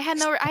 I had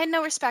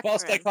no respect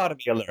False for him.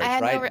 dichotomy alert, I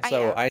had no right?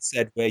 So yeah. I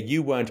said where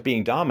you weren't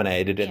being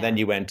dominated, and Yeah. then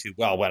you went to,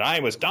 well, when I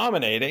was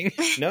dominating.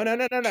 No.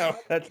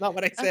 That's not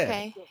what I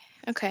said.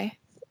 Okay.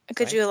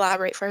 Could Right? you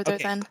elaborate further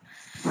Okay. then?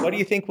 What do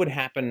you think would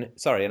happen?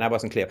 Sorry, and I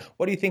wasn't clear.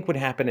 What do you think would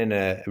happen in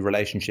a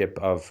relationship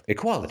of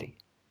equality,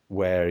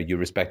 where you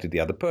respected the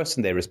other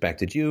person, they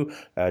respected you,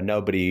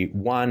 nobody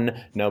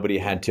won, nobody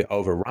had to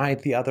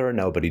override the other,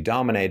 nobody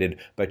dominated,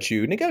 but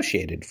you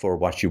negotiated for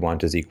what you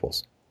want as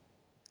equals?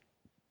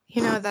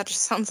 You know, that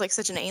just sounds like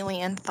such an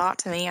alien thought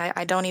to me.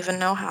 I don't even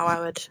know how I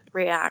would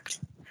react.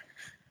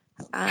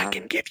 I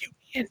can give you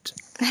a hint.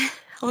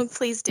 Oh,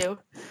 please do.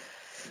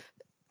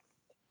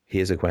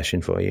 Here's a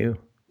question for you,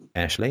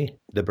 Ashley,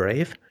 the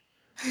brave.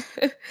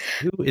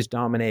 Who is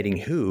dominating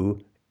who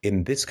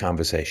in this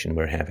conversation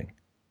we're having?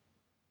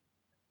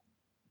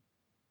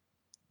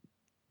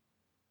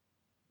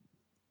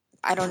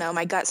 I don't know.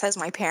 My gut says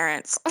my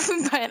parents,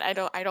 but I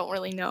don't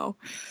really know.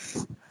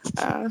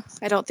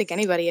 I don't think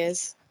anybody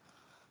is.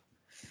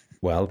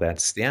 Well,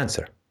 that's the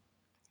answer.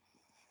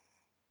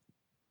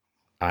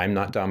 I'm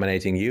not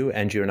dominating you,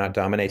 and you're not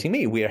dominating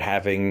me. We're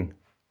having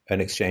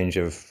an exchange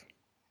of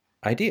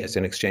ideas,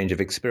 an exchange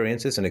of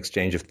experiences, an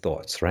exchange of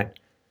thoughts, right?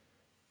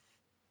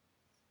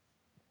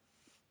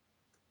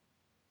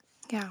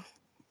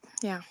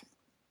 Yeah.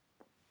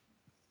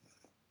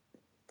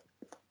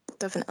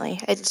 Definitely.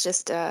 It's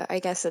just, I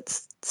guess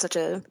it's such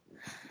a,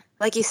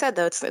 like you said,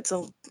 though, it's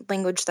a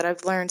language that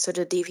I've learned. So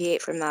to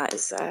deviate from that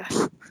is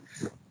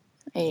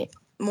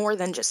more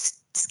than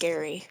just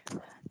scary.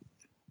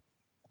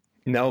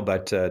 No,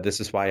 but this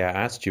is why I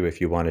asked you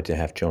if you wanted to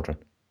have children.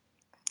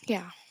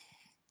 Yeah.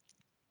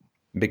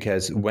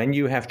 Because when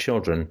you have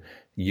children,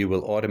 you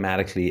will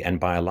automatically and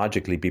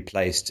biologically be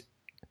placed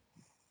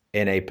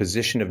in a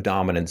position of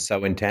dominance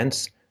so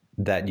intense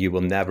that you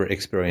will never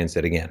experience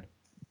it again.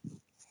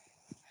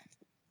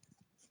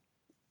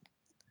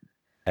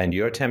 And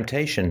your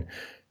temptation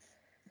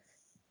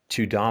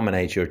to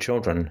dominate your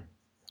children,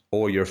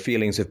 or your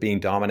feelings of being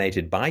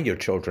dominated by your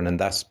children and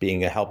thus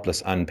being a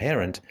helpless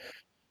unparent,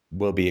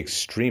 will be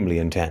extremely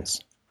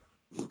intense.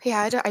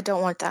 Yeah, I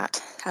don't want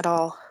that at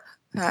all.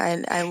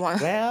 I want.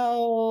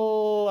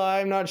 Well,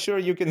 I'm not sure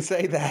you can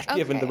say that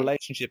given the Okay.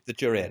 relationship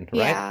that you're in,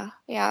 right?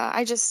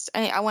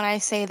 Yeah. When I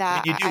say I mean,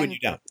 that, you do and you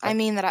don't. I Right?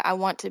 mean that I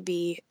want to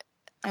be,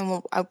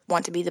 I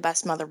want to be the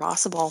best mother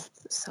possible.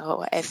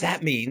 So if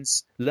That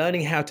means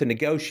learning how to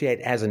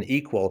negotiate as an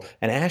equal.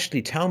 And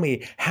Ashley, tell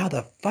me, how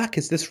the fuck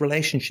is this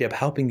relationship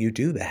helping you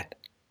do that?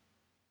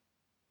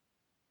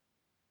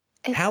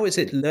 How is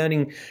it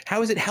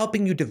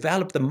helping you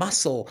develop the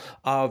muscle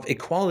of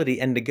equality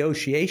and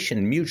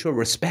negotiation, mutual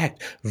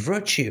respect,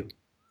 virtue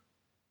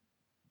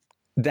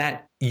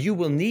that you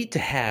will need to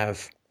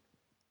have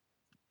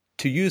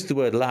to use the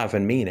word love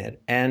and mean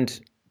it and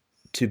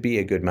to be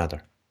a good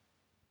mother?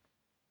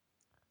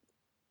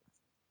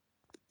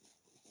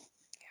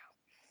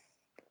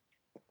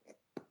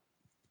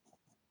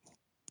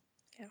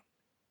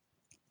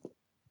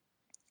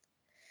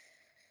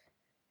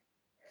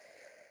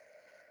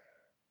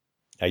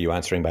 Are you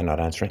answering by not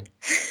answering?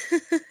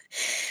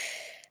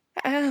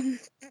 I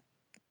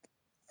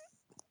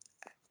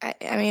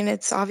mean,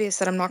 it's obvious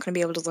that I'm not going to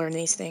be able to learn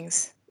these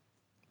things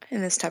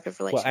in this type of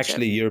Well, relationship.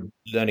 actually, you're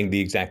learning the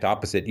exact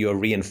opposite. You're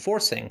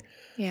reinforcing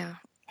Yeah.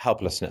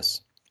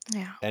 helplessness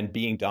Yeah. and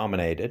being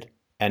dominated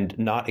and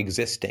not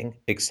existing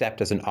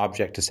except as an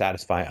object to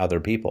satisfy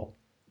other people.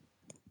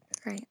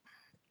 Right.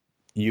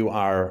 You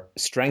are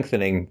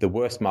strengthening the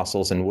worst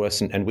muscles and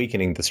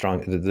weakening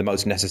the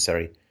most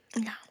necessary.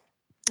 Yeah.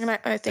 And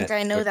I think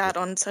I know that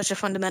on such a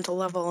fundamental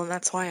level, and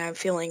that's why I'm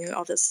feeling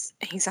all this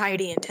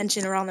anxiety and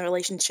tension around the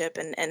relationship,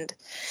 and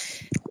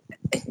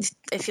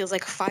it feels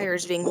like a fire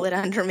is being lit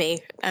under me,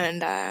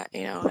 and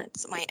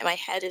it's my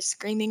head is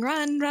screaming,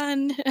 run,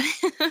 run.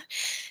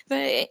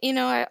 But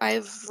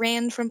I've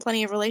ran from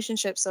plenty of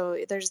relationships, so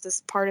there's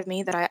this part of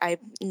me that I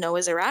know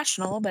is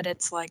irrational, but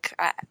it's like,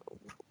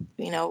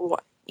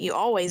 you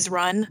always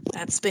run.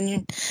 That's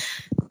been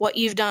what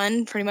you've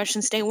done pretty much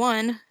since day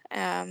one.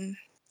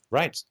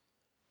 Right.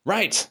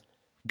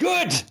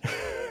 Good.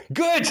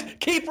 Good.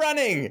 Keep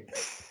running.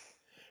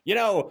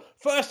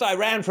 First I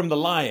ran from the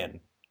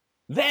lion.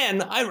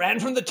 Then I ran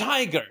from the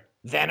tiger.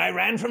 Then I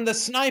ran from the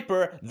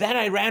sniper. Then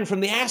I ran from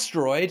the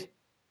asteroid.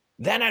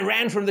 Then I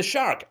ran from the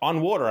shark.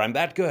 On water, I'm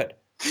that good.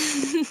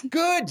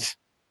 Good.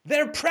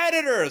 They're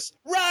predators.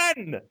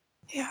 Run.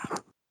 Yeah.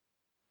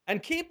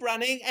 And keep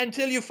running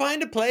until you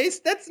find a place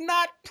that's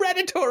not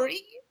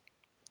predatory.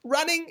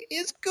 Running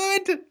is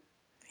good.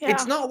 Yeah.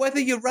 It's not whether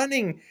you're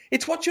running.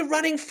 It's what you're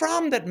running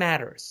from that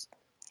matters.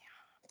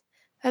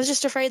 I was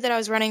just afraid that I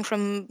was running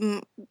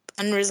from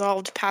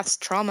unresolved past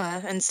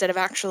trauma instead of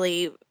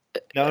actually...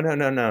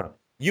 No.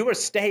 You are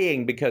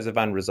staying because of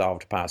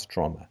unresolved past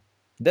trauma.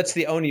 That's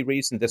the only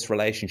reason this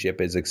relationship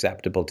is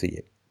acceptable to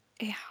you.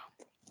 Yeah.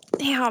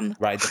 Damn.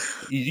 Right?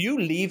 You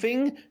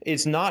leaving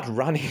is not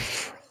running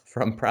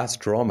from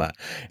past trauma.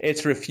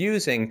 It's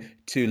refusing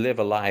to live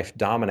a life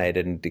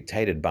dominated and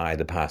dictated by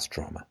the past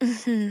trauma.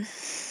 Mm-hmm.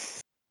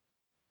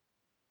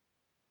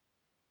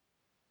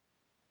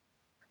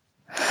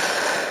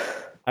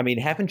 I mean,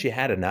 haven't you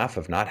had enough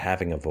of not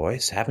having a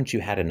voice? Haven't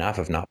you had enough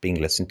of not being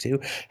listened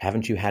to?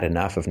 Haven't you had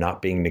enough of not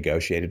being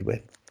negotiated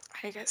with?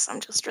 I guess I'm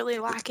just really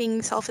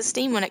lacking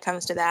self-esteem when it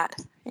comes to that.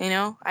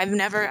 I've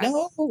never...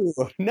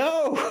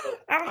 No.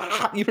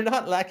 You're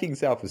not lacking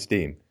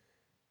self-esteem.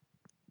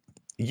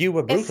 You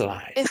were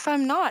brutalized. If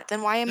I'm not,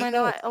 then why am I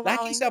not allowing...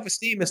 Lacking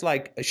self-esteem is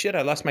like, shit,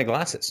 I lost my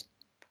glasses.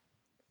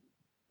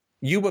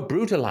 You were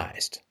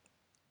brutalized.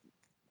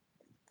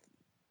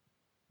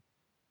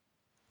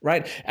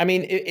 Right? I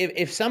mean,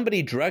 if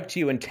somebody drugged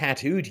you and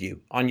tattooed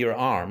you on your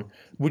arm,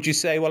 would you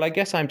say, well, I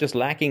guess I'm just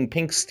lacking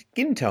pink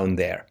skin tone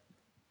there?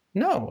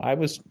 No, I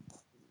was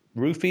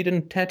roofied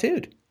and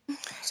tattooed.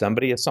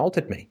 Somebody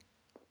assaulted me.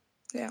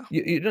 Yeah.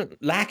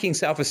 Lacking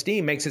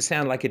self-esteem makes it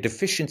sound like a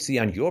deficiency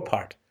on your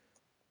part.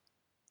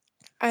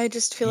 I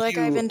just feel like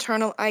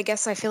I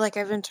guess I feel like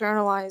I've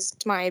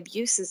internalized my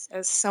abuse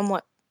as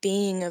somewhat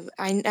being of...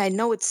 I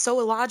know it's so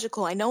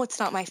illogical. I know it's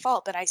not my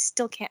fault, but I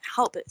still can't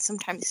help it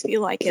sometimes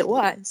feel like it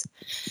was.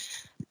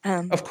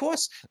 Of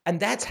course. And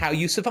that's how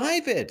you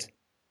survive it.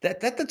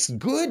 That's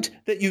good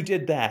that you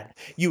did that.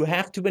 You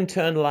have to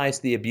internalize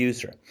the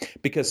abuser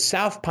because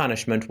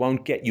self-punishment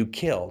won't get you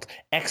killed.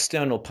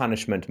 External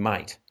punishment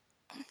might.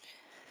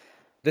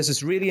 This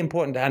is really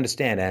important to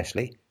understand,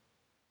 Ashley.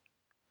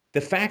 The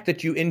fact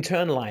that you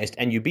internalized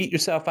and you beat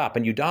yourself up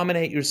and you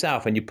dominate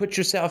yourself and you put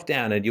yourself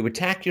down and you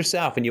attack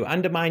yourself and you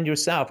undermine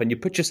yourself and you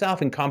put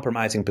yourself in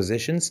compromising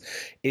positions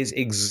is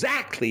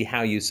exactly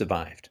how you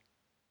survived.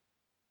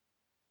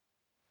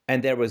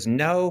 And there was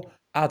no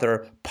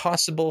other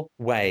possible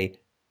way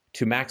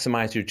to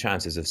maximize your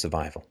chances of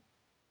survival.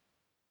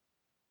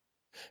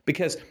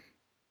 Because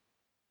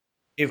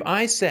if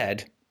I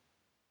said,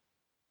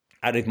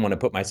 I don't even want to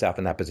put myself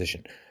in that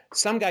position.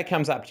 Some guy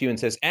comes up to you and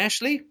says,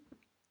 Ashley,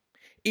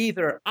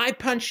 either I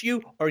punch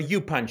you or you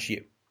punch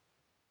you.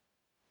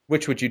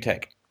 Which would you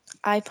take?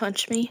 I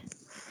punch me.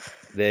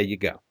 There you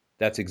go.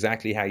 That's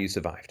exactly how you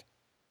survived.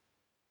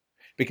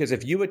 Because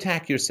if you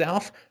attack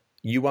yourself,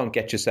 you won't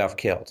get yourself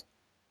killed.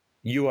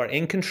 You are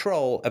in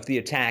control of the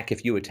attack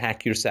if you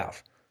attack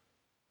yourself.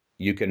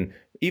 You can,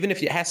 even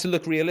if it has to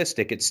look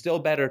realistic, it's still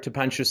better to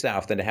punch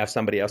yourself than to have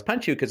somebody else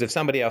punch you, because if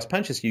somebody else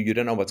punches you, you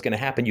don't know what's going to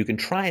happen. You can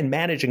try and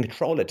manage and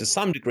control it to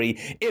some degree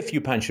if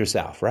you punch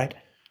yourself, right?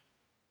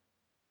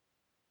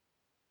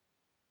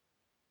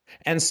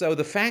 And so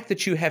the fact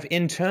that you have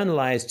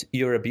internalized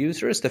your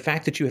abusers, the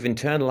fact that you have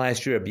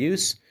internalized your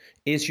abuse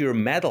is your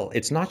medal.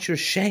 It's not your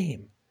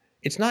shame.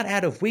 It's not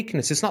out of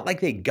weakness. It's not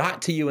like they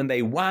got to you and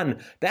they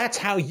won. That's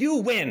how you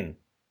win.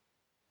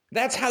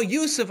 That's how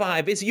you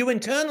survive, is you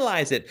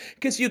internalize it.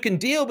 Because you can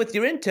deal with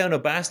your internal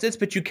bastards,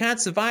 but you can't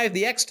survive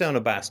the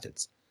external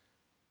bastards.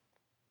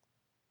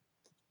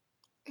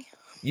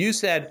 You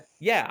said,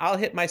 yeah, I'll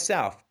hit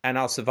myself and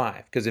I'll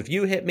survive. Because if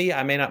you hit me,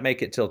 I may not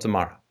make it till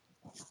tomorrow.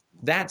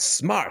 That's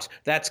smart.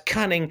 That's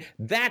cunning.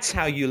 That's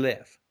how you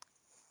live.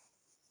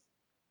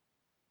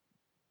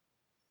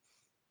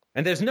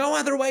 And there's no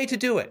other way to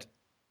do it.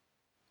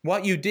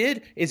 What you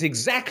did is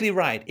exactly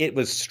right. It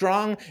was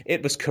strong.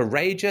 It was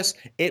courageous.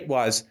 It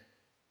was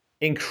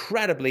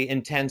incredibly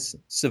intense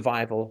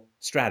survival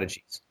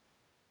strategies.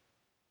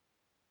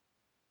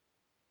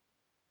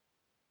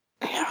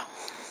 Yeah.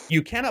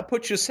 You cannot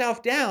put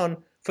yourself down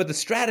for the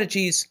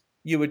strategies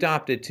you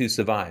adopted to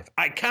survive.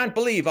 I can't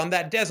believe on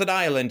that desert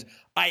island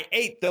I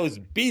ate those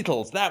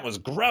beetles. That was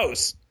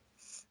gross.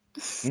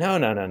 No,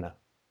 no, no, no.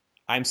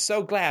 I'm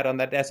so glad on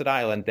that desert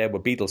island there were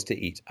beetles to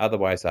eat.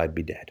 Otherwise, I'd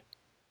be dead.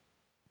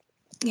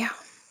 Yeah.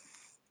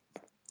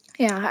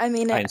 Yeah, I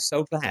mean, I am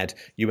so glad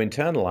you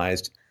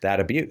internalized that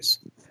abuse,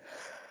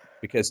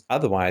 because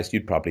otherwise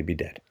you'd probably be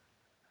dead.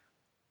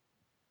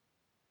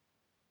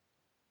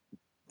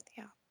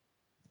 yeah.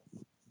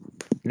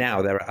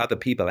 Now, there are other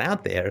people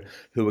out there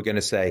who are going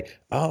to say,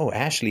 oh,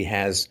 Ashley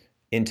has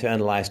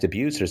internalized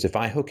abusers. If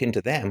I hook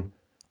into them,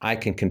 I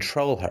can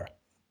control her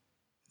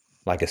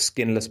like a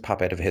skinless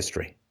puppet of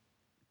history.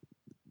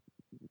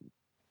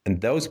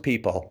 And those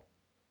people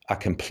are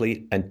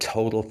complete and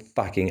total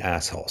fucking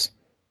assholes.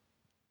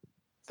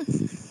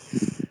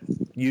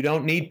 You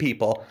don't need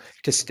people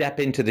to step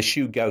into the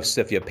shoe ghosts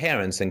of your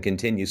parents and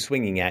continue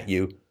swinging at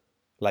you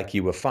like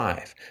you were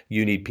 5.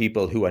 You need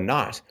people who are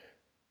not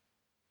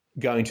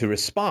going to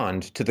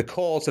respond to the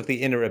calls of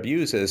the inner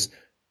abusers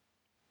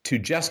to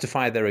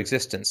justify their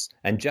existence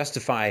and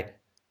justify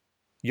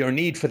your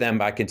need for them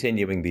by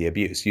continuing the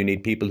abuse. You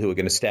need people who are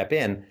going to step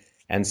in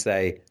and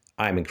say,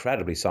 I'm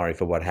incredibly sorry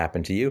for what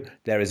happened to you.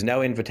 There is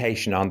no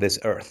invitation on this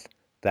earth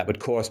that would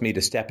cause me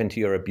to step into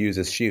your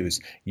abuser's shoes.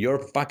 Your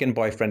fucking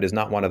boyfriend is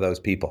not one of those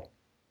people.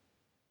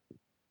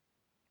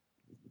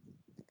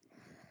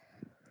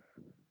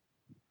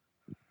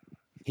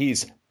 He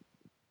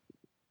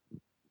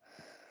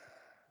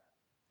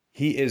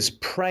is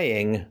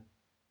preying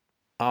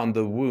on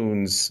the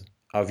wounds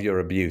of your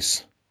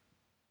abuse.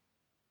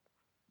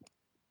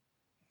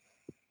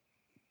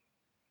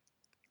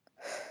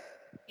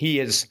 He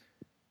is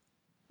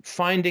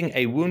finding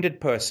a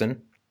wounded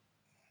person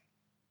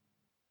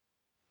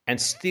and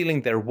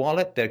stealing their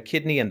wallet, their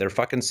kidney, and their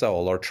fucking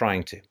soul, or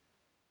trying to.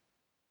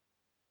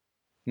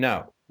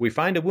 No, we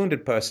find a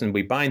wounded person,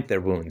 we bind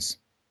their wounds.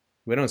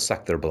 We don't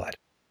suck their blood.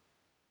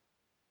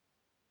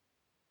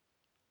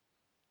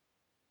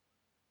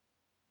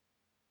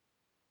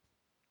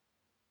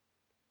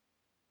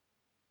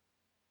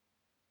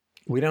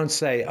 We don't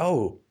say,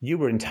 oh, you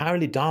were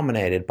entirely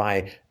dominated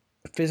by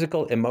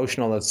physical,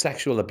 emotional, and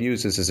sexual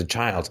abuses as a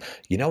child.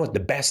 You know what the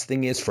best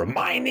thing is for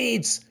my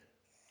needs?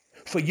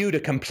 For you to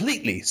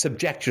completely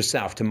subject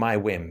yourself to my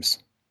whims.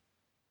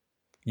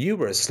 You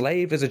were a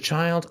slave as a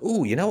child?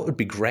 Ooh, you know what would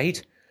be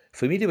great?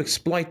 For me to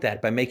exploit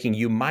that by making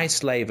you my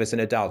slave as an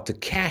adult, to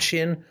cash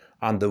in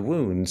on the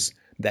wounds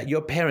that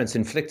your parents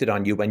inflicted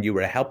on you when you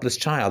were a helpless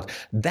child.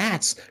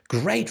 That's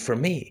great for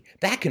me.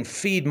 That can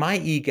feed my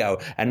ego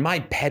and my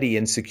petty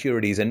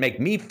insecurities and make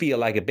me feel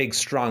like a big,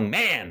 strong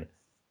man.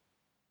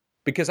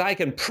 Because I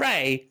can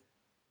prey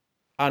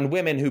on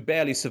women who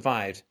barely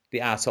survived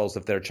the assholes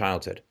of their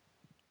childhood.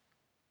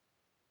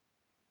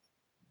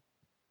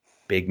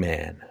 Big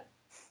man.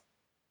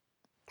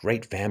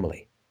 Great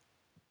family.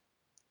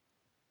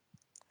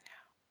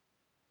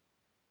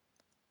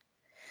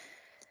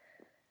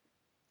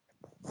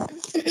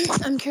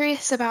 I'm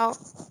curious about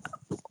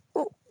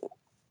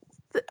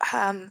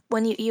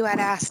when you had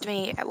asked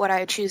me would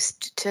I choose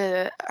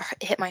to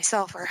hit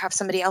myself or have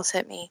somebody else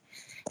hit me,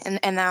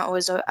 and that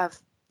was a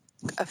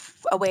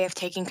way of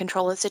taking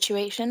control of the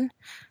situation.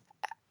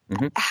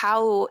 Mm-hmm.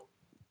 How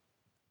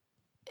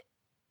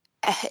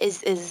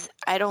is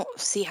I don't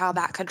see how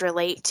that could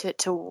relate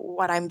to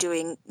what I'm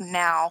doing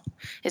now.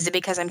 Is it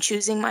because I'm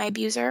choosing my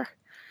abuser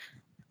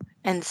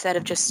instead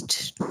of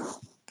just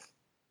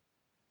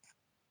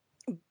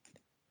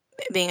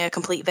being a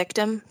complete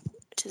victim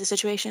to the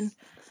situation?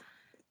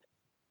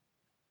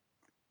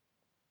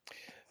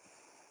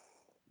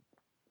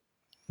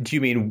 Do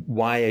you mean,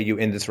 why are you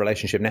in this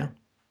relationship now?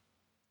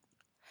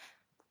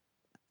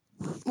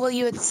 Well,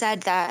 you had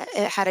said that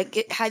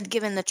it had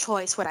given the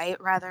choice, would I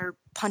rather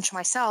punch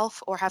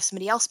myself or have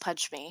somebody else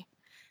punch me?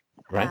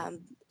 Right.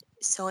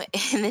 So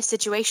in this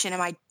situation,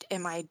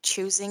 am I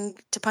choosing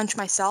to punch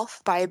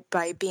myself by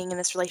being in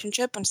this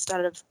relationship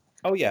instead of?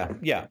 Oh,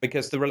 yeah,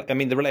 because the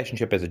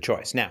relationship is a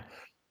choice. Now,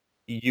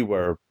 you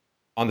were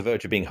on the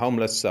verge of being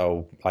homeless,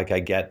 so I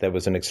get there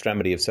was an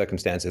extremity of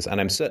circumstances, and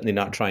I'm certainly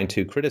not trying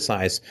to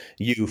criticize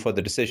you for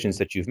the decisions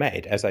that you've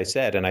made. As I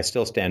said, and I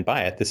still stand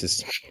by it, this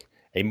is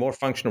a more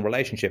functional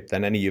relationship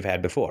than any you've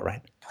had before,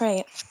 right?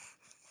 Right.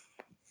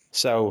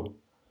 So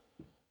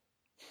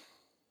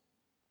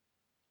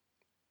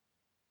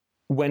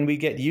when we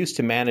get used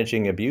to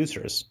managing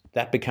abusers,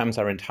 that becomes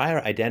our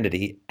entire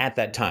identity at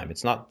that time.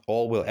 It's not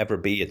all we'll ever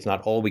be. It's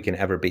not all we can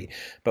ever be.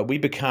 But we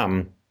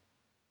become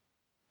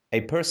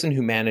a person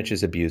who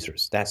manages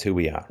abusers. That's who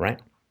we are, right?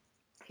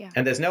 Yeah.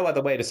 And there's no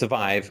other way to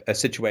survive a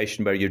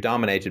situation where you're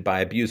dominated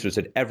by abusers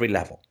at every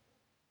level,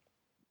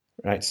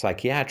 right?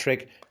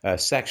 Psychiatric,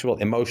 sexual,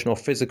 emotional,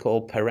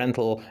 physical,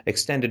 parental,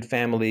 extended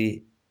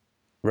family,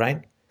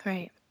 right?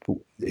 Right.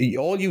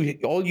 All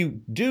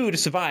you do to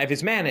survive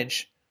is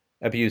manage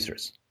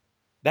abusers.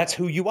 That's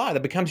who you are.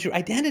 That becomes your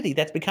identity.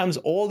 That becomes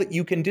all that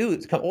you can do.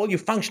 It's all you're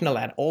functional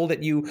at, all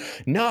that you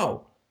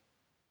know.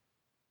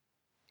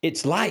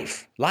 It's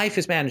life. Life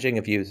is managing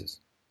abusers.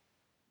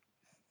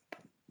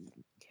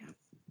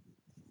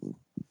 Yeah.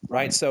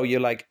 Right? So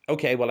you're like,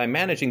 okay, well, I'm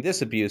managing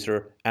this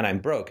abuser and I'm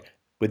broke.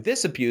 With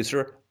this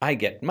abuser, I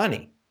get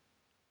money.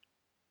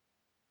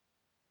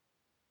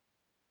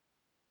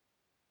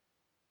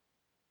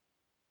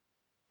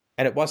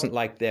 And it wasn't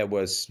like there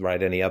was,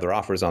 right, any other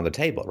offers on the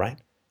table, right?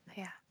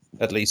 Yeah.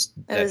 At least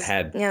it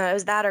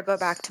was that or go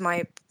back to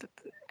my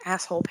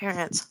asshole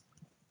parents.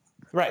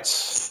 Right.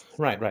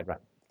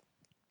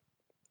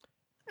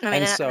 I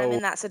mean, and I'm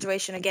in that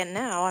situation again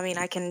now. I mean,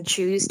 I can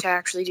choose to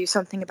actually do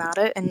something about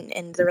it, and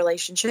in the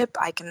relationship,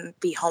 I can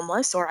be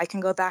homeless, or I can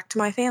go back to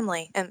my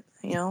family, and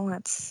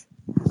that's.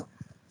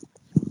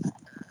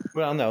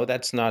 Well, no,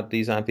 that's not.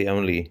 These aren't the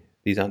only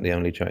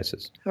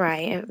choices.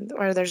 Right.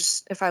 Or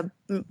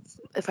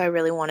if I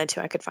really wanted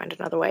to, I could find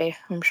another way,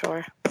 I'm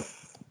sure.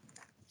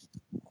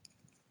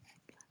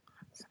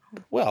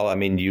 Well, I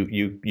mean,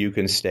 you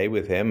can stay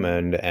with him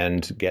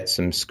and get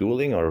some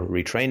schooling or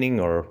retraining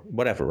or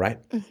whatever, right?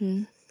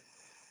 Mm-hmm.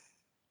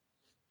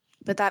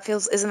 But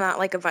isn't that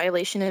like a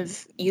violation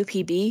of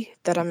UPB,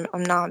 that I'm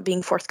not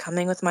being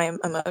forthcoming with my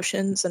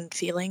emotions and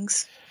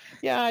feelings?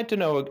 Yeah, I don't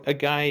know. A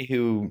guy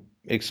who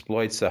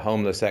exploits a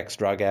homeless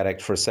ex-drug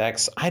addict for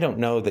sex, I don't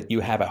know that you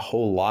have a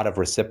whole lot of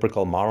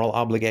reciprocal moral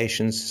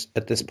obligations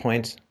at this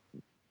point.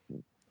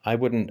 I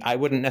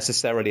wouldn't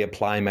necessarily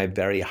apply my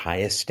very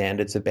highest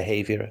standards of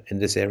behavior in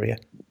this area.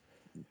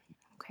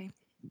 Okay.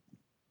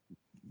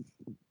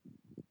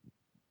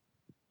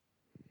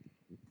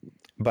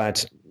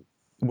 But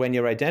when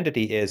your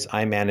identity is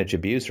I manage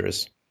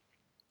abusers,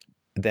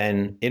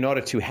 then in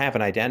order to have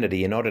an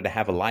identity, in order to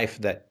have a life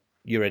that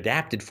you're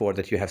adapted for,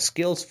 that you have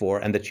skills for,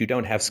 and that you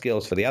don't have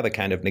skills for the other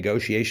kind of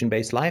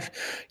negotiation-based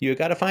life, you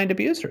got to find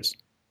abusers.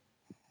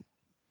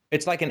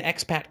 It's like an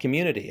expat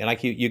community. And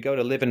like you go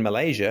to live in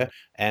Malaysia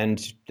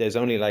and there's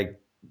only like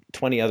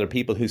 20 other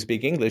people who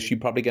speak English, you're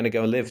probably going to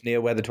go live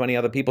near where the 20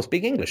 other people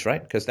speak English,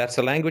 right? Because that's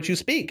the language you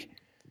speak.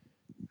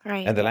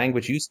 Right. And the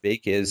language you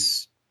speak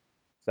is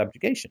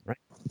subjugation, right?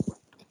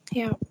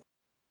 Yeah.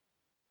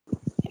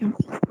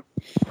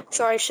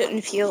 So I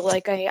shouldn't feel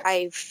like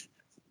I've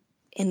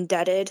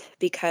indebted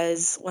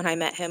because when I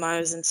met him, I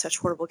was in such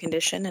horrible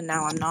condition, and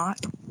now I'm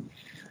not.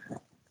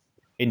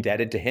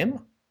 Indebted to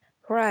him?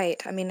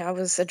 Right. I mean, I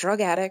was a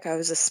drug addict. I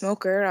was a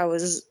smoker. I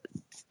was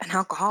an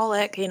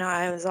alcoholic.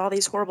 I was all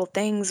these horrible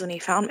things when he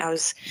found me. I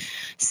was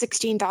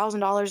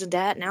 $16,000 in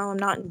debt. Now I'm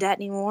not in debt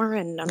anymore,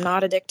 and I'm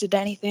not addicted to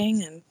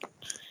anything. And,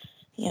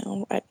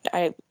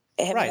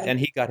 Right, and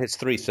he got his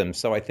threesome,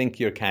 so I think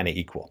you're kind of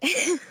equal.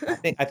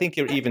 I think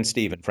you're even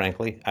Steven,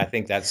 frankly. I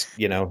think that's,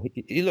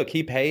 look,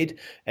 he paid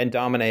and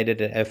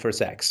dominated for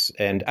sex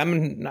and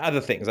other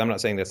things. I'm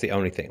not saying that's the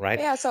only thing, right?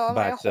 Yeah, so am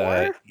I a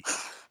whore?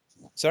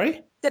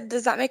 Sorry?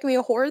 Does that make me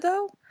a whore,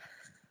 though?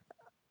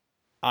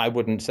 I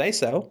wouldn't say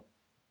so.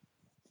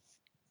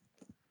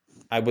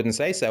 A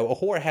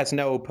whore has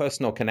no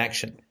personal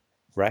connection,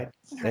 right?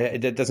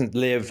 It doesn't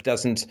live,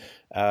 doesn't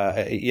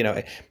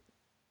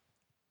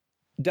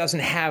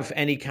have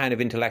any kind of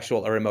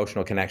intellectual or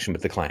emotional connection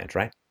with the client,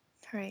 right?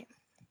 Right.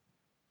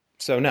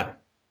 So no,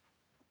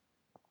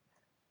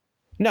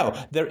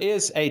 there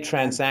is a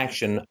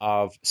transaction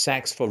of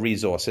sex for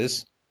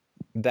resources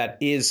that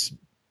is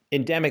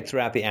endemic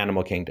throughout the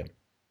animal kingdom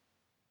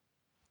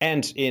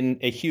and in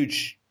a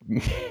huge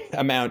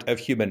amount of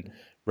human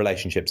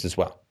relationships as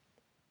well.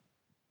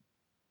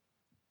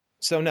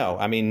 So no,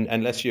 I mean,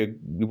 unless you're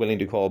willing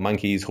to call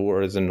monkeys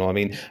whores and all, I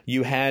mean,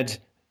 you had...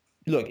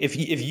 Look, if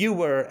you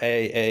were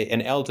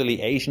an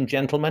elderly Asian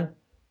gentleman,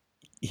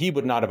 he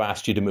would not have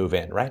asked you to move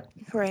in, right?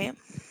 Right.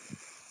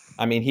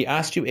 I mean, he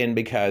asked you in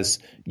because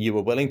you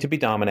were willing to be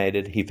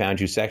dominated, he found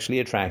you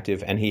sexually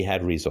attractive, and he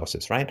had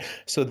resources, right?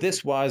 So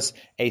this was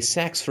a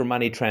sex for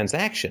money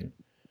transaction,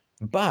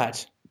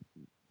 but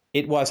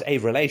it was a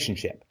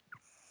relationship.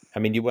 I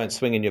mean, you weren't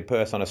swinging your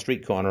purse on a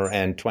street corner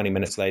and 20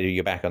 minutes later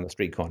you're back on the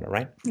street corner,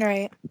 right?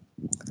 Right.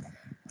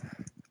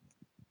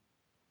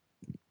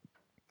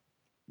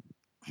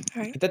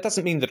 Right. That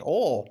doesn't mean that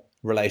all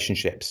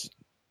relationships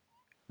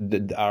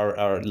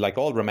are like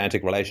all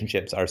romantic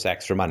relationships are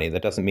sex for money.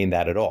 That doesn't mean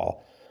that at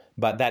all.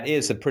 But that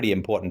is a pretty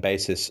important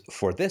basis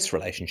for this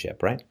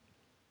relationship, right?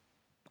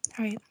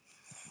 Right.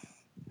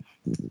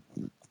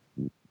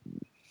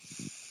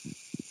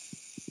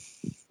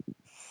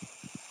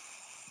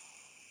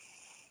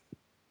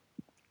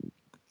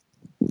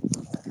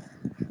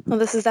 Well,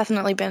 this has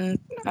definitely been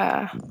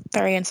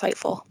very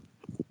insightful.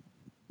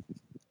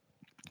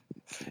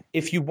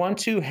 If you want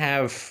to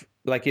have,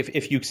 like,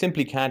 if you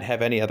simply can't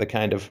have any other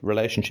kind of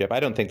relationship, I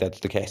don't think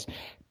that's the case.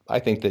 I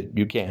think that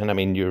you can. I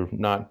mean, you're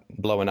not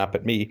blowing up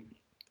at me,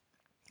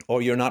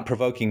 or you're not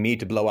provoking me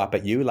to blow up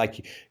at you.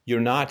 Like, you're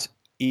not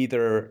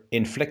either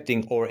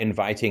inflicting or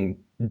inviting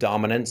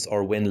dominance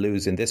or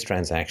win-lose in this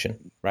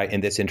transaction, right?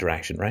 In this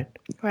interaction, right?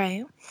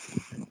 Right.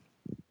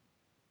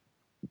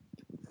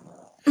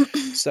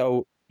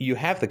 So you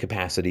have the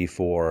capacity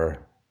for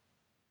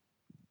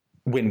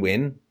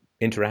win-win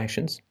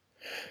interactions.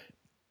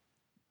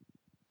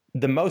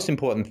 The most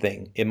important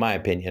thing, in my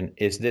opinion,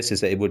 is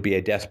that it would be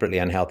a desperately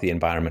unhealthy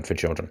environment for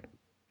children.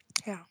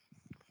 Yeah.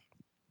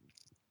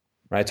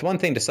 Right? It's one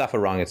thing to suffer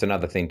wrong. It's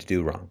another thing to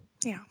do wrong.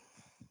 Yeah.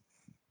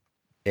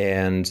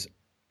 And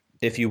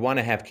if you want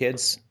to have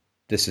kids,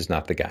 this is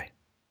not the guy.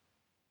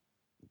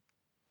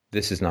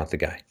 This is not the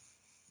guy.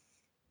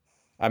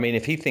 I mean,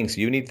 if he thinks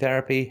you need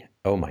therapy,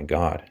 oh my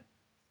God.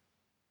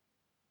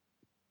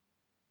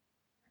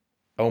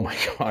 Oh my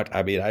God.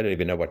 I mean, I don't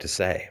even know what to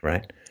say,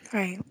 right?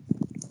 Right.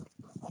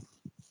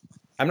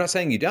 I'm not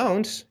saying you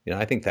don't.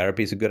 I think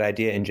therapy is a good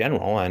idea in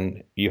general,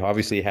 and you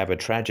obviously have a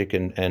tragic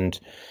and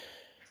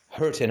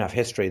hurt enough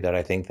history that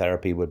I think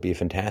therapy would be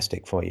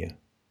fantastic for you.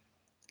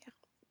 Yeah.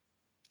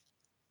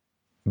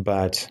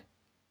 But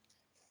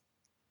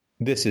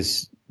this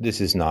is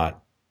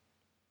not,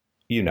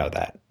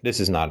 that. This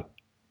is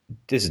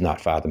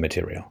not father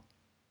material.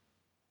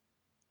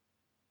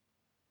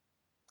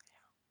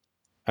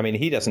 I mean,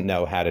 he doesn't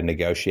know how to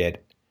negotiate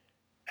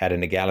at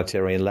an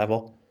egalitarian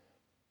level.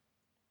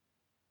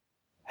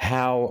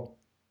 How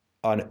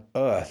on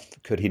earth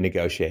could he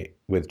negotiate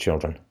with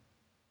children?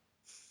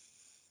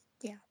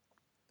 Yeah.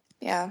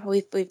 Yeah,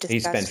 we've discussed He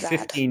spent that.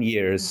 15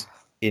 years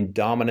in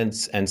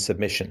dominance and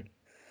submission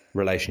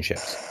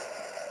relationships.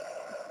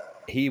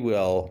 He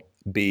will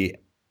be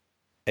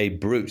a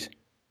brute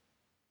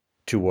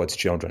towards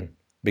children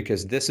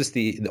because this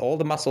is all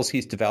the muscles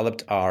he's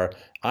developed are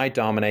I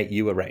dominate,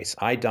 you erase.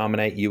 I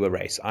dominate, you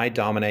erase. I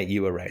dominate,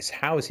 you erase.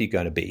 How is he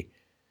going to be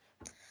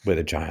with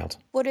a child?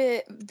 Would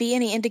it be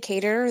any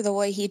indicator the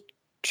way he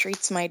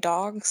treats my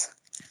dogs?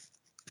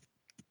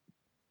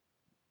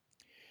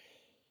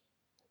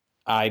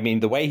 I mean,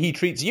 the way he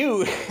treats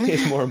you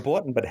is more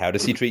important, but how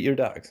does he treat your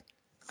dogs?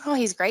 Oh,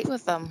 he's great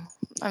with them.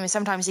 I mean,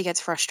 sometimes he gets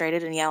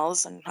frustrated and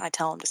yells, and I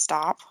tell him to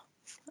stop.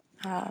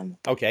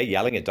 Okay,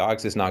 yelling at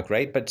dogs is not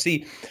great, but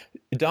see,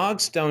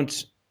 dogs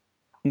don't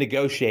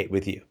negotiate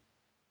with you.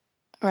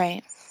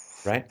 Right.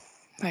 Right?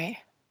 Right.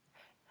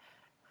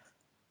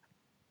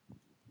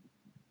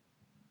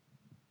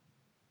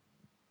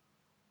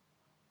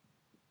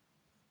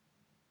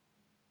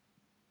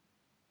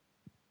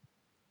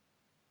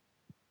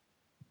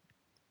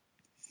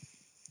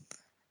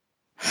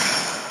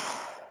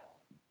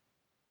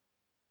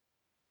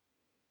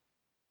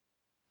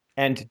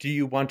 And do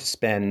you want to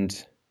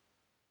spend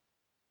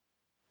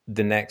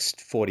the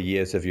next 40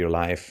 years of your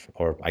life,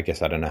 or I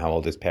guess I don't know how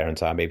old his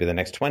parents are, maybe the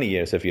next 20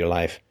 years of your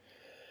life,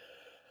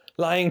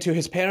 lying to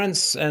his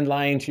parents and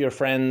lying to your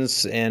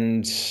friends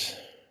and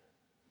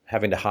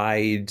having to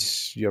hide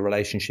your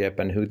relationship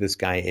and who this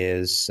guy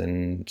is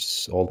and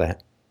all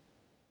that?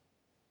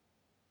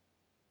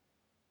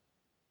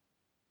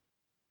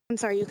 I'm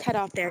sorry, you cut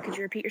off there. Could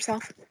you repeat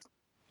yourself?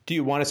 Do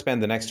you want to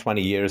spend the next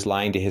 20 years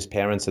lying to his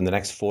parents and the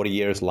next 40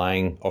 years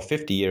lying, or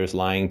 50 years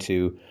lying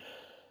to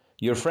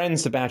your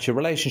friends about your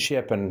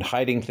relationship and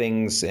hiding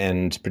things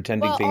and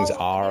pretending things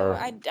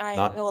are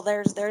not? Well,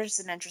 there's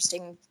an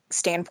interesting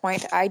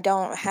standpoint. I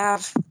don't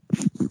have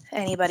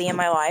anybody in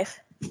my life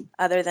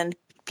other than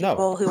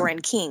people who are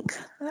in kink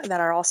that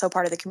are also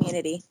part of the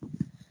community.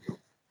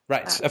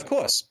 Right, of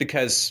course,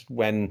 because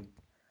when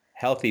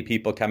healthy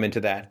people come into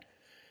that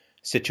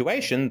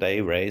situation, they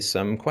raise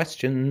some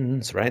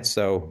questions, right?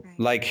 So,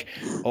 like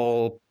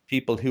all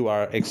people who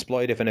are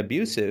exploitive and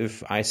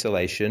abusive,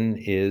 isolation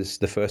is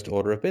the first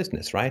order of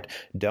business, right?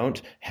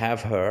 Don't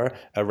have her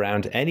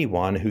around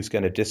anyone who's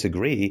going to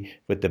disagree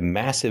with the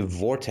massive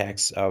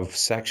vortex of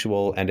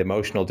sexual and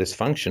emotional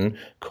dysfunction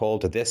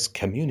called this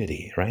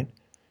community, right?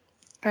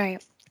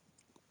 Right.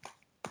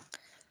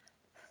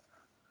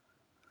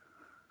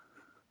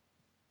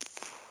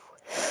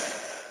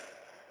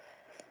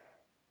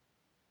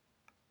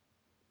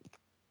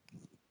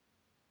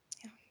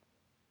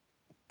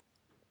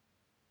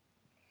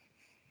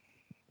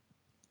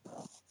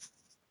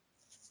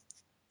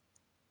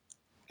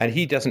 And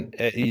he doesn't,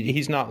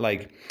 he's not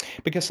like,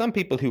 because some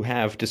people who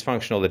have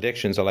dysfunctional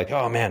addictions are like,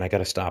 oh man, I got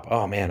to stop.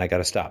 Oh man, I got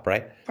to stop,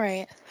 right?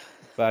 Right.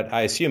 But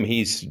I assume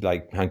he's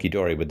like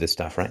hunky-dory with this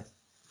stuff, right?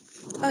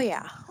 Oh,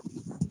 yeah.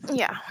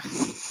 Yeah.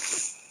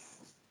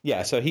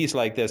 Yeah, so he's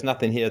like, there's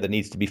nothing here that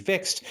needs to be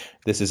fixed.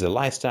 This is a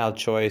lifestyle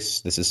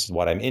choice. This is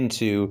what I'm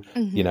into.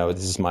 Mm-hmm.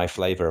 This is my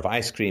flavor of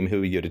ice cream.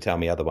 Who are you to tell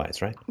me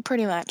otherwise, right?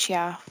 Pretty much,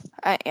 yeah.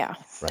 Yeah,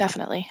 right.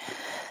 Definitely.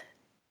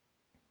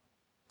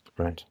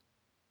 Right.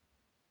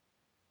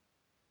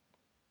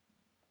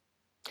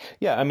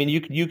 Yeah, I mean,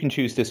 you can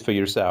choose this for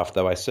yourself,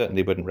 though I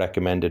certainly wouldn't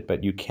recommend it,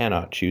 but you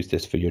cannot choose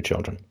this for your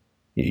children.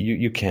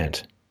 You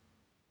can't.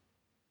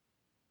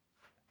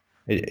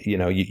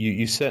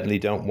 You certainly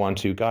don't want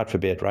to, God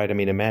forbid, right? I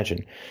mean,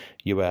 imagine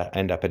you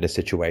end up in a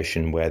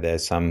situation where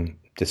there's some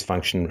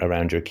dysfunction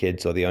around your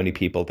kids, or the only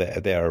people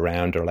that they're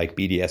around are like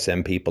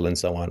BDSM people and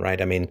so on,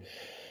 right? I mean,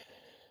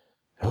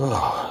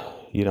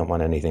 you don't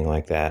want anything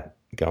like that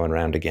going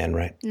around again,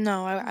 right?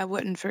 No, I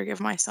wouldn't forgive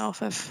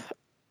myself if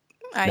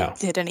I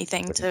did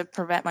anything to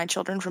prevent my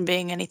children from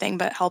being anything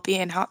but happy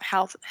and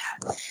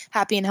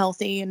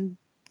healthy and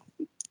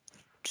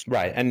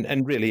right.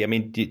 And really, I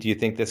mean, do you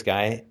think this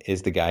guy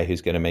is the guy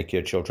who's going to make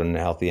your children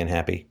healthy and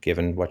happy,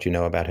 given what you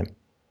know about him?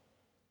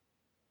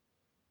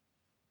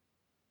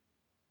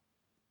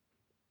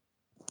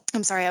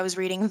 I'm sorry, I was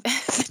reading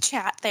the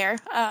chat there.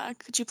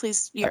 Could you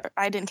please?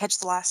 I didn't catch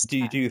the last. Do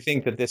you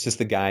think that this is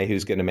the guy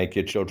who's going to make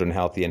your children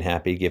healthy and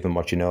happy, given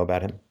what you know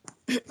about him?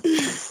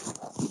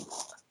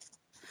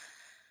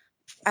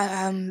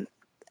 And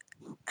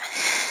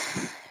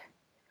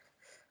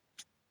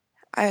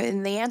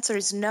the answer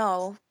is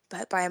no,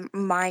 but by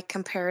my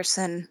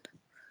comparison,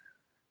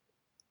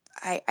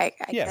 I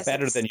guess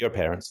better than your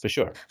parents, for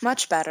sure.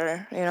 Much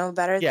better,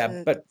 better than...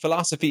 Yeah, but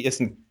philosophy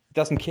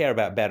doesn't care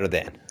about better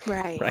than.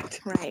 Right.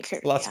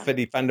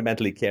 Philosophy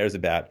fundamentally cares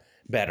about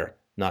better,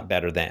 not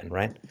better than,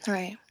 right?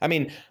 Right. I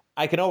mean,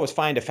 I can always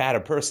find a fatter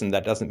person.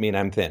 That doesn't mean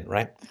I'm thin,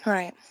 right?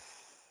 Right.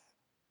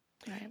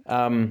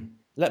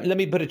 Let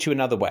me put it to you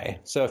another way.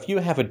 So if you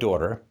have a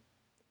daughter,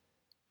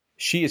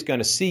 she is going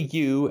to see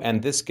you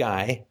and this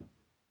guy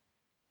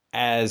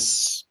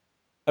as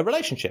a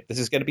relationship. This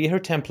is going to be her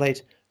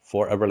template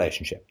for a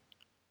relationship.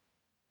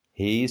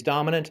 He's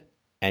dominant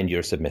and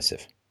you're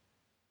submissive.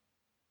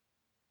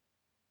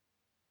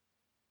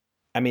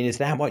 I mean, is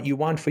that what you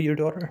want for your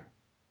daughter?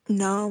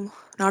 No,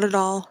 not at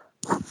all.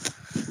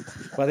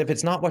 Well, if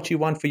it's not what you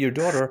want for your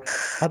daughter,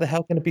 how the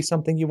hell can it be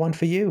something you want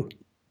for you?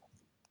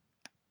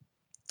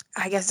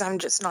 I guess I'm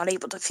just not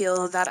able to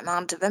feel that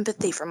amount of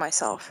empathy for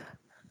myself.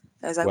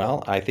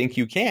 I think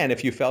you can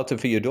if you felt it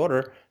for your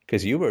daughter,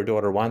 because you were a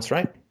daughter once,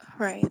 right?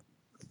 Right.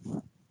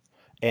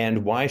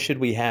 And why should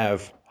we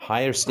have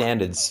higher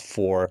standards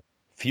for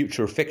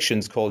future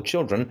fictions called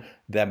children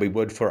than we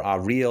would for our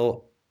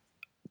real,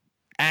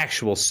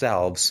 actual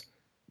selves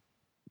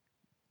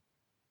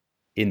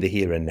in the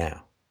here and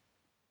now?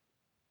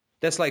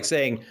 That's like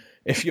saying,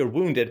 if you're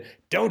wounded,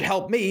 don't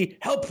help me,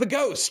 help the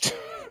ghost.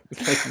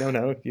 It's like,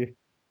 no,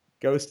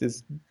 ghost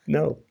is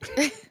no,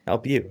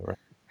 help you.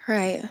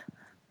 Right.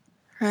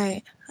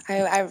 That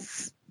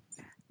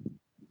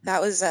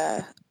was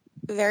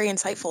very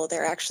insightful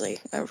there, actually.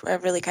 I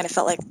really kind of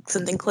felt like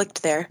something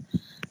clicked there.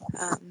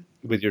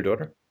 With your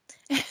daughter?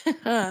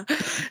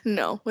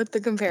 No, with the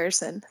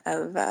comparison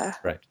of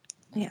right.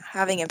 Yeah,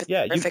 having empathy.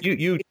 Yeah,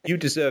 you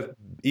deserve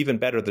even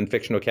better than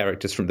fictional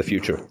characters from the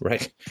future,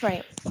 right?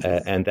 Right.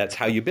 And that's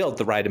how you build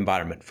the right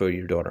environment for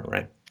your daughter,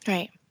 right?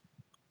 Right.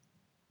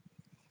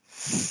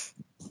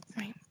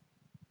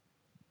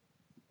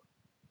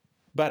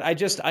 But I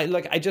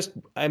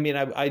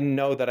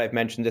know that I've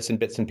mentioned this in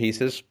bits and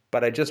pieces,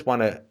 but I just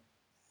want to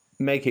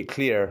make it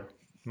clear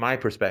my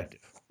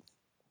perspective.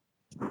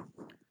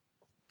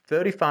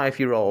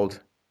 35-year-old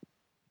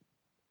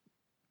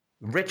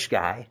rich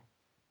guy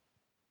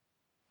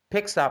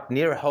picks up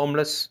near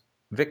homeless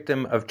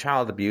victim of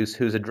child abuse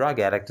who's a drug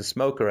addict, a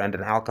smoker, and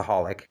an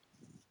alcoholic,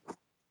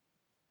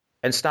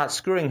 and starts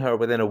screwing her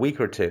within a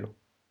week or two,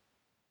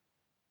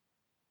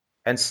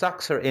 and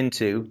sucks her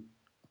into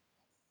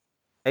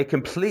a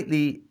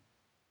completely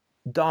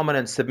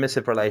dominant,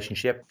 submissive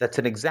relationship that's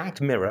an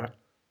exact mirror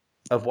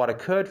of what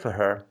occurred for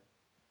her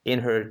in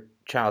her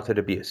childhood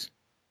abuse,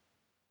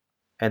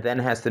 and then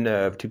has the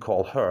nerve to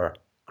call her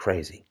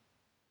crazy.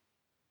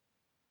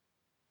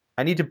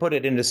 I need to put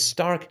it in as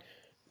stark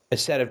a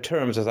set of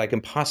terms as I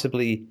can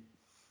possibly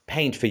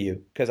paint for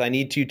you, because I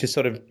need you to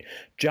sort of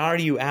jar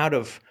you out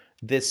of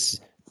this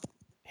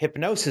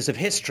hypnosis of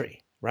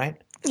history, right?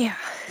 Yeah.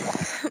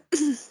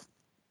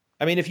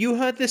 I mean, if you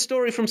heard this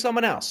story from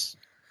someone else,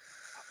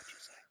 what would you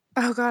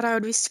say? Oh, God, I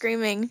would be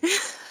screaming.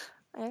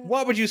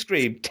 What would you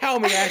scream? Tell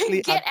me,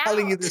 Ashley. I'm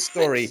telling you this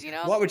story.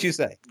 What would you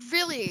say?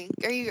 Really?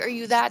 Are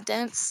you that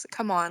dense?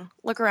 Come on.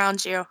 Look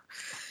around you.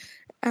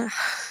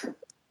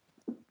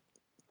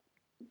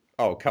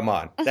 Oh, come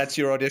on. That's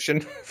your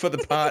audition for the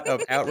part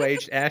of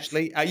outraged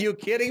Ashley? Are you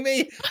kidding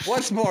me?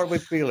 What's more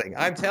with feeling?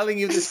 I'm telling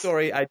you this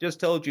story. I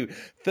just told you.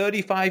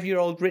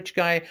 35-year-old rich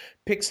guy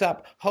picks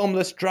up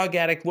homeless drug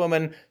addict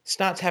woman,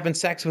 starts having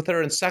sex with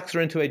her, and sucks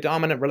her into a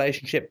dominant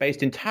relationship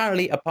based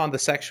entirely upon the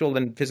sexual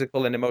and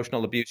physical and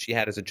emotional abuse she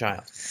had as a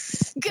child.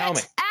 Tell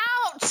me. Get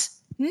out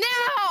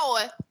now!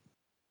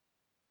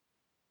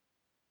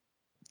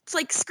 It's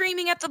like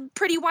screaming at the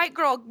pretty white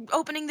girl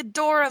opening the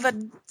door of a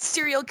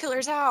serial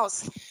killer's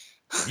house.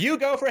 You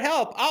go for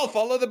help. I'll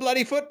follow the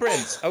bloody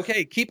footprints.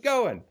 Okay, keep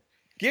going.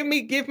 Give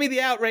me the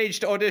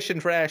outraged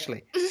audition for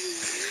Ashley.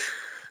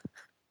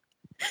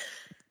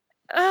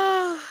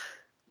 Oh,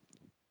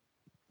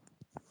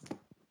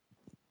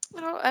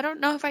 I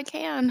don't know if I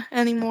can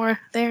anymore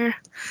there.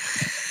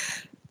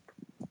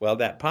 Well,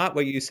 that part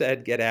where you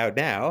said get out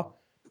now,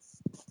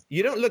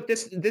 you don't look,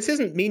 this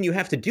doesn't mean you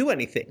have to do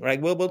anything, right?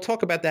 We'll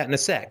talk about that in a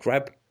sec,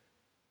 right?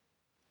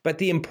 But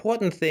the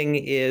important thing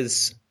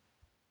is,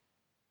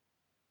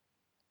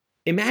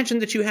 imagine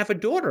that you have a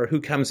daughter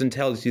who comes and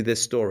tells you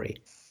this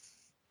story.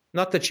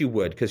 Not that you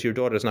would, because your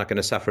daughter's not going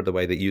to suffer the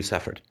way that you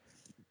suffered.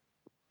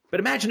 But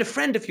imagine a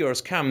friend of yours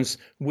comes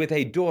with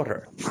a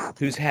daughter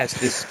who has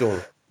this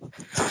story.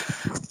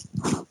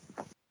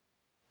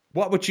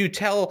 What would you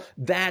tell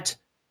that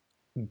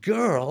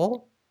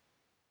girl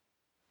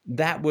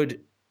that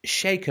would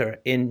shake her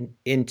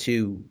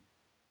into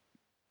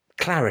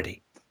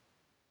clarity?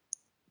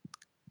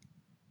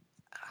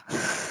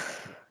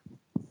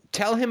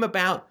 Tell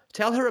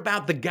her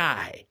about the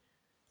guy.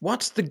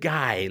 What's the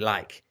guy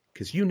like?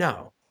 Because you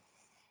know.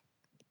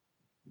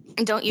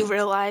 Don't you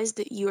realize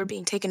that you are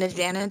being taken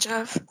advantage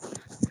of?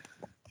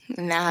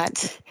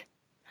 Not.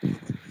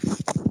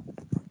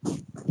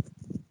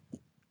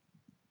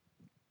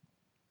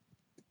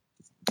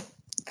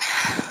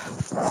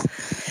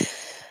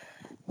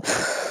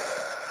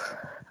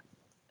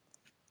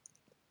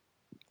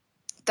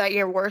 That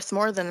you're worth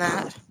more than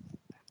that.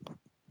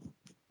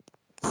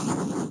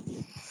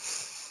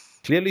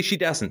 Clearly she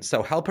doesn't,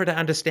 so help her to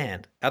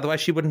understand. Otherwise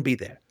she wouldn't be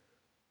there.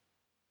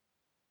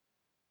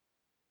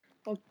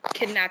 Well,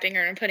 kidnapping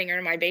her and putting her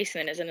in my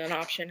basement isn't an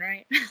option,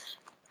 right?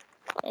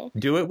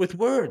 Do it with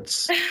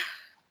words.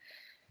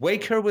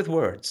 Wake her with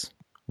words.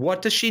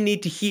 What does she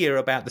need to hear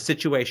about the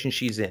situation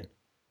she's in?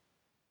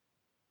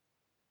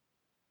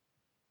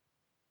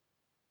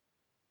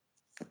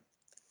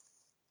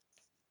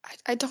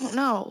 I don't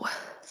know.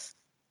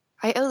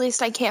 At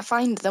least I can't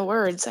find the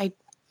words.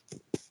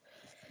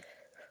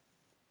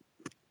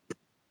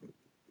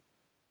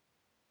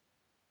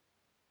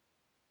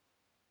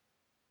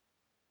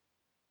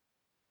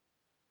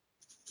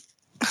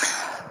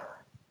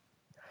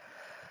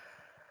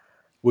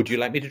 Would you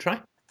like me to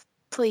try?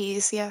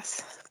 Please,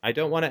 yes. I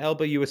don't want to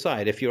elbow you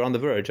aside. If you're on the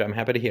verge, I'm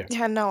happy to hear.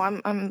 Yeah, no,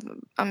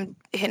 I'm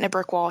hitting a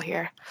brick wall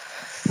here.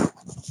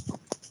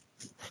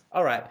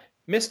 All right.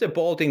 Mr.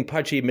 Balding,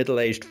 pudgy,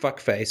 middle-aged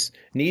fuckface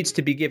needs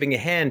to be giving a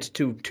hand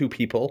to two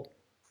people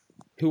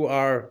who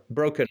are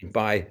broken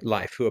by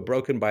life, who are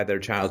broken by their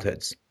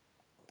childhoods.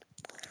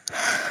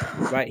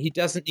 Right? He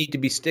doesn't need to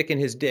be sticking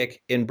his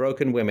dick in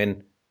broken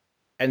women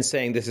and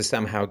saying this is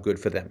somehow good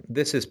for them.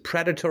 This is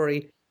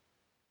predatory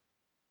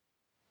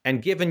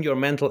and, given your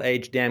mental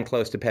age, damn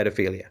close to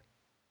pedophilia.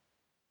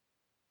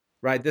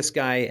 Right? This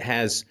guy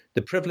has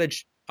the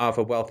privilege of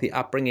a wealthy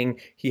upbringing.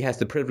 He has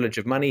the privilege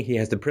of money. He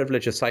has the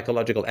privilege of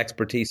psychological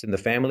expertise in the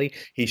family.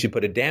 He should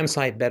put a damn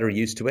sight better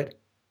use to it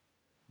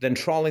than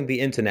trawling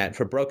the internet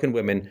for broken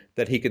women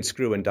that he can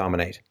screw and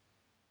dominate.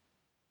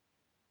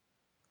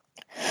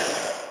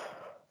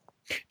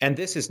 And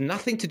this is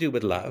nothing to do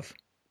with love.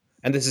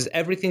 And this is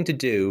everything to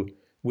do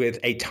with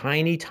a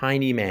tiny,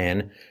 tiny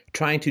man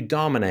trying to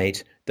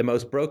dominate the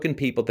most broken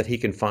people that he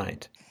can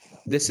find.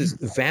 This is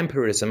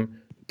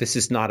vampirism. This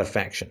is not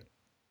affection.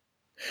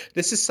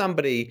 This is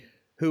somebody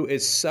who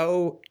is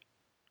so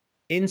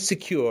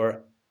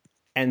insecure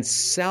and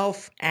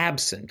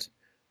self-absent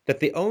that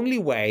the only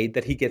way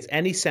that he gets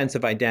any sense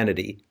of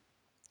identity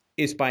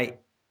is by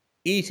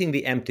eating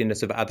the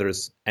emptiness of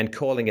others and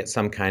calling it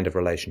some kind of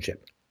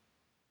relationship.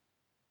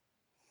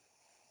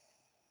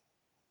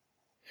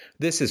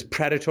 This is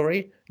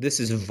predatory, this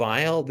is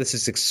vile, this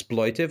is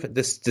exploitive,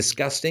 this is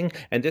disgusting,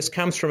 and this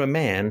comes from a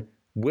man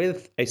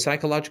with a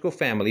psychological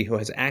family who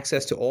has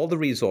access to all the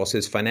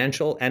resources,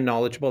 financial and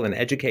knowledgeable and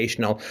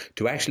educational,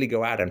 to actually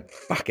go out and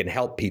fucking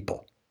help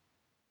people.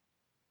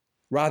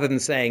 Rather than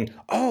saying,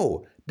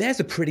 oh, there's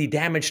a pretty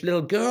damaged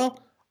little girl,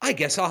 I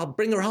guess I'll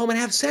bring her home and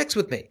have sex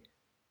with me.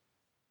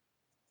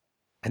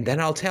 And then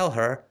I'll tell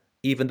her,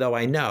 even though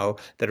I know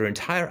that her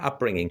entire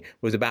upbringing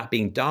was about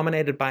being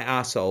dominated by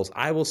assholes,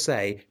 I will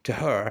say to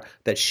her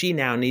that she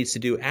now needs to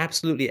do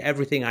absolutely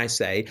everything I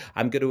say.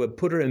 I'm going to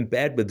put her in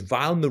bed with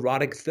vile,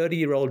 neurotic,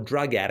 30-year-old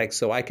drug addicts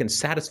so I can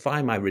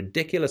satisfy my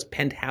ridiculous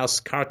penthouse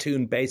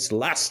cartoon-based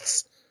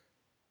lusts.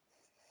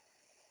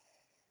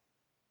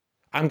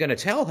 I'm going to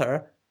tell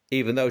her,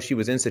 even though she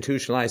was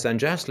institutionalized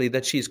unjustly,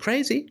 that she's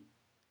crazy.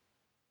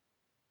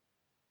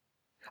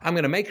 I'm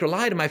going to make her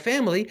lie to my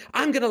family.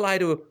 I'm going to lie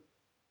to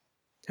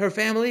her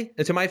family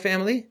and to my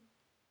family.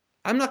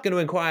 I'm not going to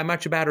inquire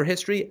much about her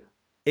history,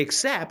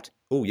 except,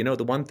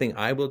 the one thing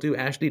I will do,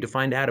 Ashley, to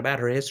find out about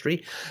her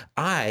history,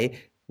 I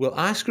will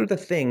ask her the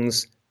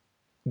things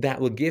that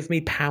will give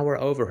me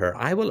power over her.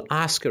 I will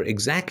ask her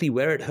exactly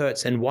where it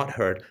hurts and what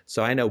hurt,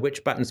 so I know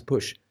which buttons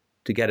push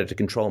to get her to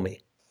control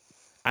me.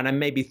 And I'm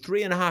maybe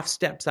 3.5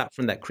 steps up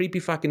from that creepy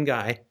fucking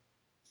guy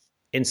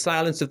in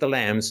Silence of the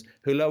Lambs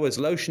who lowers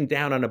lotion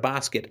down on a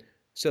basket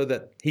so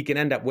that he can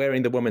end up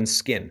wearing the woman's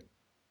skin.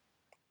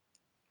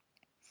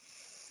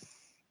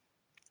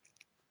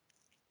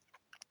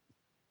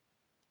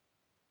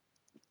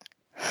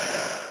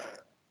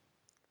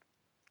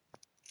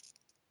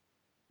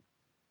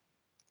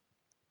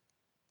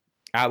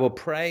 I will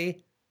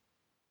prey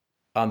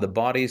on the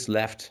bodies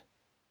left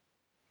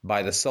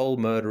by the soul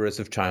murderers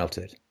of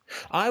childhood.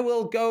 I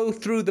will go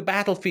through the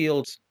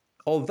battlefield.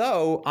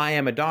 Although I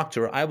am a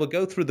doctor, I will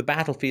go through the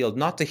battlefield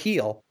not to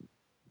heal,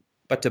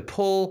 but to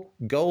pull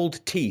gold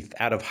teeth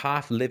out of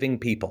half-living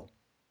people.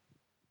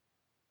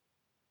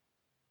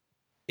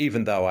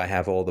 Even though I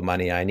have all the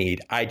money I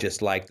need, I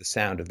just like the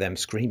sound of them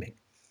screaming.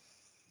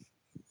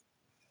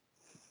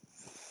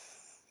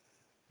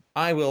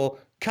 I will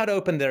cut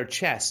open their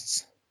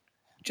chests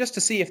just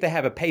to see if they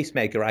have a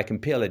pacemaker I can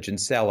pillage and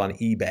sell on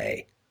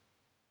eBay.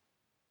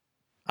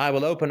 I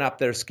will open up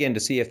their skin to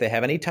see if they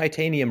have any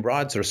titanium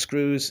rods or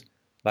screws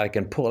that I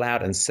can pull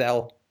out and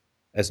sell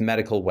as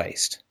medical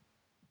waste.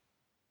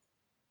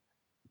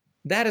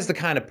 That is the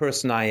kind of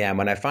person I am.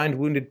 When I find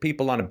wounded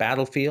people on a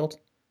battlefield,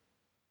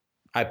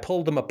 I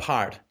pull them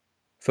apart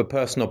for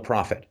personal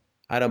profit.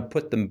 I don't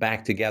put them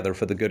back together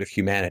for the good of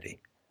humanity.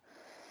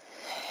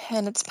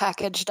 And it's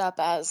packaged up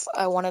as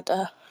I wanted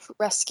to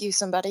rescue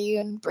somebody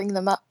and bring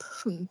them up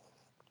and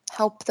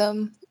help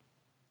them.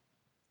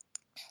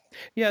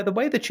 Yeah, the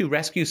way that you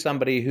rescue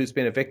somebody who's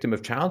been a victim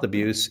of child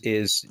abuse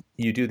is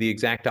you do the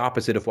exact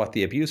opposite of what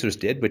the abusers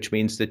did, which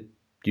means that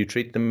you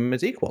treat them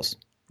as equals,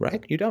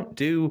 right? You don't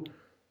do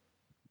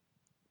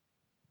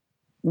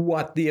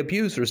what the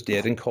abusers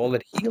did and call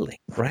it healing,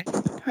 right?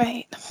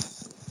 Right.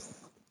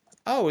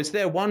 Oh, is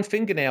there one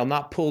fingernail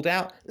not pulled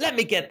out? Let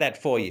me get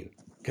that for you,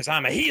 because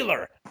I'm a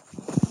healer.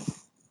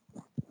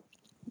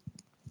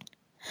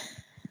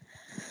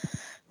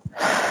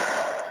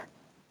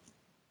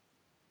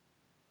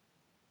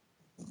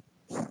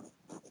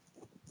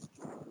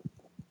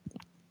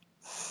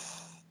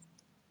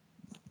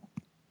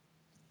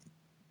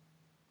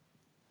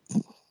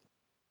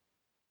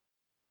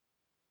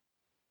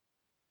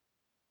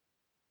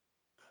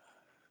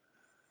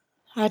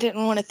 I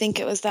didn't want to think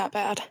it was that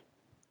bad.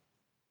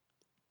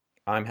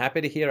 I'm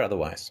happy to hear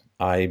otherwise.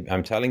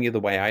 I'm telling you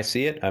the way I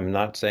see it. I'm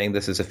not saying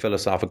this is a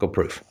philosophical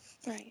proof.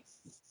 Right.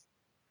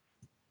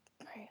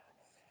 Right.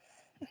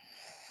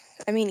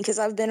 I mean, because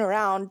I've been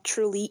around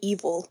truly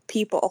evil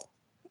people.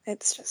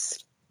 It's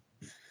just...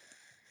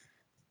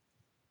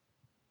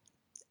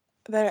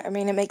 But, I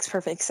mean, it makes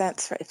perfect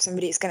sense for if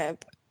somebody's going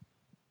to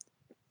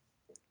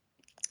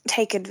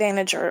take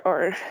advantage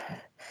or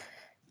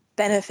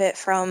benefit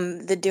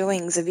from the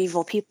doings of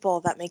evil people,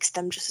 that makes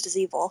them just as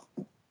evil.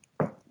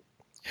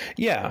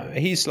 Yeah,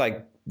 he's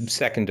like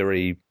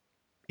secondary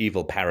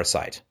evil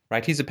parasite,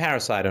 right? He's a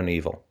parasite on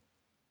evil.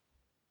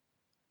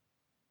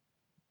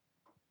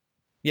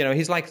 You know,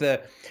 he's like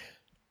the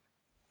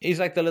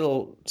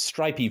little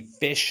stripy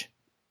fish,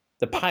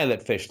 the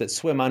pilot fish that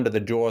swim under the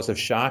jaws of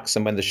sharks,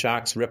 and when the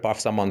sharks rip off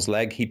someone's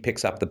leg, he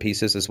picks up the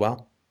pieces as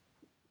well.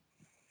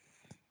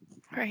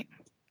 Right.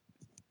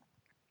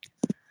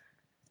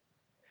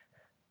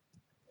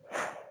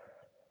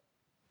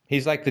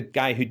 He's like the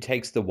guy who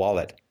takes the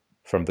wallet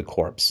from the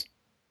corpse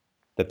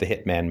that the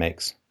hitman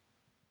makes.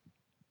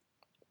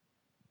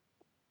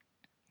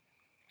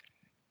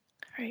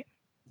 Right.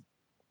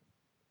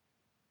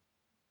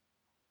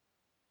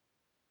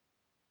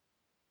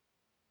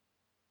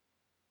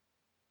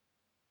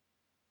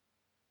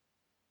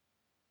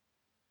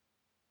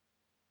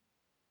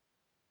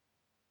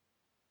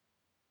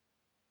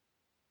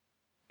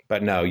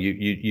 But no,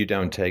 you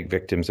don't take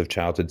victims of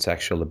childhood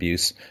sexual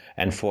abuse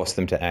and force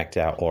them to act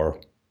out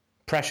or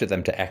pressure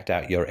them to act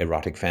out your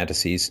erotic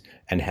fantasies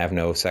and have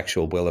no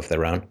sexual will of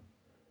their own.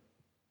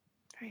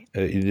 Right.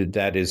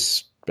 That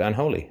is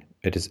unholy.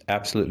 It is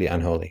absolutely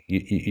unholy.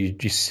 You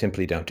just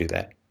simply don't do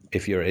that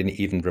if you're an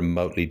even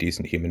remotely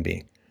decent human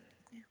being.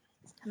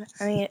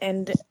 I mean,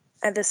 and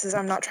this is,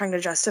 I'm not trying to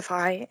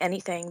justify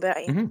anything, but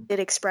I did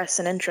express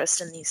an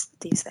interest in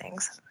these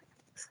things.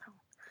 So.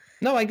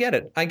 No, I get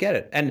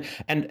it.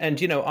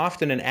 And you know,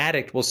 often an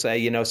addict will say,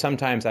 you know,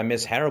 sometimes I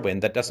miss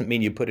heroin. That doesn't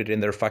mean you put it in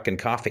their fucking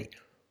coffee.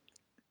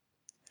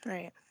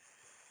 Right.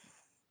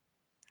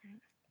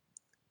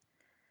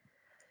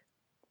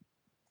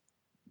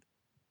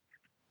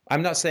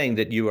 I'm not saying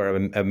that you are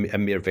a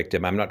mere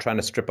victim. I'm not trying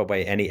to strip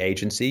away any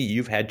agency.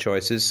 You've had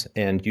choices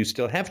and you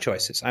still have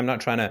choices. I'm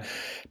not trying to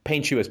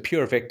paint you as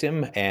pure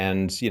victim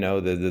and, you know,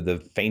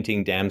 the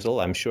fainting damsel.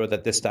 I'm sure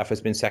that this stuff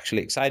has been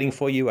sexually exciting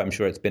for you. I'm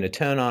sure it's been a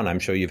turn on. I'm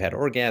sure you've had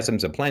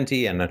orgasms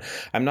aplenty. And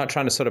I'm not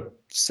trying to sort of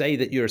say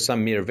that you're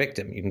some mere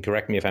victim. You can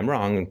correct me if I'm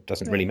wrong. It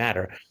doesn't really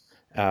matter.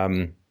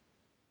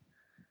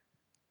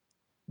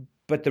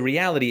 But the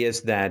reality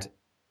is that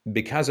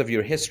because of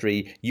your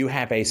history, you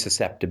have a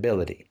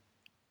susceptibility.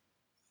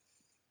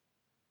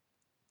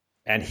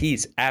 And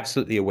he's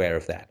absolutely aware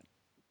of that.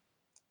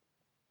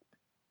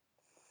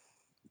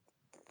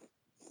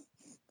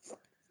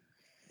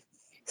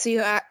 So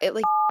you are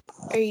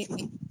you?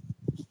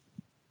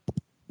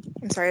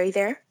 I'm sorry. Are you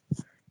there?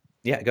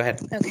 Yeah, go ahead.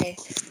 Okay.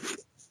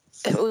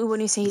 When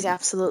you say he's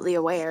absolutely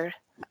aware,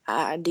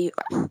 do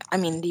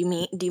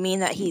you mean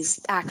that he's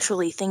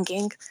actually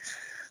thinking,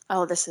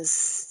 oh, this is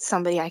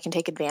somebody I can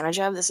take advantage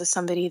of. This is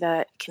somebody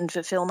that can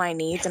fulfill my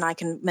needs, and I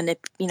can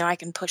I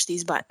can push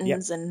these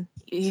buttons, and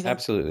you even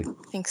absolutely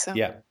think so.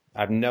 Yeah,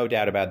 I have no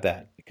doubt about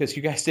that because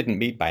you guys didn't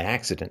meet by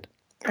accident,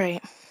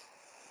 Right?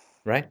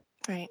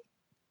 Right.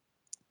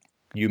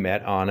 You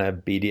met on a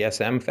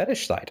BDSM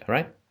fetish site,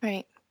 right?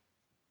 Right.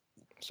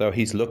 So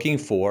he's looking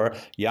for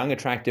young,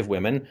 attractive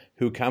women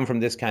who come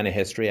from this kind of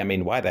history. I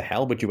mean, why the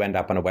hell would you end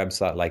up on a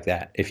website like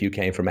that if you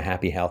came from a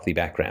happy, healthy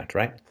background,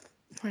 right?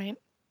 Right.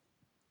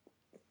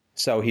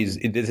 So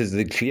this is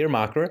the clear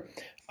marker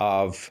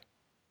of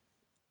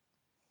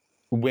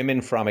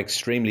women from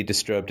extremely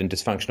disturbed and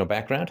dysfunctional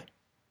background.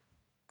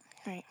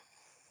 Right.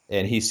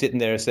 And he's sitting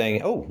there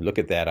saying, oh, look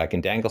at that. I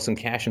can dangle some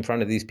cash in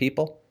front of these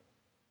people.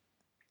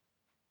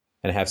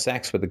 and have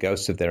sex with the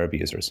ghosts of their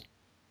abusers?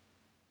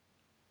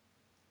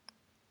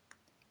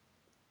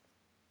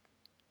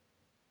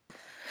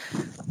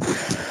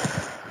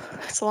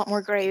 It's a lot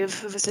more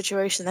grave of a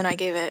situation than I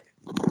gave it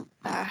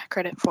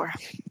credit for.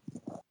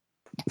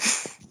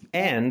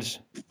 And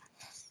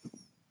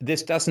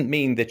this doesn't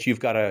mean that you've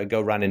got to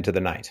go run into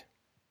the night.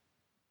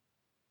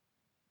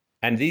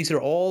 And these are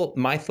all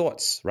my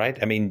thoughts, right?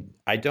 I mean,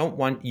 I don't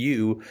want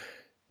you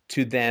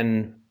to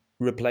then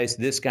replace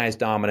this guy's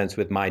dominance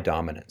with my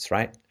dominance,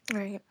 right?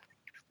 Right.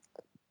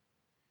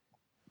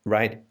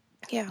 Right?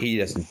 Yeah. He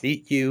doesn't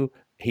beat you.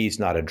 He's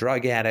not a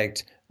drug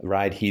addict,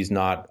 right? He's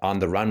not on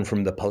the run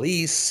from the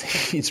police.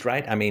 He's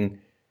right. I mean,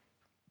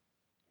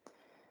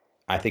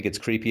 I think it's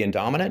creepy and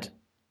dominant,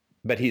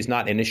 but he's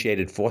not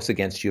initiated force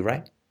against you,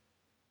 right?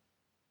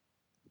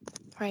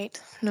 Right.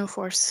 No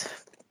force.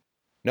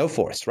 No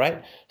force,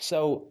 right?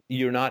 So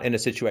you're not in a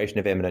situation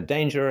of imminent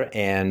danger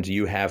and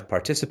you have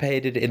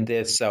participated in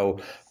this. So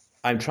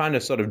I'm trying to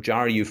sort of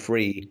jar you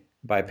free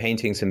by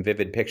painting some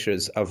vivid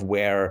pictures of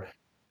where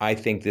I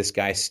think this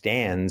guy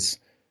stands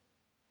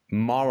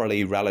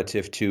morally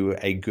relative to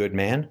a good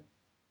man.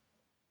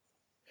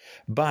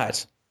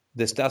 But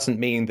this doesn't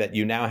mean that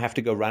you now have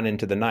to go run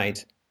into the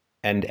night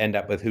and end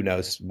up with who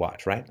knows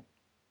what, right?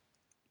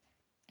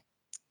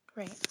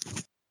 Right.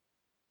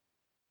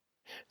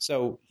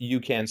 So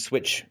you can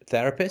switch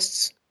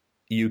therapists.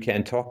 You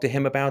can talk to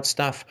him about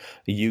stuff.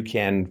 You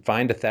can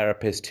find a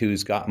therapist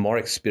who's got more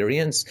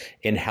experience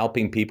in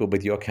helping people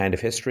with your kind of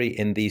history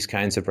in these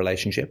kinds of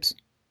relationships.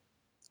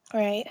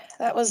 Right.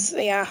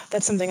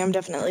 That's something I'm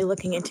definitely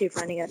looking into,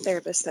 finding a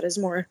therapist that is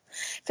more,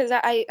 because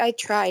I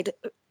tried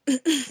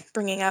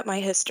bringing up my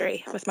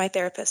history with my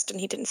therapist and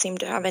he didn't seem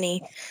to have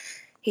any,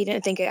 he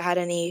didn't think it had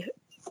any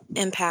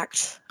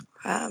impact.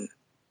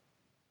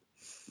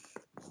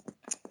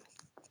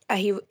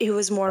 He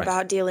was more Right.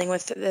 about dealing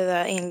with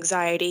the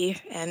anxiety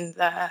and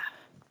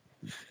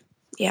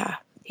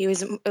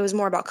it was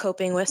more about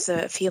coping with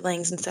the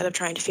feelings instead of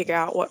trying to figure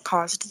out what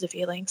caused the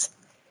feelings.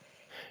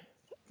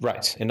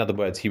 Right. In other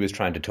words, he was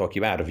trying to talk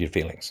you out of your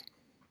feelings.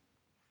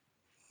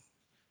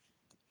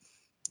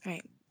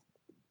 Right.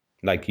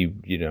 Like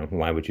you know,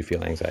 why would you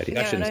feel anxiety?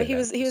 I Yeah, shouldn't no, say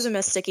that. he was a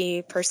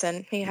mysticky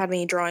person. He had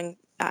me drawing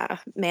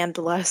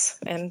mandalas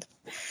and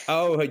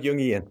Oh,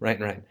 Jungian.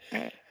 Right.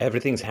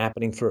 Everything's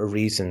happening for a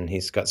reason.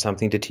 He's got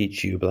something to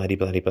teach you, blah,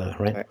 blah, blah,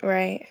 right?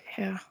 Right,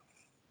 yeah.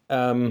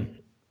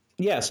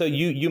 Yeah, so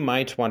you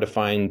might want to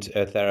find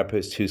a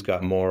therapist who's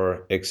got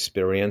more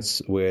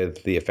experience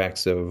with the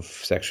effects of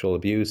sexual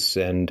abuse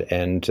and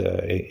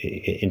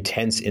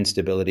intense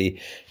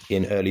instability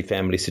in early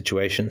family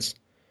situations.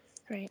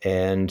 Right.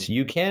 And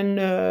you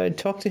can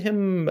talk to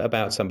him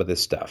about some of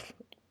this stuff,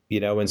 you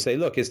know, and say,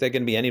 look, is there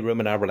going to be any room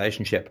in our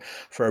relationship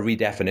for a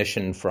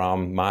redefinition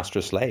from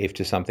master-slave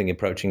to something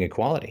approaching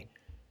equality?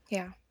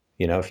 Yeah.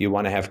 You know, if you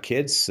want to have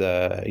kids,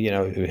 you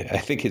know, I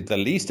think the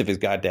least of his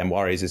goddamn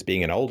worries is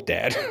being an old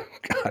dad.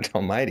 God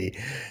almighty.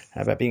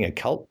 How about being a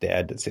cult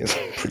dad? That seems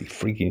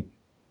pretty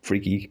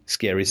freaky,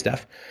 scary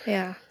stuff.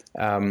 Yeah.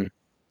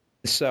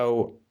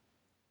 So,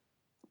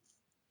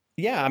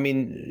 yeah, I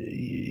mean,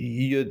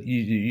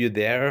 you're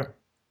there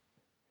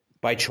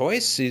by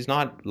choice. He's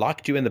not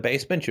locked you in the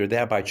basement. You're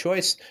there by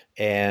choice.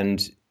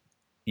 And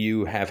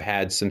you have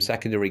had some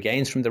secondary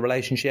gains from the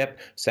relationship,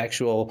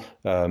 sexual,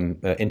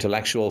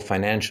 intellectual,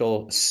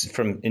 financial,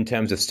 in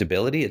terms of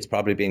stability. It's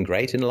probably been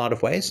great in a lot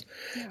of ways.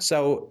 Yeah.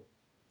 So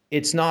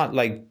it's not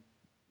like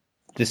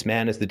this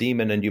man is the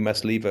demon and you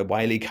must leave a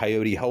Wile E.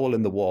 Coyote hole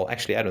in the wall.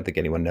 Actually, I don't think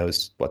anyone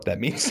knows what that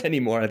means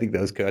anymore. I think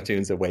those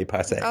cartoons are way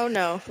passé. Oh,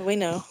 no, we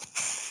know.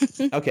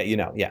 Okay, you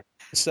know, yeah.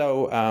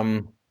 So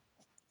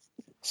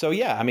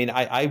yeah, I mean,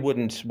 I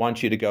wouldn't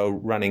want you to go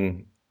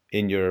running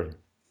in your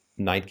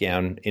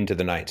nightgown into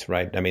the night,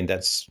 right? I mean,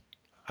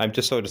 I'm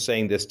just sort of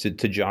saying this to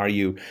jar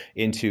you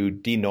into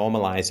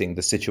denormalizing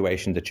the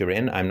situation that you're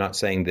in. I'm not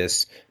saying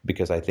this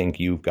because I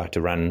think you've got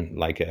to run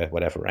like a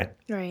whatever, right?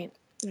 Right.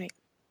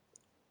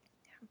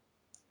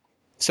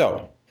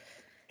 So,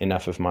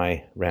 enough of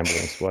my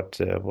ramblings.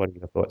 What are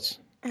your thoughts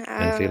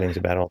and feelings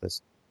about all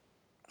this?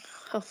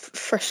 Well,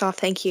 first off,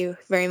 thank you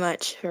very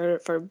much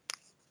for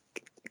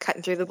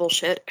cutting through the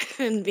bullshit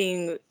and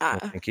being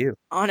Thank you.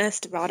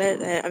 honest about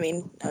it. I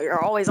mean,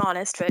 you're always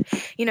honest, but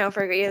you know,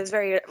 it was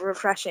very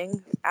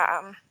refreshing.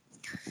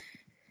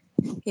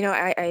 You know,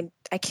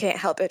 I can't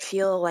help but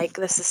feel like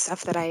this is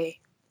stuff that I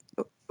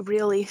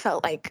really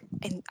felt like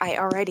I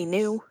already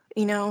knew,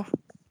 you know,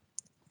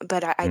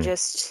 but I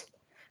just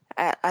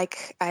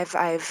like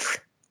I've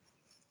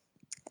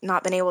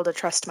not been able to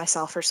trust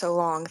myself for so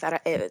long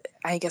that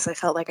I guess I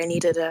felt like I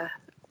needed a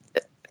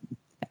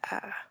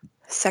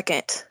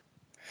second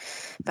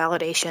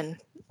validation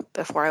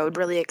before I would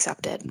really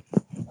accept it.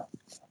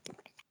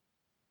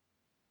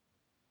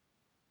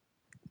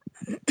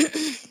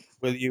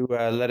 Will you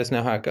let us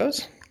know how it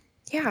goes?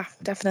 Yeah,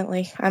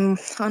 definitely. I'm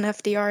on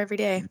FDR every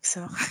day,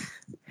 so.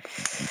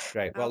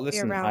 Great. Well,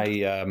 listen,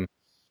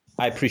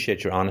 I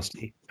appreciate your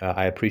honesty.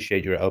 I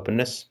appreciate your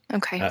openness.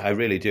 Okay. I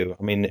really do.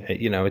 I mean,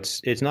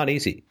 it's not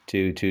easy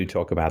to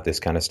talk about this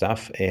kind of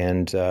stuff,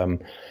 and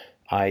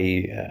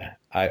I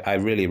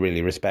really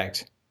really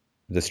respect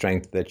the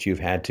strength that you've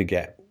had to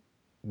get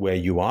where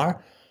you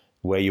are.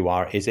 Where you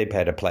are is a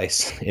better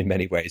place in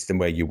many ways than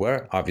where you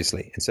were,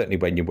 obviously, and certainly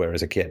when you were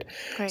as a kid.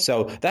 Right.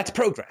 So that's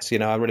progress.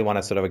 I really want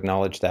to sort of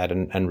acknowledge that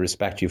and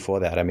respect you for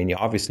that. I mean, you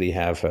obviously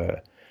have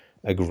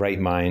a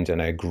great mind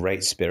and a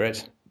great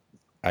spirit.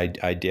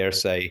 I dare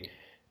say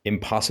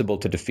impossible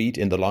to defeat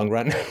in the long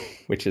run,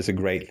 which is a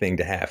great thing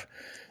to have.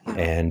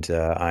 And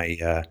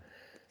I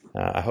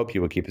hope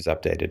you will keep us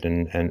updated.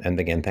 And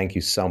again, thank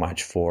you so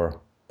much for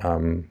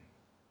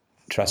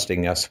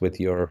trusting us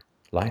with your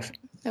life.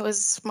 It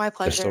was my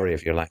pleasure. The story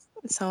of your life.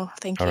 So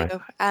thank All you.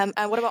 right. And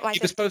what about my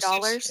Keep us posted.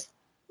 $50?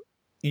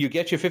 You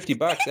get your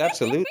 $50.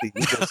 Absolutely.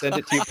 We will send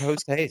it to you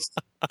post haste.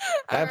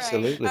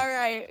 Absolutely. All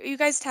right. You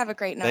guys have a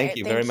great night. Thank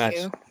you very much.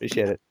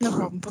 Appreciate it. No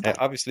problem. Bye-bye.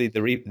 Obviously,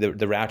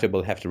 the router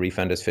will have to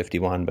refund us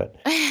 51, but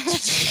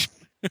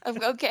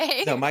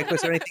Okay. no, Mike,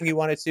 was there anything you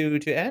wanted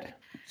to add?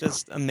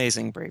 Just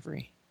amazing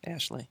bravery,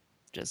 Ashley.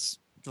 Just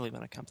really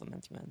want to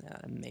compliment you on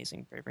that.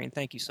 Amazing bravery. And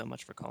thank you so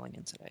much for calling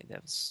in today.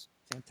 That was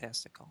a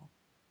fantastic call.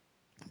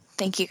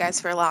 Thank you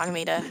guys for allowing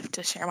me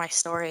to share my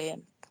story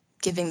and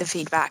giving the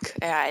feedback.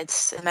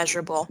 It's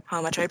immeasurable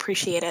how much I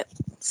appreciate it.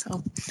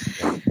 So,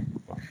 Yeah.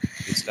 Well,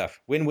 good stuff.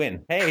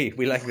 Win-win. Hey,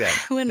 we like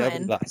that.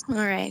 Win-win. All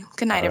right.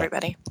 Good night,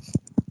 everybody.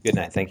 Good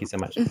night. Thank you so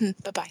much.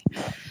 Bye-bye.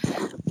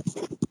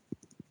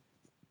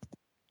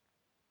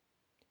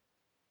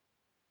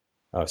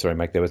 Oh, sorry,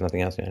 Mike. There was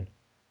nothing else, man.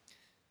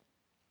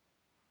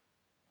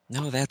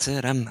 No, that's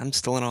it. I'm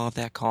still in awe of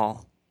that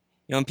call.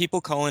 When people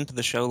call into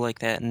the show like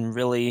that and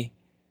really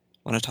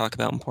want to talk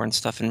about important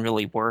stuff and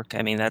really work,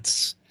 I mean,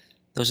 those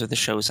are the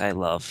shows I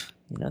love.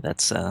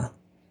 That's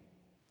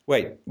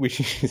Wait, you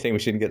think we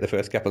shouldn't get the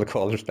first couple of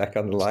callers back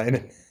on the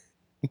line?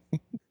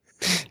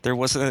 There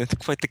wasn't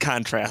quite the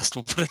contrast.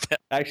 We'll put it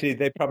that. Actually,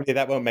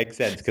 that won't make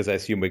sense because I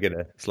assume we're going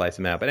to slice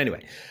them out. But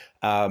anyway,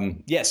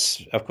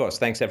 yes, of course.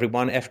 Thanks,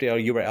 everyone.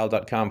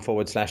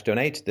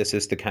 FDRURL.com/donate. This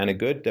is the kind of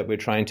good that we're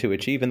trying to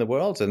achieve in the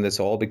world. And this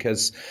all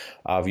because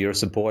of your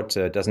support.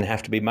 It doesn't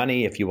have to be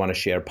money. If you want to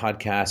share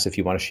podcasts, if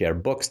you want to share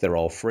books, they're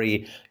all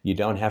free. You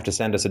don't have to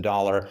send us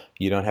 $1.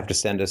 You don't have to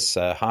send us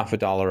half a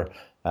dollar.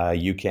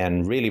 You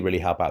can really, really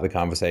help out the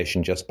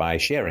conversation just by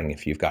sharing.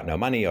 If you've got no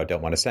money or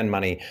don't want to send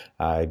money,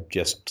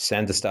 just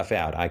send the stuff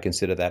out. I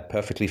consider that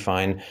perfectly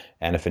fine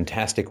and a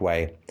fantastic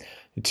way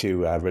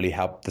to really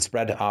help the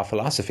spread our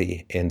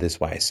philosophy in this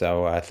way.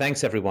 So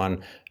thanks,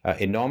 everyone,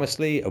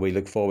 enormously. We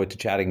look forward to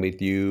chatting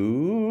with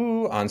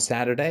you on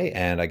Saturday,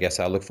 and I guess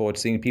I'll look forward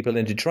to seeing people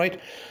in Detroit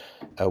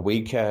a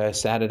week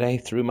Saturday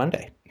through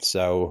Monday.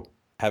 So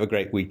have a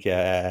great week,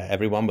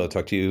 everyone. We'll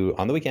talk to you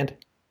on the weekend.